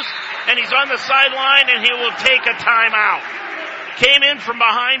 Tanner Close, and he's on the sideline, and he will take a timeout. Came in from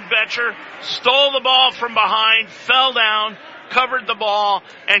behind Betcher, stole the ball from behind, fell down, covered the ball,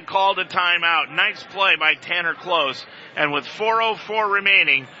 and called a timeout. Nice play by Tanner Close. And with 4:04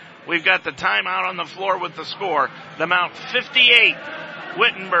 remaining, we've got the timeout on the floor with the score. The Mount 58,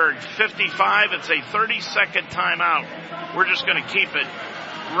 Wittenberg 55. It's a 30-second timeout. We're just going to keep it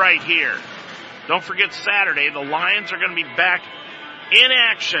right here. Don't forget Saturday, the Lions are going to be back in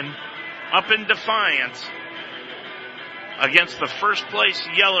action up in Defiance against the first place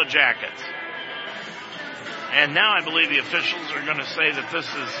Yellow Jackets. And now I believe the officials are going to say that this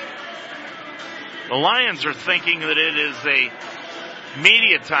is, the Lions are thinking that it is a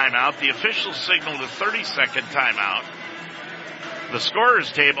media timeout. The officials signaled a 30-second timeout. The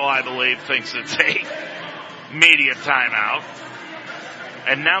scorer's table, I believe, thinks it's a media timeout.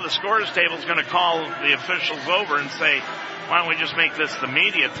 And now the scorer's table is going to call the officials over and say, why don't we just make this the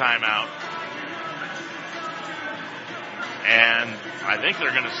media timeout? And I think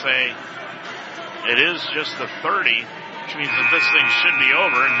they're going to say it is just the 30, which means that this thing should be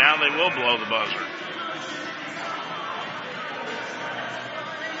over, and now they will blow the buzzer.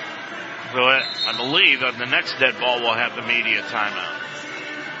 So I believe that the next dead ball will have the media timeout.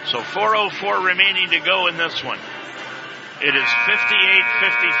 So 4:04 remaining to go in this one. It is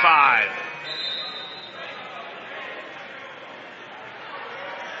 58-55.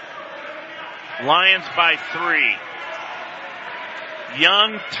 Lions by 3.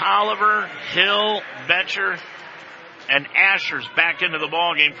 Young, Tolliver, Hill, Betcher, and Asher's back into the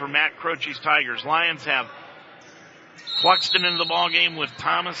ballgame for Matt Croce's Tigers. Lions have Cluxton into the ballgame with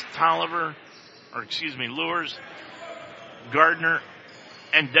Thomas, Lures, Gardner,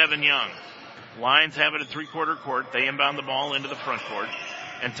 and Devin Young. Lions have it at three-quarter court. They inbound the ball into the front court,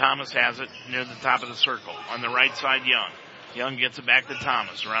 and Thomas has it near the top of the circle. On the right side, Young. Young gets it back to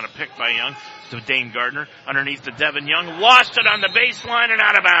Thomas. Around a pick by Young to Dane Gardner. Underneath to Devin Young. Lost it on the baseline and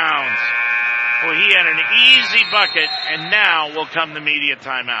out of bounds. Well, he had an easy bucket, and now will come the media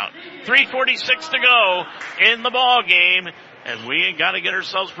timeout. 3:46 to go in the ball game, and we got to get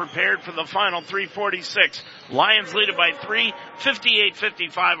ourselves prepared for the final 3:46. Lions lead it by 3,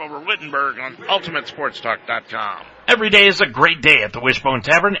 58-55 over Wittenberg on UltimateSportsTalk.com. Every day is a great day at the Wishbone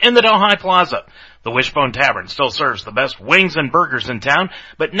Tavern in the Delhi Plaza. The Wishbone Tavern still serves the best wings and burgers in town,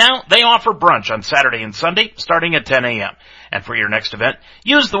 but now they offer brunch on Saturday and Sunday starting at 10 a.m. And for your next event,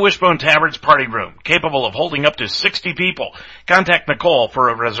 use the Wishbone Tavern's party room, capable of holding up to 60 people. Contact Nicole for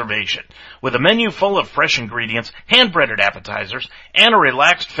a reservation. With a menu full of fresh ingredients, hand-breaded appetizers, and a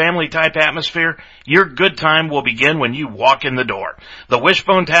relaxed family-type atmosphere, your good time will begin when you walk in the door. The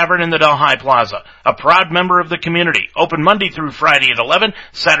Wishbone Tavern in the Delhi Plaza, a proud member of the community, open Monday through Friday at 11,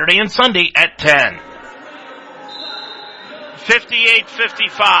 Saturday and Sunday at 10.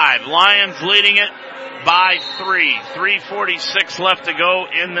 58-55, Lions leading it by 3. 3:46 left to go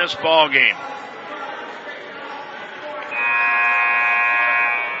in this ball game.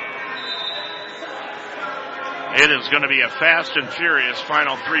 It is going to be a fast and furious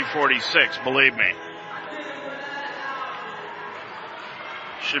final 3:46, believe me.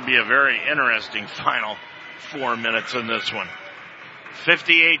 Should be a very interesting final 4 minutes in this one.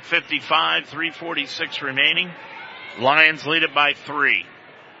 58-55, 3:46 remaining. Lions lead it by 3.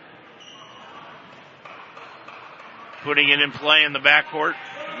 Putting it in play in the backcourt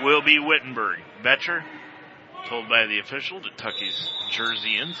will be Wittenberg. Betcher, told by the official to tuck his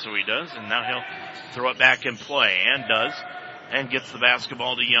jersey in, so he does, and now he'll throw it back in play, and does, and gets the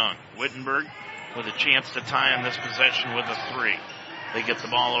basketball to Young. Wittenberg with a chance to tie on this possession with a 3. They get the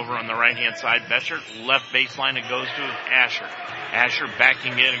ball over on the right-hand side. Betcher, left baseline, it goes to Asher. Asher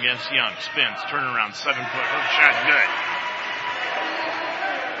backing in against Young. Spins, turnaround, 7-foot hook shot, good.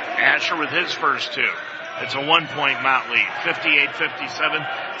 Asher with his first 2. It's a 1-point Mount lead. 58-57,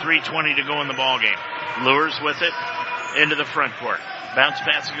 3:20 to go in the ball game. Lures with it into the front court. Bounce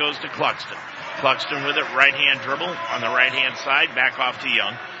pass goes to Cluxton. Cluxton with it, right-hand dribble on the right-hand side, back off to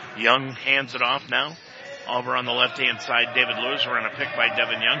Young. Young hands it off now. Over on the left-hand side, David Lewis. We're on a pick by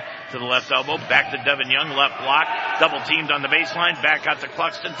Devin Young to the left elbow. Back to Devin Young, left block. Double teamed on the baseline. Back out to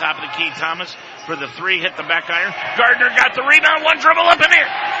Cluxton. Top of the key, Thomas for the 3. Hit the back iron. Gardner got the rebound. One dribble up in there.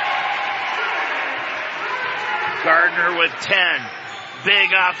 Gardner with 10.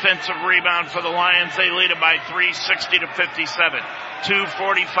 Big offensive rebound for the Lions. They lead it by 3, 60-57.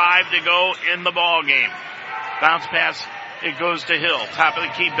 2:45 to go in the ball game. Bounce pass. It goes to Hill. Top of the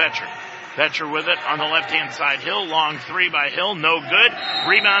key, Betcher. Betcher with it on the left-hand side. Hill, long 3 by Hill, no good.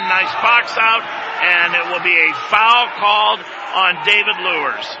 Rebound, nice box out, and it will be a foul called on David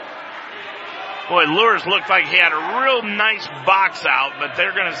Lures. Boy, Lures looked like he had a real nice box out, but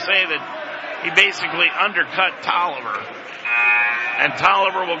they're going to say that he basically undercut Tolliver. And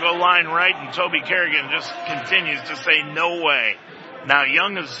Tolliver will go line right, and Toby Kerrigan just continues to say no way. Now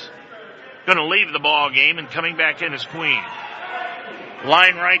Young is going to leave the ball game, and coming back in is Queen.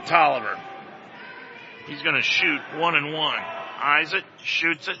 Line right, Tolliver. He's going to shoot 1 and 1. Eyes it,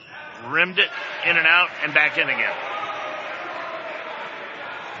 shoots it, rimmed it, in and out, and back in again.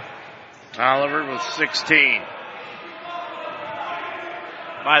 Tolliver with 16.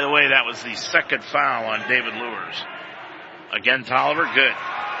 By the way, that was the second foul on David Lewis. Again, Tolliver, good.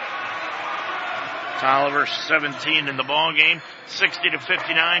 Tolliver, 17 in the ball game,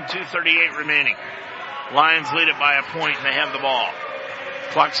 60-59, 2:38 remaining. Lions lead it by a point, and they have the ball.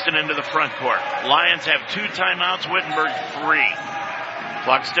 Cluxton into the front court. Lions have 2 timeouts, Wittenberg 3.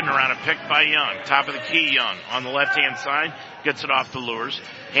 Cluxton around a pick by Young. Top of the key, Young on the left-hand side. Gets it off to Lures.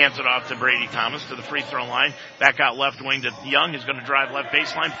 Hands it off to Brady Thomas to the free throw line. Back out left wing to Young. He's going to drive left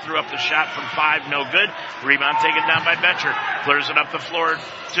baseline. Threw up the shot from 5. No good. Rebound taken down by Betcher. Clears it up the floor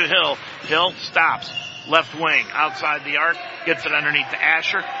to Hill. Hill stops. Left wing outside the arc. Gets it underneath to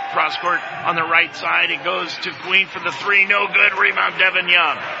Asher. Cross court on the right side. It goes to Queen for the 3. No good. Rebound Devin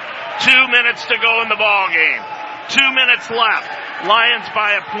Young. 2 minutes to go in the ball game. 2 minutes left. Lions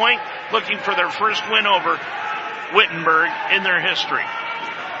by a point, looking for their first win over Wittenberg in their history.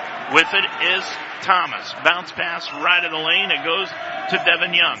 With it is Thomas. Bounce pass right of the lane. It goes to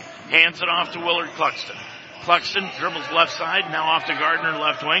Devin Young. Hands it off to Willard Cluxton. Cluxton dribbles left side, now off to Gardner,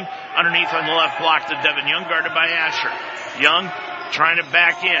 left wing. Underneath on the left block to Devin Young, guarded by Asher. Young trying to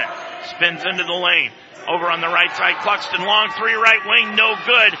back in. Spins into the lane. Over on the right side, Cluxton, long 3 right wing, no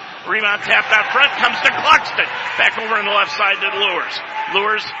good. Rebound tapped out front, comes to Cluxton. Back over on the left side to Lures.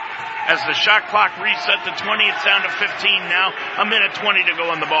 Lures, as the shot clock reset to 20, it's down to 15 now. 1:20 to go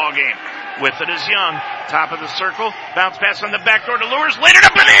in the ball game. With it is Young, top of the circle. Bounce pass on the back door to Lures, laid it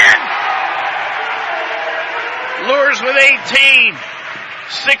up and in! Lures with 18.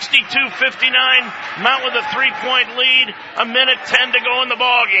 62-59. Mount with a 3-point lead. 1:10 to go in the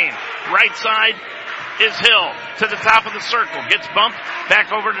ball game. Right side is Hill to the top of the circle. Gets bumped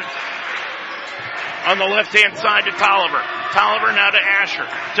back over to on the left-hand side to Tolliver. Tolliver now to Asher.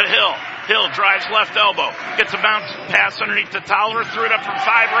 To Hill. Hill drives left elbow. Gets a bounce pass underneath to Tolliver. Threw it up from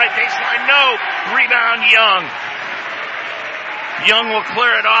 5 right baseline. No. Rebound Young. Young will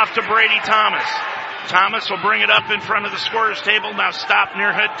clear it off to Brady Thomas. Thomas will bring it up in front of the scorer's table. Now stop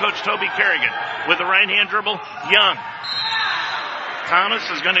near head coach Toby Kerrigan. With the right-hand dribble, Young. Thomas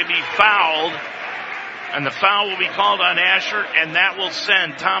is going to be fouled. And the foul will be called on Asher, and that will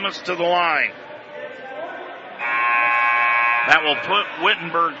send Thomas to the line. That will put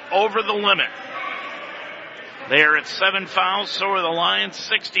Wittenberg over the limit. They are at 7 fouls, so are the Lions.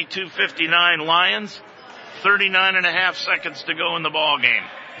 62-59 Lions. 39.5 seconds to go in the ball game.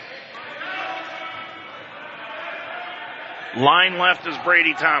 Line left is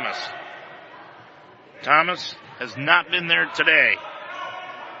Brady Thomas. Thomas has not been there today.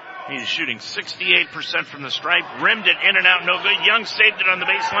 He's shooting 68% from the stripe. Rimmed it in and out, no good. Young saved it on the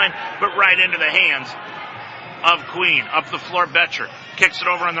baseline, but right into the hands of Queen. Up the floor, Betcher. Kicks it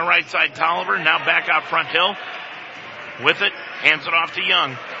over on the right side, Tolliver. Now back out front, Hill. With it, hands it off to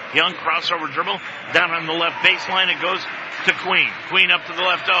Young. Young crossover dribble. Down on the left baseline, it goes to Queen. Queen up to the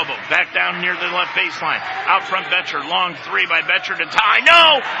left elbow. Back down near the left baseline. Out front, Betcher. Long 3 by Betcher to tie.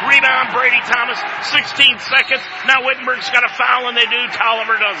 No! Rebound, Brady Thomas. 16 seconds. Now Wittenberg's got a foul, and they do.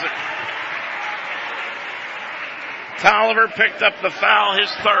 Tolliver does it. Tolliver picked up the foul,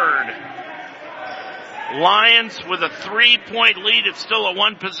 his 3rd. Lions with a 3-point lead. It's still a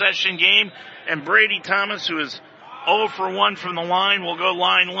 1-possession game. And Brady Thomas, who is 0 for 1 from the line, will go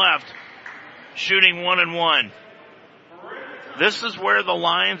line left. Shooting 1-1. This is where the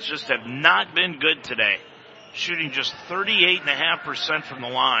Lions just have not been good today. Shooting just 38.5% from the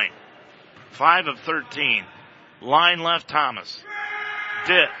line. 5 of 13. Line left, Thomas.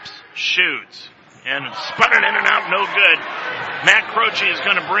 Dips, shoots, and spun it in and out, no good. Matt Croce is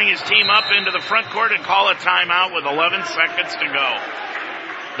going to bring his team up into the front court and call a timeout with 11 seconds to go.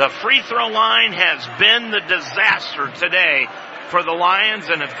 The free throw line has been the disaster today for the Lions,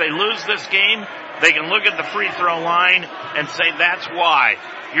 and if they lose this game, they can look at the free throw line and say that's why.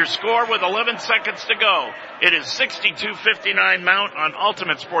 Your score with 11 seconds to go. It is 62-59 Mount on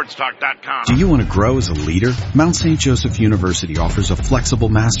UltimateSportsTalk.com. Do you want to grow as a leader? Mount St. Joseph University offers a flexible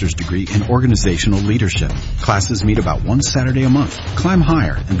master's degree in organizational leadership. Classes meet about 1 Saturday a month. Climb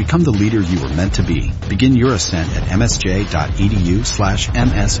higher and become the leader you were meant to be. Begin your ascent at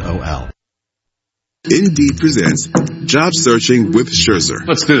msj.edu/MSOL. Indeed presents Job Searching with Scherzer.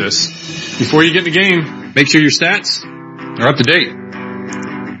 Let's do this. Before you get in the game, make sure your stats are up to date.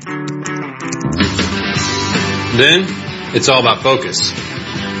 Then, it's all about focus.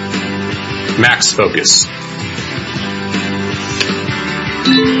 Max focus.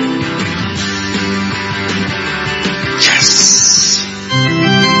 Yes!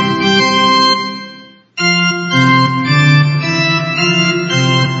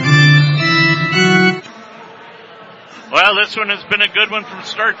 Well, this one has been a good one from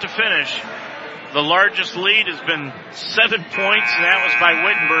start to finish. The largest lead has been 7 points, and that was by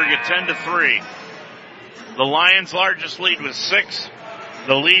Wittenberg at 10-3. The Lions' largest lead was 6.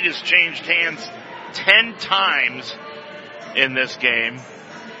 The lead has changed hands 10 times in this game,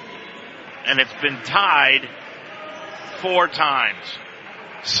 and it's been tied 4 times.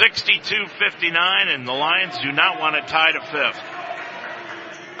 62-59, and the Lions do not want to tie to 5th.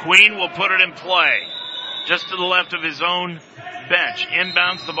 Queen will put it in play, just to the left of his own bench.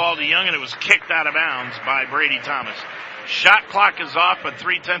 Inbounds the ball to Young, and it was kicked out of bounds by Brady Thomas. Shot clock is off, but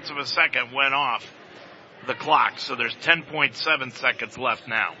 0.3 of a second went off the clock, so there's 10.7 seconds left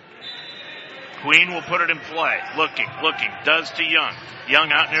now. Queen will put it in play. Looking, does to Young.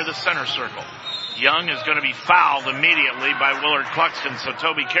 Young out near the center circle. Young is going to be fouled immediately by Willard Cluxton, so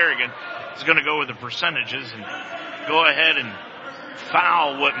Toby Kerrigan is going to go with the percentages and go ahead and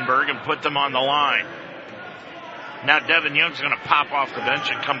foul Wittenberg and put them on the line. Now Devin Young's going to pop off the bench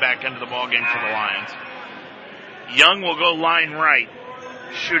and come back into the ballgame for the Lions. Young will go line right,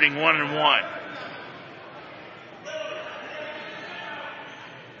 shooting 1-1.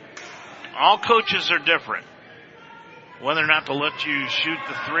 All coaches are different. Whether or not to let you shoot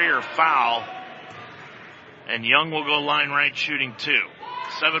the 3 or foul. And Young will go line right, shooting 2.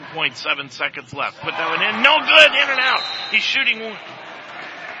 7.7 seconds left. Put that one in. No good. In and out. He's shooting 1-1.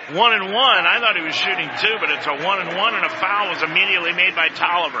 I thought he was shooting 2, but it's a 1-1, and a foul was immediately made by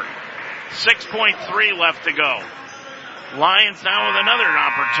Tolliver. 6.3 left to go. Lions now with another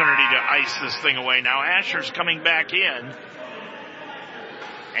opportunity to ice this thing away. Now Asher's coming back in.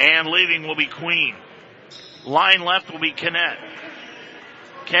 And leaving will be Queen. Line left will be Kennett.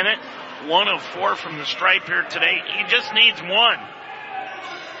 Kennett, 1 of 4 from the stripe here today. He just needs 1.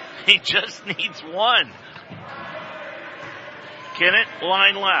 He just needs 1. Kennett,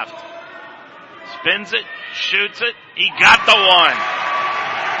 line left. Spins it, shoots it. He got the 1.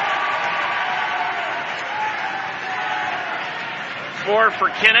 Four for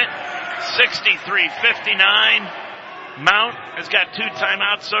Kennett, 63-59. Mount has got 2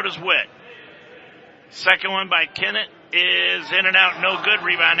 timeouts, so does Witt. Second one by Kennett is in and out, no good.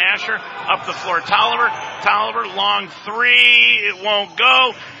 Rebound Asher. Up the floor, Tolliver. Tolliver, long 3. It won't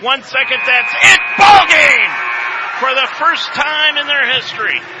go. 1 second, that's it. Ball game! For the first time in their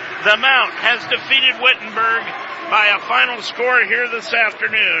history, the Mount has defeated Wittenberg by a final score here this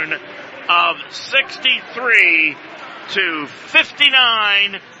afternoon of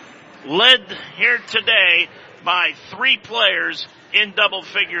 63-59. Led here today by 3 players in double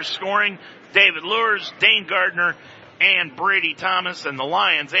figure scoring. David Lures, Dane Gardner, and Brady Thomas, and the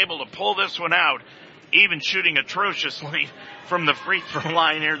Lions able to pull this one out, even shooting atrociously from the free throw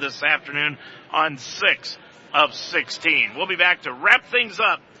line here this afternoon on 6 of 16. We'll be back to wrap things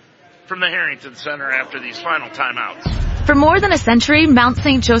up from the Harrington Center after these final timeouts. For more than a century, Mount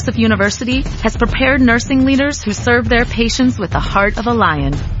St. Joseph University has prepared nursing leaders who serve their patients with the heart of a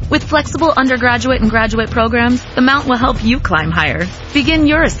lion. With flexible undergraduate and graduate programs, the Mount will help you climb higher. Begin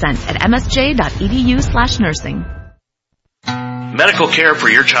your ascent at msj.edu/nursing. Medical care for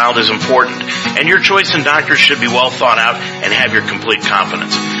your child is important, and your choice in doctors should be well thought out and have your complete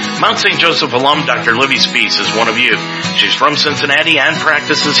confidence. Mount St. Joseph alum Dr. Libby Spees is one of you. She's from Cincinnati and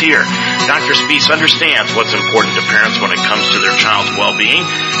practices here. Dr. Spees understands what's important to parents when it comes to their child's well-being.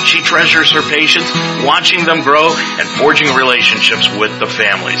 She treasures her patients, watching them grow and forging relationships with the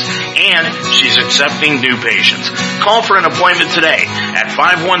families. And she's accepting new patients. Call for an appointment today at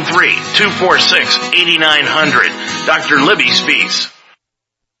 513-246-8900. Dr. Libby Spees.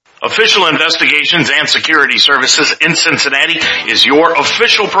 Official Investigations and Security Services in Cincinnati is your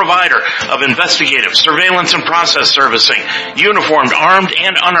official provider of investigative, surveillance, and process servicing, uniformed, armed,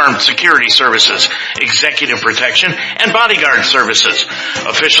 and unarmed security services, executive protection, and bodyguard services.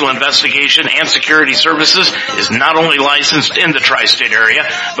 Official Investigation and Security Services is not only licensed in the tri-state area,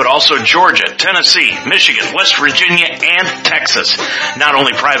 but also Georgia, Tennessee, Michigan, West Virginia, and Texas. Not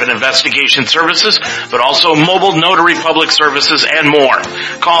only private investigation services, but also mobile notary public services and more.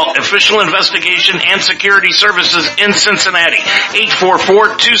 Call Official Investigation and Security Services in Cincinnati,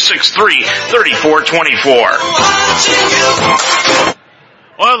 844-263-3424.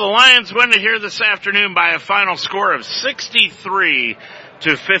 Well, the Lions win it here this afternoon by a final score of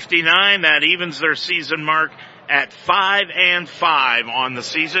 63-59. That evens their season mark at 5-5 on the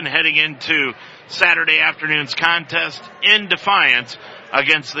season, heading into Saturday afternoon's contest in Defiance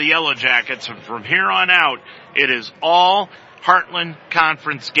against the Yellow Jackets. And from here on out, it is all Heartland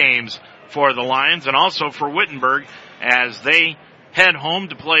Conference games for the Lions and also for Wittenberg as they head home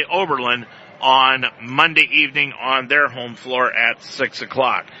to play Oberlin on Monday evening on their home floor at 6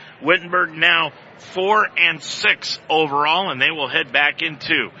 o'clock. Wittenberg now 4-6 overall, and they will head back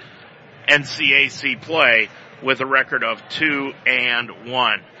into NCAC play with a record of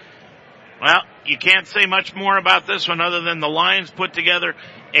 2-1. Well, you can't say much more about this one other than the Lions put together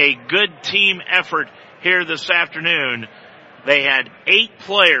a good team effort here this afternoon. They had 8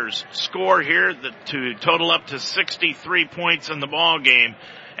 players score here to total up to 63 points in the ball game,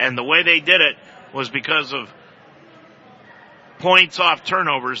 and the way they did it was because of points off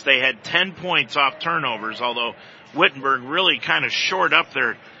turnovers. They had 10 points off turnovers, although Wittenberg really kind of shored up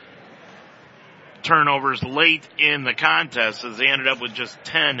their turnovers late in the contest as they ended up with just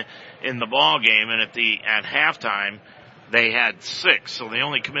 10 in the ball game, and at halftime they had 6, so they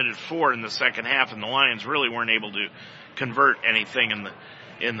only committed 4 in the second half, and the Lions really weren't able to convert anything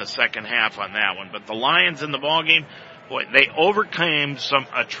in the second half on that one. But the Lions in the ball game, boy, they overcame some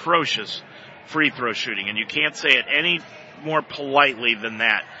atrocious free throw shooting, and you can't say it any more politely than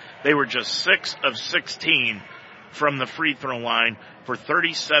that. They were just 6 of 16 from the free throw line for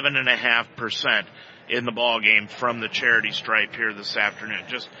 37.5% in the ball game from the charity stripe here this afternoon.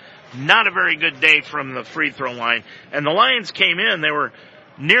 Just not a very good day from the free throw line. And the Lions came in, they were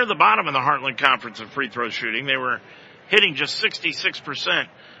near the bottom of the Heartland Conference of free throw shooting. They were hitting just 66%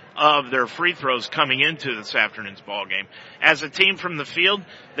 of their free throws coming into this afternoon's ball game. As a team from the field,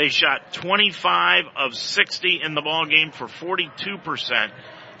 they shot 25 of 60 in the ball game for 42%,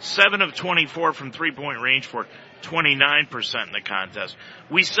 7 of 24 from three-point range for 29% in the contest.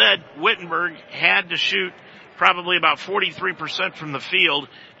 We said Wittenberg had to shoot probably about 43% from the field,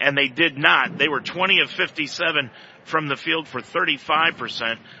 and they did not. They were 20 of 57 from the field for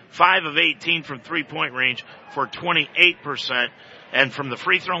 35%, 5 of 18 from three-point range for 28%. And from the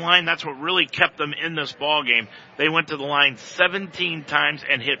free throw line, that's what really kept them in this ball game. They went to the line 17 times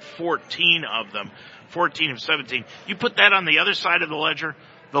and hit 14 of them, 14 of 17. You put that on the other side of the ledger,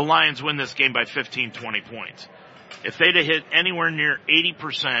 the Lions win this game by 15, 20 points. If they'd have hit anywhere near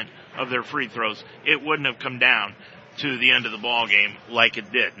 80% of their free throws, it wouldn't have come down to the end of the ball game like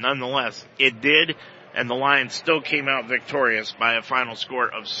it did. Nonetheless, it did, and the Lions still came out victorious by a final score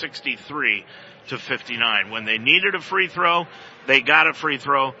of 63-59. When they needed a free throw, they got a free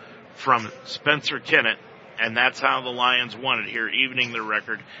throw from Spencer Kinnett, and that's how the Lions won it here, evening their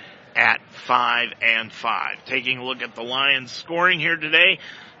record at 5-5. Taking a look at the Lions scoring here today,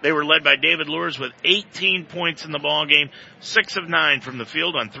 they were led by David Lures with 18 points in the ball game, 6 of 9 from the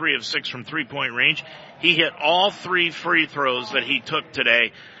field on 3 of 6 from three-point range. He hit all 3 free throws that he took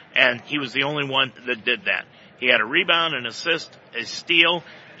today, and he was the only one that did that. He had a rebound, an assist, a steal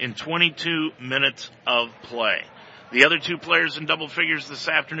in 22 minutes of play. The other 2 players in double figures this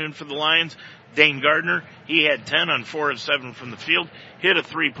afternoon for the Lions, Dane Gardner, he had 10 on 4 of 7 from the field, hit a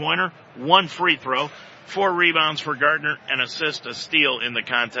three-pointer, 1 free throw, 4 rebounds for Gardner, an assist, a steal in the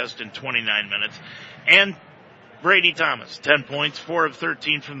contest in 29 minutes. And Brady Thomas, 10 points, 4 of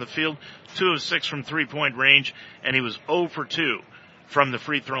 13 from the field, 2 of 6 from three-point range, and he was 0 for 2 from the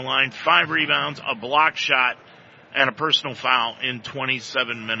free throw line, 5 rebounds, a block shot, and a personal foul in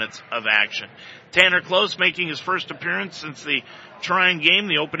 27 minutes of action. Tanner Close, making his first appearance since the trying game,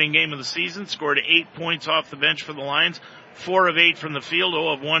 the opening game of the season, scored 8 points off the bench for the Lions, 4 of 8 from the field, 0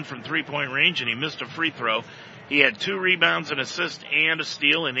 of 1 from three-point range, and he missed a free throw. He had 2 rebounds, an assist, and a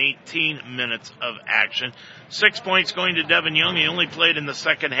steal in 18 minutes of action. 6 points going to Devin Young. He only played in the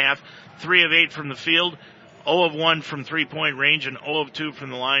second half, 3 of 8 from the field, 0 of 1 from three-point range, and 0 of 2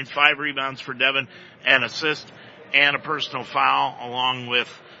 from the line. 5 rebounds for Devin, an assist, and a personal foul, along with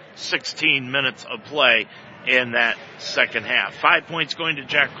 16 minutes of play in that second half. 5 points going to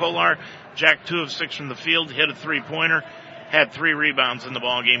Jack Kolar. Jack, 2 of 6 from the field, hit a three-pointer, had 3 rebounds in the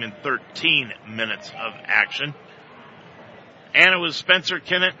ball game in 13 minutes of action. And it was Spencer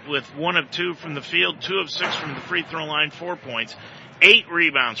Kinnett with 1 of 2 from the field, 2 of 6 from the free throw line, 4 points, 8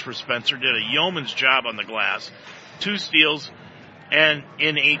 rebounds for Spencer, did a yeoman's job on the glass, 2 steals, and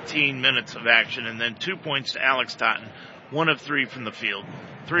in 18 minutes of action. And then 2 points to Alex Totten, 1 of 3 from the field,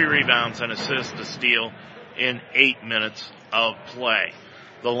 3 rebounds, an assist, a steal in 8 minutes of play.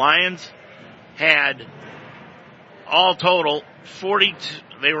 The Lions had all total 42,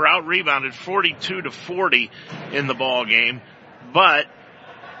 they were out rebounded 42-40 in the ball game, but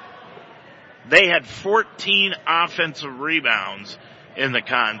they had 14 offensive rebounds in the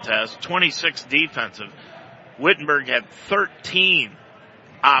contest, 26 defensive. Wittenberg had 13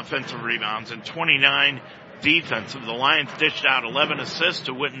 offensive rebounds and 29 defensive. The Lions dished out 11 assists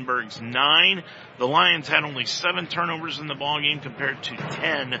to Wittenberg's 9. The Lions had only 7 turnovers in the ballgame compared to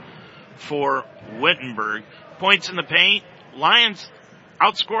 10 for Wittenberg. Points in the paint, Lions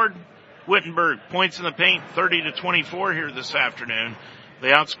outscored Wittenberg. Points in the paint, 30-24 here this afternoon. They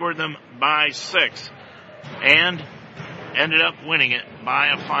outscored them by 6. And ended up winning it by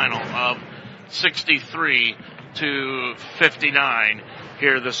a final of 63-59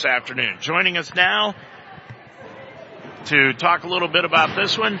 here this afternoon. Joining us now to talk a little bit about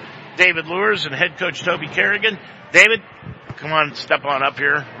this one, David Luers and head coach Toby Kerrigan. David, come on, step on up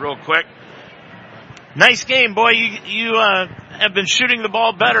here real quick. Nice game, boy. You have been shooting the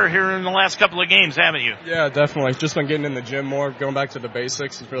ball better here in the last couple of games, haven't you? Yeah, definitely. Just been getting in the gym more, going back to the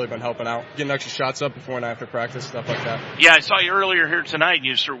basics. It's really been helping out. Getting extra shots up before and after practice, stuff like that. Yeah, I saw you earlier here tonight and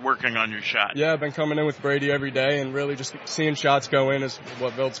you started working on your shot. Yeah, I've been coming in with Brady every day and really just seeing shots go in is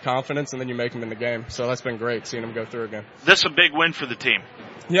what builds confidence, and then you make them in the game. So that's been great, seeing them go through again. This is a big win for the team.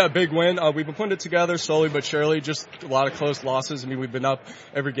 Yeah, big win. We've been putting it together slowly but surely, just a lot of close losses. I mean, we've been up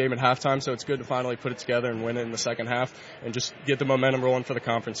every game at halftime, so it's good to finally put it together and win it in the second half and just get the momentum rolling for the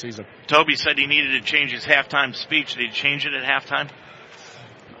conference season. Toby said he needed to change his halftime speech. Did he change it at halftime?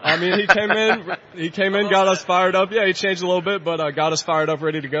 I mean, he came in, got us fired up. Yeah, he changed a little bit, but got us fired up,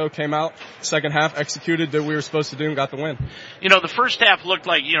 ready to go. Came out, second half, executed what we were supposed to do and got the win. You know, the first half looked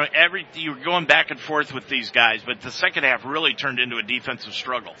like, you were going back and forth with these guys, but the second half really turned into a defensive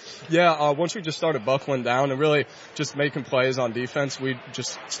struggle. Yeah, once we just started buckling down and really just making plays on defense, we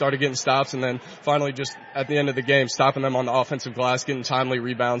just started getting stops, and then finally just at the end of the game, stopping them on the offensive glass, getting timely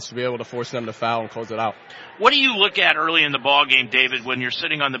rebounds to be able to force them to foul and close it out. What do you look at early in the ball game, David, when you're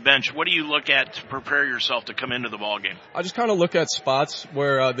sitting on the bench? What do you look at to prepare yourself to come into the ball game? I just kind of look at spots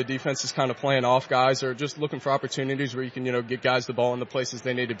where the defense is kind of playing off guys, or just looking for opportunities where you can, get guys the ball in the places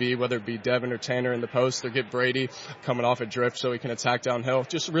they need to be, whether it be Devin or Tanner in the post, or get Brady coming off a drift so he can attack downhill.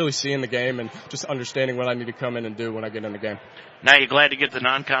 Just really seeing the game and just understanding what I need to come in and do when I get in the game. Now you're glad to get the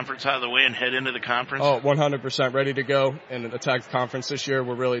non-conference out of the way and head into the conference? Oh, 100% ready to go and attack the conference this year.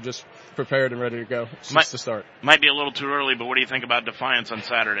 We're really just prepared and ready to go. It's just the start. Might be a little too early, but what do you think about Defiance on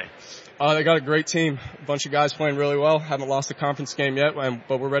Saturday? They got a great team. A bunch of guys playing really well. Haven't lost a conference game yet,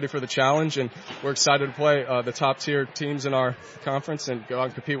 but we're ready for the challenge, and we're excited to play the top-tier teams in our conference and go out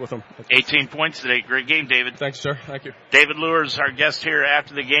and compete with them. 18 points today. Great game, David. Thanks, sir. Thank you. David Luers, our guest here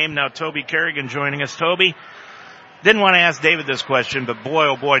after the game. Now Toby Kerrigan joining us. Toby, didn't want to ask David this question, but boy,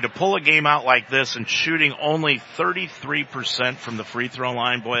 oh boy, to pull a game out like this and shooting only 33% from the free throw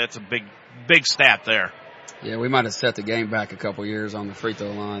line, boy, that's a big stat there. Yeah, we might have set the game back a couple years on the free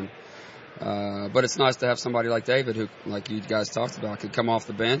throw line. But it's nice to have somebody like David who, like you guys talked about, could come off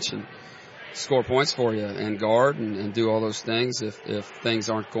the bench and score points for you and guard and do all those things if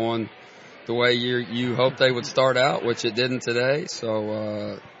things aren't going the way you hope they would start out, which it didn't today.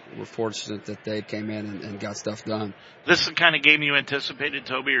 So we're fortunate that Dave came in and got stuff done. This is the kind of game you anticipated,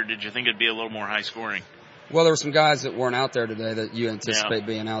 Toby, or did you think it'd be a little more high scoring? Well, there were some guys that weren't out there today that you anticipate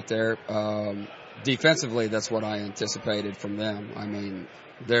being out there. Defensively, that's what I anticipated from them. I mean,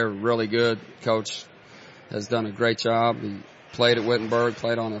 they're really good. Coach has done a great job. He played at Wittenberg,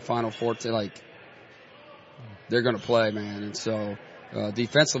 played on the Final Four. They're going to play, man. And so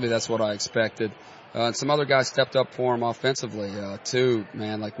defensively, that's what I expected. And some other guys stepped up for him offensively, too,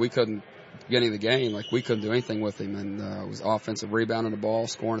 man. Like, we couldn't get in the game. Like, we couldn't do anything with him. And it was offensive rebounding the ball,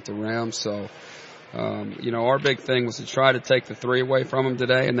 scoring at the rim. So, our big thing was to try to take the three away from them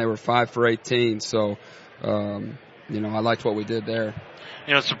today, and they were 5 for 18. So, I liked what we did there.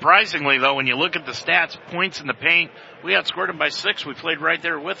 Surprisingly, though, when you look at the stats, points in the paint, we outscored them by 6. We played right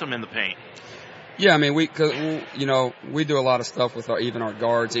there with them in the paint. Yeah, I mean, we do a lot of stuff with even our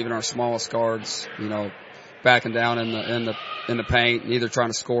guards, even our smallest guards, backing down in the paint, either trying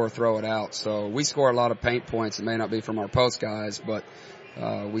to score or throw it out. So we score a lot of paint points. It may not be from our post guys, but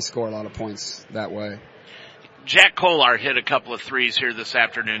we score a lot of points that way. Jack Kolar hit a couple of threes here this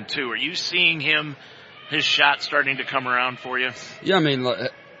afternoon, too. Are you seeing his shot starting to come around for you? Yeah, I mean,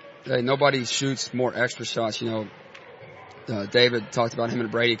 hey, nobody shoots more extra shots. David talked about him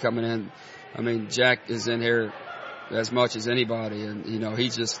and Brady coming in. I mean, Jack is in here as much as anybody, and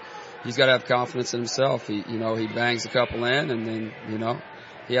he's got to have confidence in himself. He bangs a couple in, and then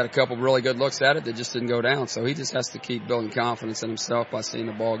he had a couple really good looks at it that just didn't go down. So he just has to keep building confidence in himself by seeing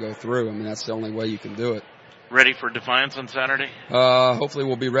the ball go through. I mean, that's the only way you can do it. Ready for Defiance on Saturday? Hopefully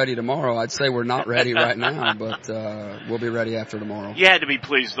we'll be ready tomorrow. I'd say we're not ready right now, but we'll be ready after tomorrow. You had to be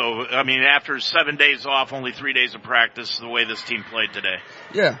pleased, though. I mean, after 7 days off, only 3 days of practice, the way this team played today.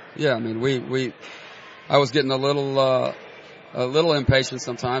 Yeah. I mean, I was getting a little impatient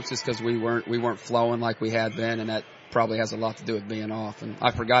sometimes just because we weren't flowing like we had been, and that probably has a lot to do with being off. And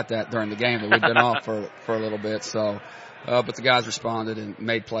I forgot that during the game that we'd been off for a little bit. So. But the guys responded and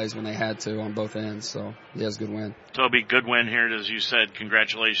made plays when they had to on both ends. So, yeah, it was a good win. Toby, good win here. As you said,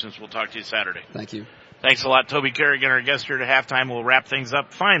 congratulations. We'll talk to you Saturday. Thank you. Thanks a lot, Toby Kerrigan, our guest here at halftime. We'll wrap things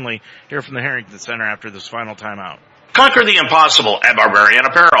up finally here from the Harrington Center after this final timeout. Conquer the impossible at Barbarian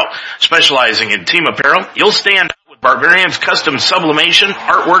Apparel. Specializing in team apparel, you'll stand out with Barbarian's custom sublimation,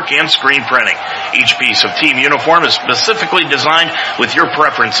 artwork, and screen printing. Each piece of team uniform is specifically designed with your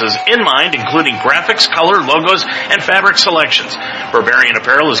preferences in mind, including graphics, color, logos, and fabric selections. Barbarian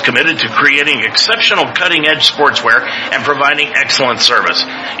Apparel is committed to creating exceptional cutting-edge sportswear and providing excellent service.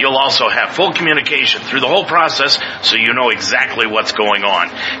 You'll also have full communication through the whole process, so you know exactly what's going on.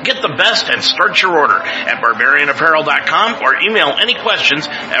 Get the best and start your order at barbarianapparel.com or email any questions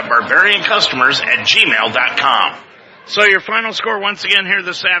at barbariancustomers@gmail.com. So your final score once again here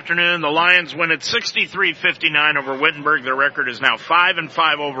this afternoon, the Lions win at 63-59 over Wittenberg. Their record is now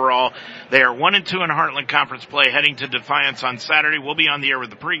 5-5 overall. They are 1-2 in Heartland Conference play, heading to Defiance on Saturday. We'll be on the air with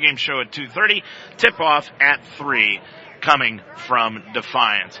the pregame show at 2:30, tip-off at 3, coming from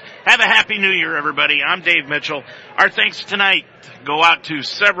Defiance. Have a happy New Year, everybody. I'm Dave Mitchell. Our thanks tonight go out to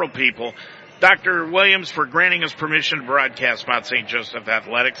several people. Dr. Williams for granting us permission to broadcast Mount St. Joseph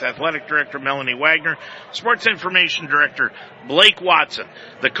Athletics, Athletic Director Melanie Wagner, Sports Information Director Blake Watson,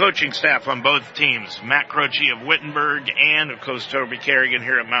 the coaching staff on both teams, Matt Croce of Wittenberg and, of course, Toby Kerrigan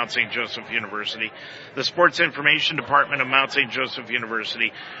here at Mount St. Joseph University, the Sports Information Department of Mount St. Joseph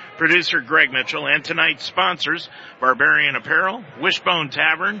University, producer Greg Mitchell, and tonight's sponsors, Barbarian Apparel, Wishbone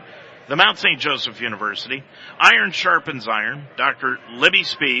Tavern, the Mount St. Joseph University, Iron Sharpens Iron, Dr. Libby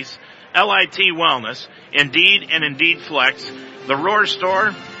Spees, LIT Wellness, Indeed and Indeed Flex, the Roar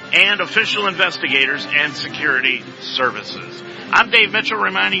Store, and Official Investigators and Security Services. I'm Dave Mitchell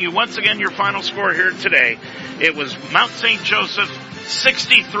reminding you once again your final score here today. It was Mount St. Joseph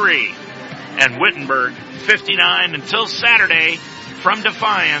 63 and Wittenberg 59 until Saturday from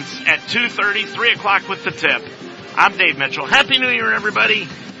Defiance at 2:30, 3 o'clock with the tip. I'm Dave Mitchell. Happy New Year, everybody.